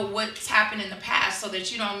don't know what's happened in the past, so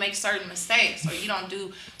that you don't make certain mistakes or you don't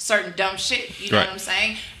do certain dumb shit. You know what I'm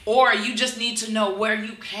saying? Or you just need to know where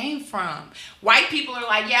you came from. White people are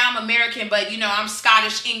like, yeah, I'm American, but I'm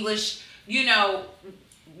Scottish, English,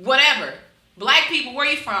 whatever. Black people, where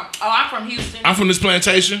you from? Oh, I'm from Houston. I'm from this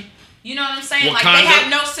plantation. You know what I'm saying? Wakanda. Like they have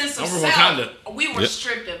no sense of self. Wakanda. We were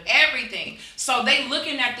stripped of everything. So they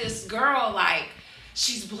looking at this girl like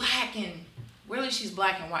she's black and really she's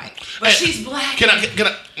black and white. But she's black. She's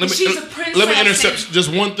a princess. Let me intercept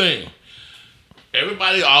just one thing.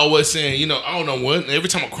 Everybody always saying, I don't know what. Every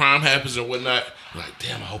time a crime happens or whatnot, I'm like,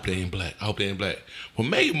 damn, I hope they ain't black. When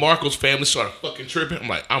Meghan Markle's family started fucking tripping, I'm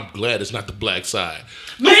like, I'm glad it's not the black side.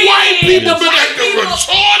 The white people been like the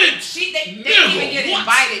retarded. They didn't even get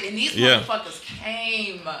invited, and these motherfuckers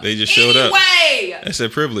came. They just showed up. That's their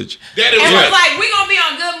privilege. And we're like, we're going to be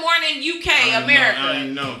on Good Morning UK, America. I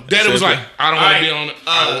know. Daddy was like, I don't want to be on it.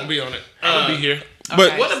 I don't want to be on it. I don't be here.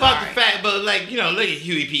 But what about the fact, look at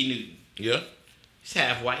Huey P. Newton. Yeah. He's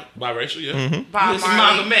half white. Biracial, yeah. Mm-hmm. Bob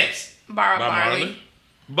Malcolm X. Bob Marley.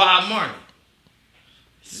 Bob Marley.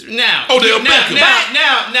 Now, Odell Beckham.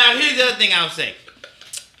 Now, here's the other thing I'll say.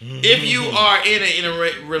 If you are in a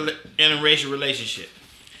interracial relationship,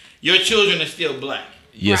 your children are still black.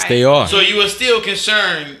 Yes, they are. So you are still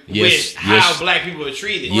concerned with how black people are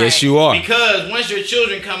treated. Yes, you are. Because once your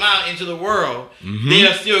children come out into the world, they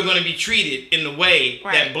are still going to be treated in the way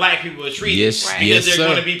that black people are treated. Yes, because they're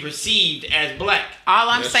going to be perceived as black. All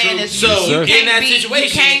I'm saying is, so in that situation, you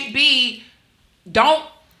can't be. Don't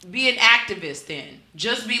be an activist. Then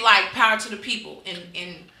just be like power to the people. And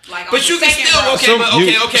like. But you can still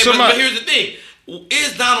But here's the thing: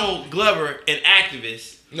 is Donald Glover an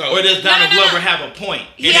activist? No. Or does Donald Glover have a point?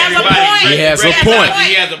 He has a point. He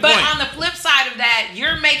has a point. But on the flip side of that,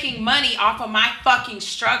 you're making money off of my fucking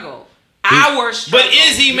struggle. Our struggle. But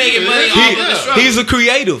is he making money off of the struggle? He's a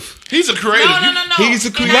creative. He's a creative. No. He's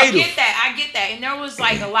a creative. And I get that. And there was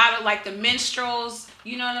like a lot of like the minstrels,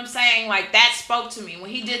 you know what I'm saying? Like that spoke to me. When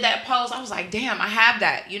he did that post, I was like, damn, I have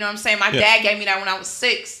that. You know what I'm saying? My dad gave me that when I was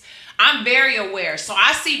 6. I'm very aware. So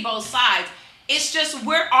I see both sides. It's just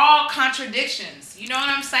we're all contradictions. You know what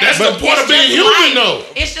I'm saying? That's the point of being human, though.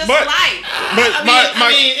 It's just life.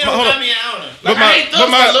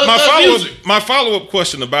 My follow-up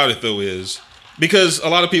question about it though is because a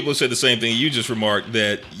lot of people said the same thing you just remarked,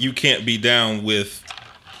 that you can't be down with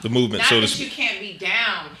the movement. Not that you can't be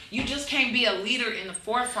down. You just can't be a leader in the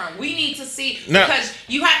forefront. We need to see, now, because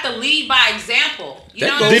you have to lead by example. You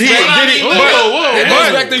know what I'm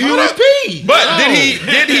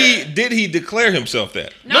saying? Did he declare himself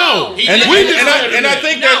that? No. And I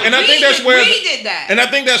think that's where we did that. And I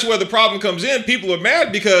think that's where the problem comes in. People are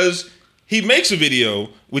mad because he makes a video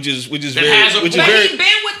which is very he's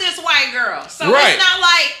been with this white girl. So it's not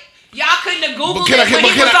like y'all couldn't have Googled it when he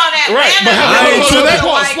was on Atlanta.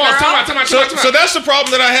 So that's the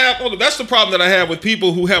problem that I have. Well, that's the problem that I have with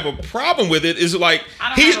people who have a problem with it. Is like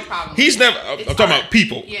he's never. I'm talking about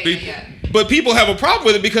people. Yeah. But people have a problem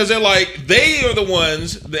with it because they're like, they are the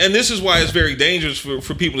ones, and this is why it's very dangerous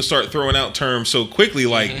for people to start throwing out terms so quickly,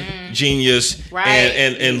 like genius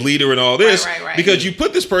and leader and all this, because you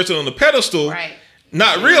put this person on the pedestal,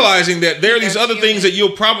 not realizing that there are these other things that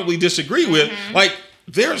you'll probably disagree with, like.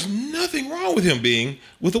 There's nothing wrong with him being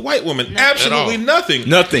with a white woman. Absolutely nothing.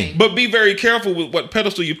 But be very careful with what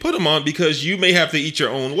pedestal you put him on, because you may have to eat your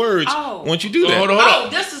own words once you do that.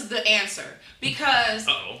 This is the answer. Because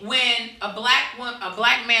when a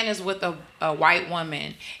black man is with a white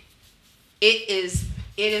woman, it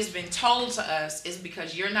has been told to us is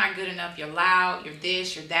because you're not good enough, you're loud, you're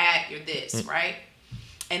this, you're that, you're this, right?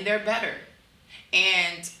 And they're better.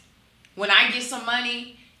 And when I get some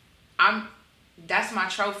money, That's my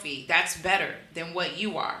trophy. That's better than what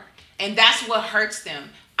you are. And that's what hurts them.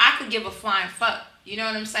 I could give a flying fuck. You know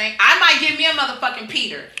what I'm saying? I might give me a motherfucking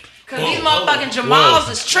Peter. Because these motherfucking Jamals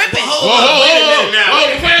is tripping. Before I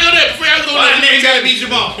go there, name gotta be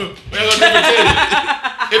Jamal.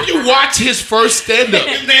 If you watch his first stand-up,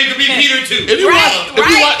 his name could be Peter too. If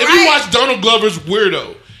you watch Donald Glover's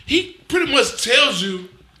Weirdo, he pretty much tells you,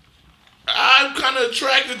 I'm kind of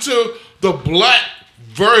attracted to the black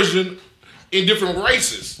version in different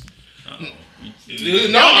races. You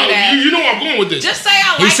know where I'm going with this. Just say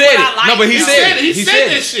I like what I like. No, but he said it. He said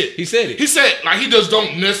that shit. He said it. He said, like, he just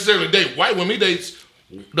don't necessarily date white women. He dates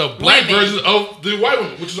the black version of the white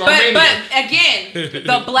woman, which is Armenian. But again,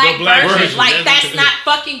 the black version, like, that's not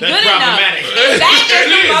fucking good enough. That's just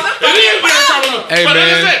a motherfucking problem. Hey, but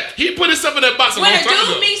man. Like I said, he put himself in that box. When a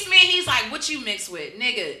dude meets me, he's like, what you mix with?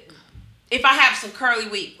 Nigga, if I have some curly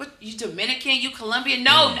wheat, what, you Dominican, you Colombian?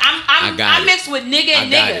 No, I mix with nigga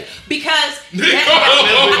and nigga because you know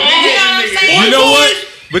what I'm saying. You know what?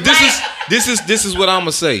 But this is what I'm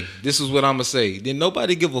gonna say. This is what I'm gonna say. Did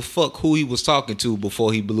nobody give a fuck who he was talking to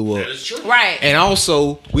before he blew up? That is true. Right. And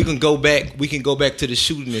also, we can go back to the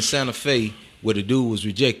shooting in Santa Fe where the dude was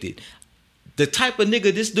rejected. The type of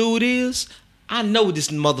nigga this dude is, I know this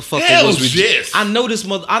motherfucker was rejected. Yes. I know this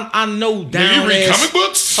mother. I know down you read there. comic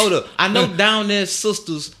books? Hold up. I know down there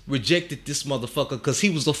sisters rejected this motherfucker because he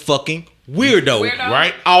was a fucking weirdo.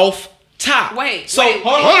 Right? Off top.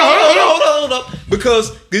 Hold up.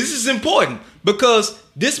 Because this is important. Because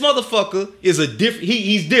this motherfucker is a different.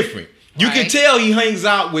 He's different. You can tell he hangs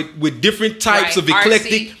out with different types of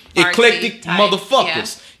eclectic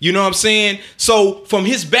motherfuckers. Yeah. You know what I'm saying? So from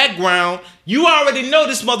his background, you already know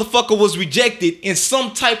this motherfucker was rejected in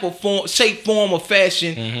some type of form, shape, form, or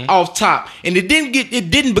fashion off top. And it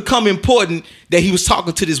didn't become important that he was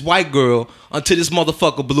talking to this white girl until this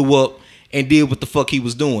motherfucker blew up and did what the fuck he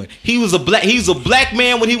was doing. He was a black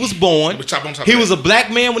man when he was born. He was a black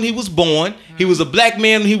man when he was born. He was a black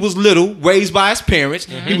man when he was little, raised by his parents.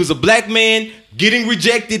 He was a black man getting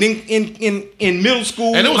rejected in middle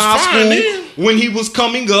school, and high school, when he was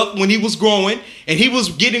coming up, when he was growing, and he was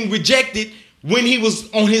getting rejected when he was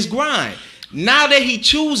on his grind. Now that he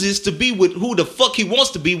chooses to be with who the fuck he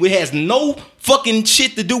wants to be with, has no fucking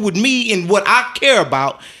shit to do with me and what I care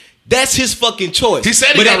about. That's his fucking choice. He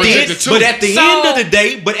said he got rejected too. But at the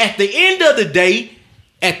end of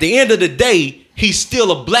the day, he's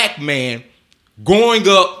still a black man growing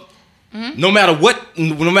up. No matter what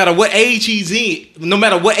age he's in, no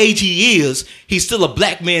matter what age he is, he's still a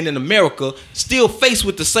black man in America, still faced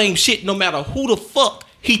with the same shit no matter who the fuck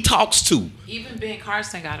he talks to. Even Ben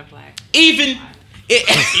Carson got a black. Lord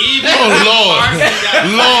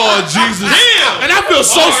Jesus. Damn. And I feel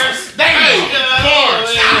so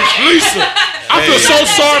Lisa, I feel so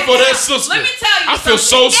sorry for that sister. Let me tell you, I feel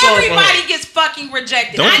so sorry for her. Everybody gets fucking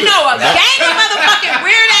rejected. I know a gang of motherfucking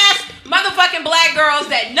weird ass motherfucking black girls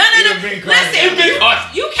that none of them listen.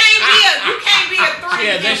 You can't be a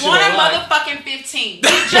 3 and want a motherfucking 15.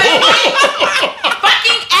 You just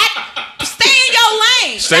fucking stay in your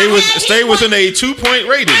lane. Stay within a 2-point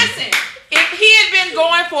rating. Listen. If he had been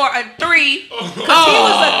going for a 3, because he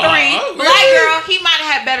was a 3, black girl, he might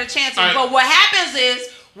have had better chances. Right. But what happens is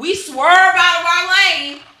we swerve out of our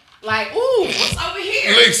lane, like, ooh, what's over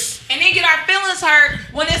here? Lisa. And then get our feelings hurt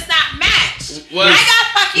when it's not matched. I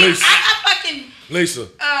got fucking Lisa.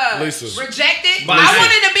 Rejected. I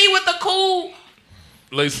wanted to be with the cool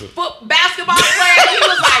basketball player. He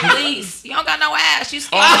was like, Lise, you don't got no ass. You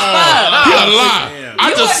skinny as fuck. He a lie.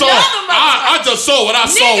 I just saw what I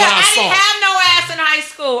saw when I saw. I didn't have no ass in high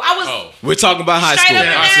school. I was. We're talking about high school. You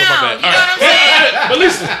know what I'm saying? But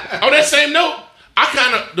listen, on that same note,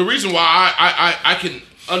 the reason why I can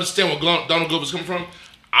understand where Donald Glover's coming from,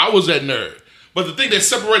 I was that nerd. But the thing that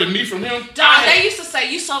separated me from him, they used to say,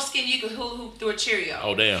 you so skinny you could hula hoop through a Cheerio.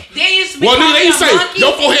 Oh, damn. They used to be they used to say,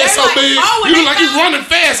 your forehead so big, you look like you're running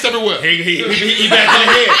fast everywhere. He back in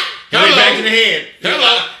the head. Back in the head.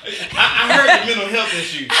 Hello. I heard the mental health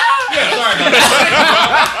issues. Yeah, sorry about that.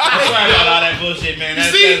 Sorry about all that bullshit, man. You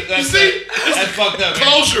see? That's fucked up, man.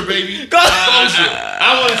 Closure, baby. Closure.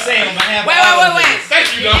 I want to say on behalf of Wait.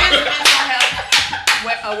 Thank you, dog. Mental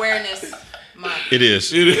health awareness month. It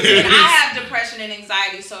is. And I have depression and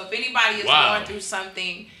anxiety, so if anybody is going through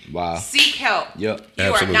something, seek help. Yep.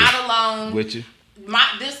 You are not alone. With you.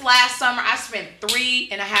 This last summer, I spent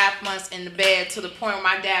 3.5 months in the bed to the point where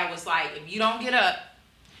my dad was like, if you don't get up,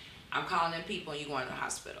 I'm calling in people and you're going to the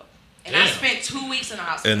hospital. And I spent 2 weeks in the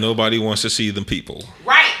hospital. And nobody wants to see them people.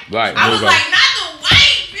 Right. I was like, not the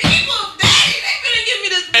white people, daddy. They finna give me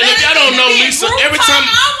this. And if y'all don't know, Lisa, every time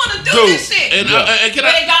I want to do do this shit. But it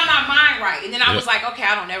got my mind right. And then I was like, okay,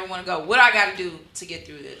 I don't ever want to go. What do I got to do to get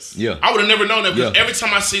through this? Yeah. I would have never known that because every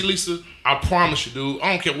time I see Lisa, I promise you, dude,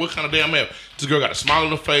 I don't care what kind of day I'm at. This girl got a smile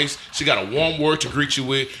on her face. She got a warm word to greet you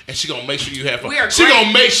with, and she gonna make sure you have fun. She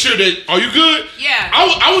gonna make sure that, are you good? Yeah.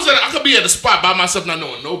 I could be at the spot by myself, not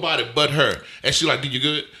knowing nobody but her, and she like, dude, you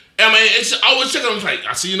good? I mean, I always check on them like,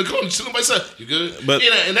 I see you in the corner. You see myself, you good? But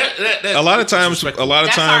and that a lot of times,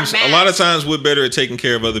 we're better at taking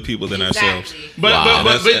care of other people than ourselves.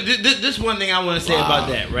 But this one thing I want to say about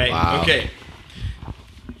that, right? Wow. Okay.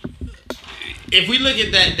 If we look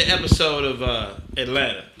at the episode of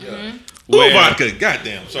Atlanta, where vodka,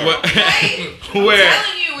 goddamn, sorry. I'm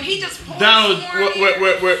telling you, he just poured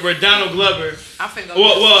where Donald Glover. In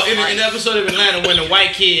the episode of Atlanta,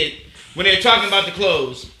 when they're talking about the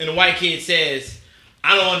clothes, and the white kid says,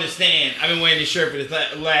 "I don't understand. I've been wearing this shirt for the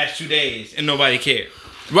last 2 days, and nobody cared."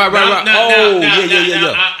 Right. I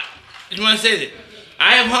just want to say that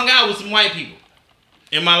I have hung out with some white people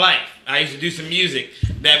in my life. I used to do some music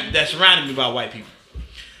that surrounded me by white people.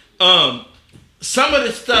 Some of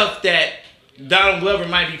the stuff that Donald Glover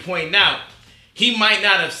might be pointing out, he might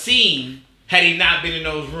not have seen had he not been in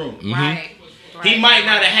those rooms. Mm-hmm. Right. He might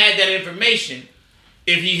not have had that information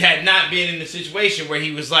if he had not been in the situation where he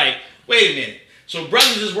was like, wait a minute. So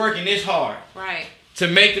brothers is working this hard to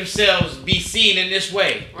make themselves be seen in this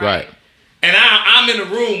way. Right. And I'm in a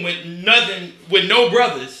room with no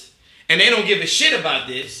brothers, and they don't give a shit about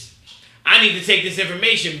this. I need to take this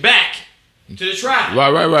information back to the tribe.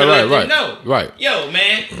 Right. Yo,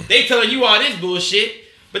 man, they telling you all this bullshit,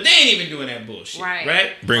 but they ain't even doing that bullshit.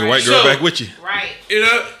 Right? Bring a white girl back with you. Right. You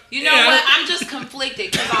know what? I'm just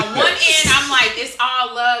conflicted because on one end I'm like, it's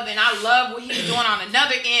all love, and I love what he's doing. On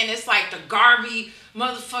another end, it's like the Garvey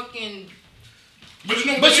motherfucking. But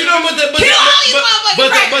the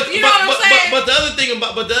other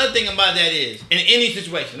thing about that is, in any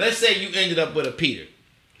situation, let's say you ended up with a Peter.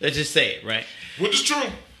 Let's just say it, right? Which is true.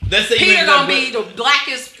 Let's say Peter gonna be the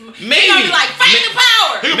blackest. Maybe. He gonna be like fight the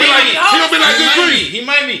power. He gonna be like good grief. He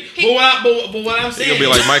might be. But what I'm saying, he gonna be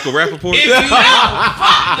like Michael Rappaport. If you fuck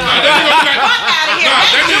out of here. That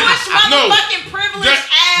Jewish motherfucking privileged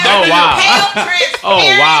ass. Oh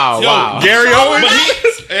wow. Gary Owens.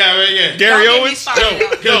 Yeah. Gary Owens.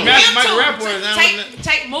 Michael Rappaport.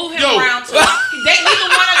 Move him around too. Neither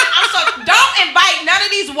one of them. Don't invite none of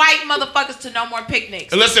these white motherfuckers to no more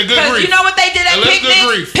picnics. Unless they're good grief. Because you know what they did at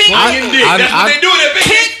picnics? That's what they do at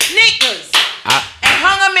Picnics. And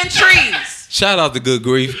hung them in trees. Shout out to Good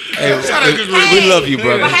Grief. Shout out to Good Grief. We love you,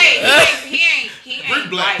 brother. But hey, he ain't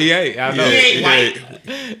black. He ain't. I know. He ain't white.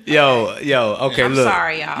 Yo. Okay, I'm look.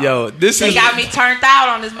 sorry, y'all. Yo, They got me turned out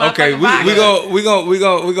on this motherfucker. Okay, we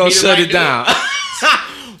gonna shut it down.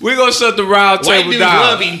 We gonna shut the round table down.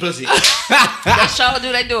 Love eating pussy. They sure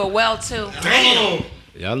do. They do it well too. Damn.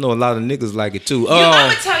 Y'all know a lot of niggas like it too. I'm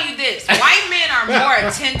gonna tell you this: white men are more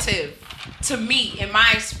attentive to me, in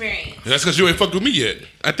my experience. That's because you ain't fucked with me yet.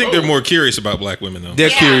 I think they're more curious about black women though. They're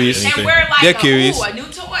curious. And we're like, they're curious. A new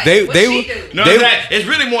toy. What she do? No, it's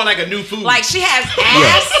really more like a new food. Like she has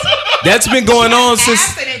ass. That's been going on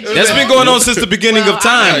since the beginning of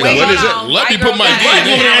time. What is it? Let me put my white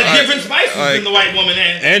woman has different spices than the white woman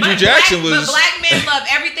has. Andrew Jackson was. But black men love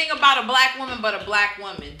everything about a black woman but a black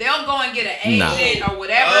woman. They'll go and get an Asian or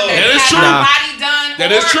whatever. That is true. Body done.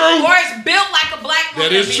 That is true. Or it's built like a black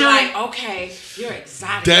woman. That is true. Like, okay, you're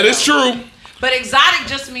exotic. That is true. But exotic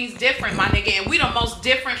just means different, my nigga. And we the most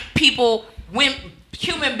different people,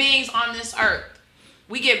 human beings on this earth.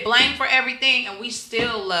 We get blamed for everything, and we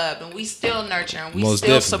still love, and we still nurture, and we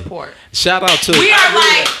still support. Shout out to. We are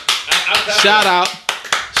like.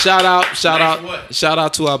 Shout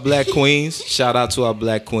out to our black queens. Shout out to our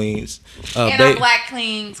black queens. And our black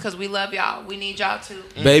queens, because we love y'all. We need y'all too.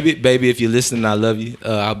 Baby, if you're listening, I love you.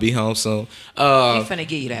 I'll be home soon. He finna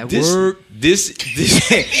give you that word. This is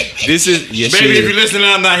yes, baby. If you're listening,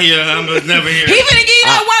 I'm not here. I'm never here. He finna give you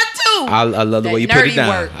that word too. I love the way you put it down.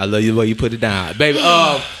 Word. I love the way you put it down, baby.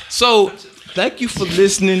 So thank you for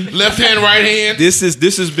listening. Left hand, right hand. This has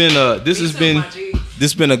been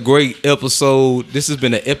a great episode. This has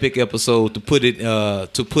been an epic episode, to put it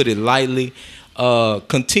lightly.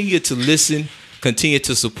 Continue to listen. Continue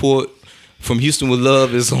to support. From Houston with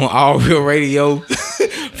Love is on All Real Radio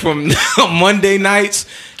from Monday nights,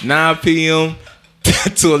 9 p.m.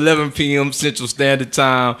 to 11 p.m. Central Standard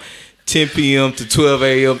Time, 10 p.m. to 12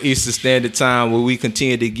 a.m. Eastern Standard Time, where we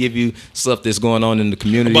continue to give you stuff that's going on in the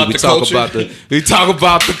community. We talk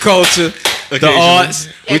about the culture. the arts.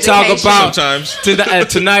 We talk about sometimes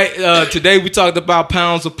today we talked about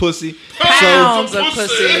pounds of pussy. Pounds of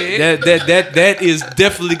pussy. That is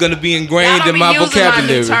definitely going to be ingrained in my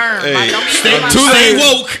vocabulary. Hey, Stay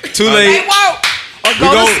woke. Too late. Stay woke. Or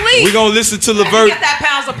go to sleep. We're gonna listen to Levert. Get that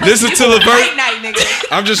pounds of pussy. Listen to Levert. Night, nigga.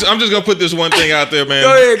 I'm just gonna put this one thing out there, man.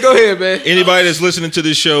 Go ahead, man. Anybody that's listening to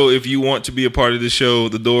this show, if you want to be a part of this show,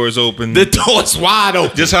 the door is open. The door's wide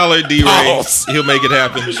open. Just holler at D-Ray. He'll make it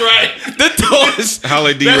happen. That's right. The door is.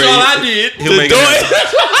 Holler at D-Ray. That's all I did. He'll make it happen.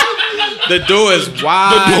 The door is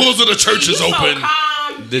wide. The doors of the church is open.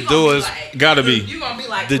 The door is gotta be. You gonna be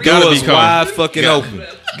like the Gotta door be is calm. wide fucking open.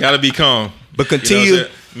 Gotta be calm. But continue.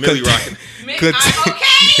 Millie rocking. I'm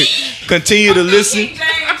okay. Continue to listen. King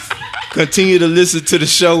James. Continue to listen to the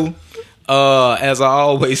show. As I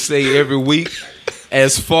always say every week,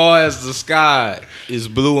 as far as the sky is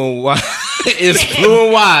blue and wide, it's blue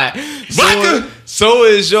and wide. So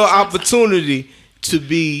is your opportunity to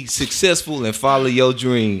be successful and follow your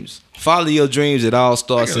dreams. Follow your dreams. It all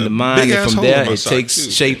starts in the mind, and from there it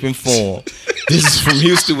takes shape and form. This is from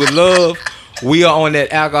Houston with Love. We are on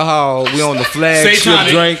that alcohol. We on the flagship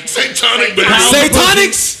drink. Satanic, baby.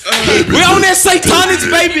 Satanics. We on that Satanics,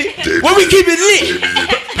 baby. Where we keep it lit.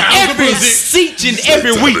 Every each and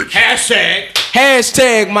every week.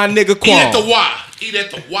 Hashtag my nigga Quan. Eat at the Y. Eat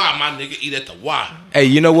at the Y, my nigga. Eat at the Y. Hey,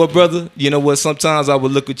 you know what, brother? You know what? Sometimes I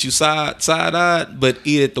would look at you side-eyed, but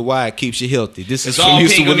eat at the Y keeps you healthy. This is from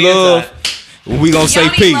Houston with Love. We gonna say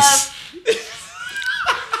peace.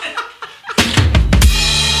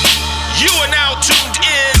 You are now tuned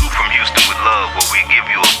in from Houston with Love, where we give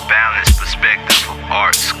you a balanced perspective of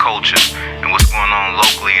arts, culture, and what's going on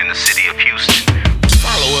locally in the city of Houston.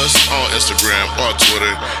 Follow us on Instagram or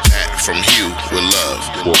Twitter at From Hugh with Love.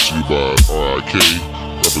 Brought to you by RIK,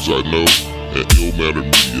 Rappers I Know, and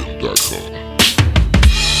illmattermedia.com.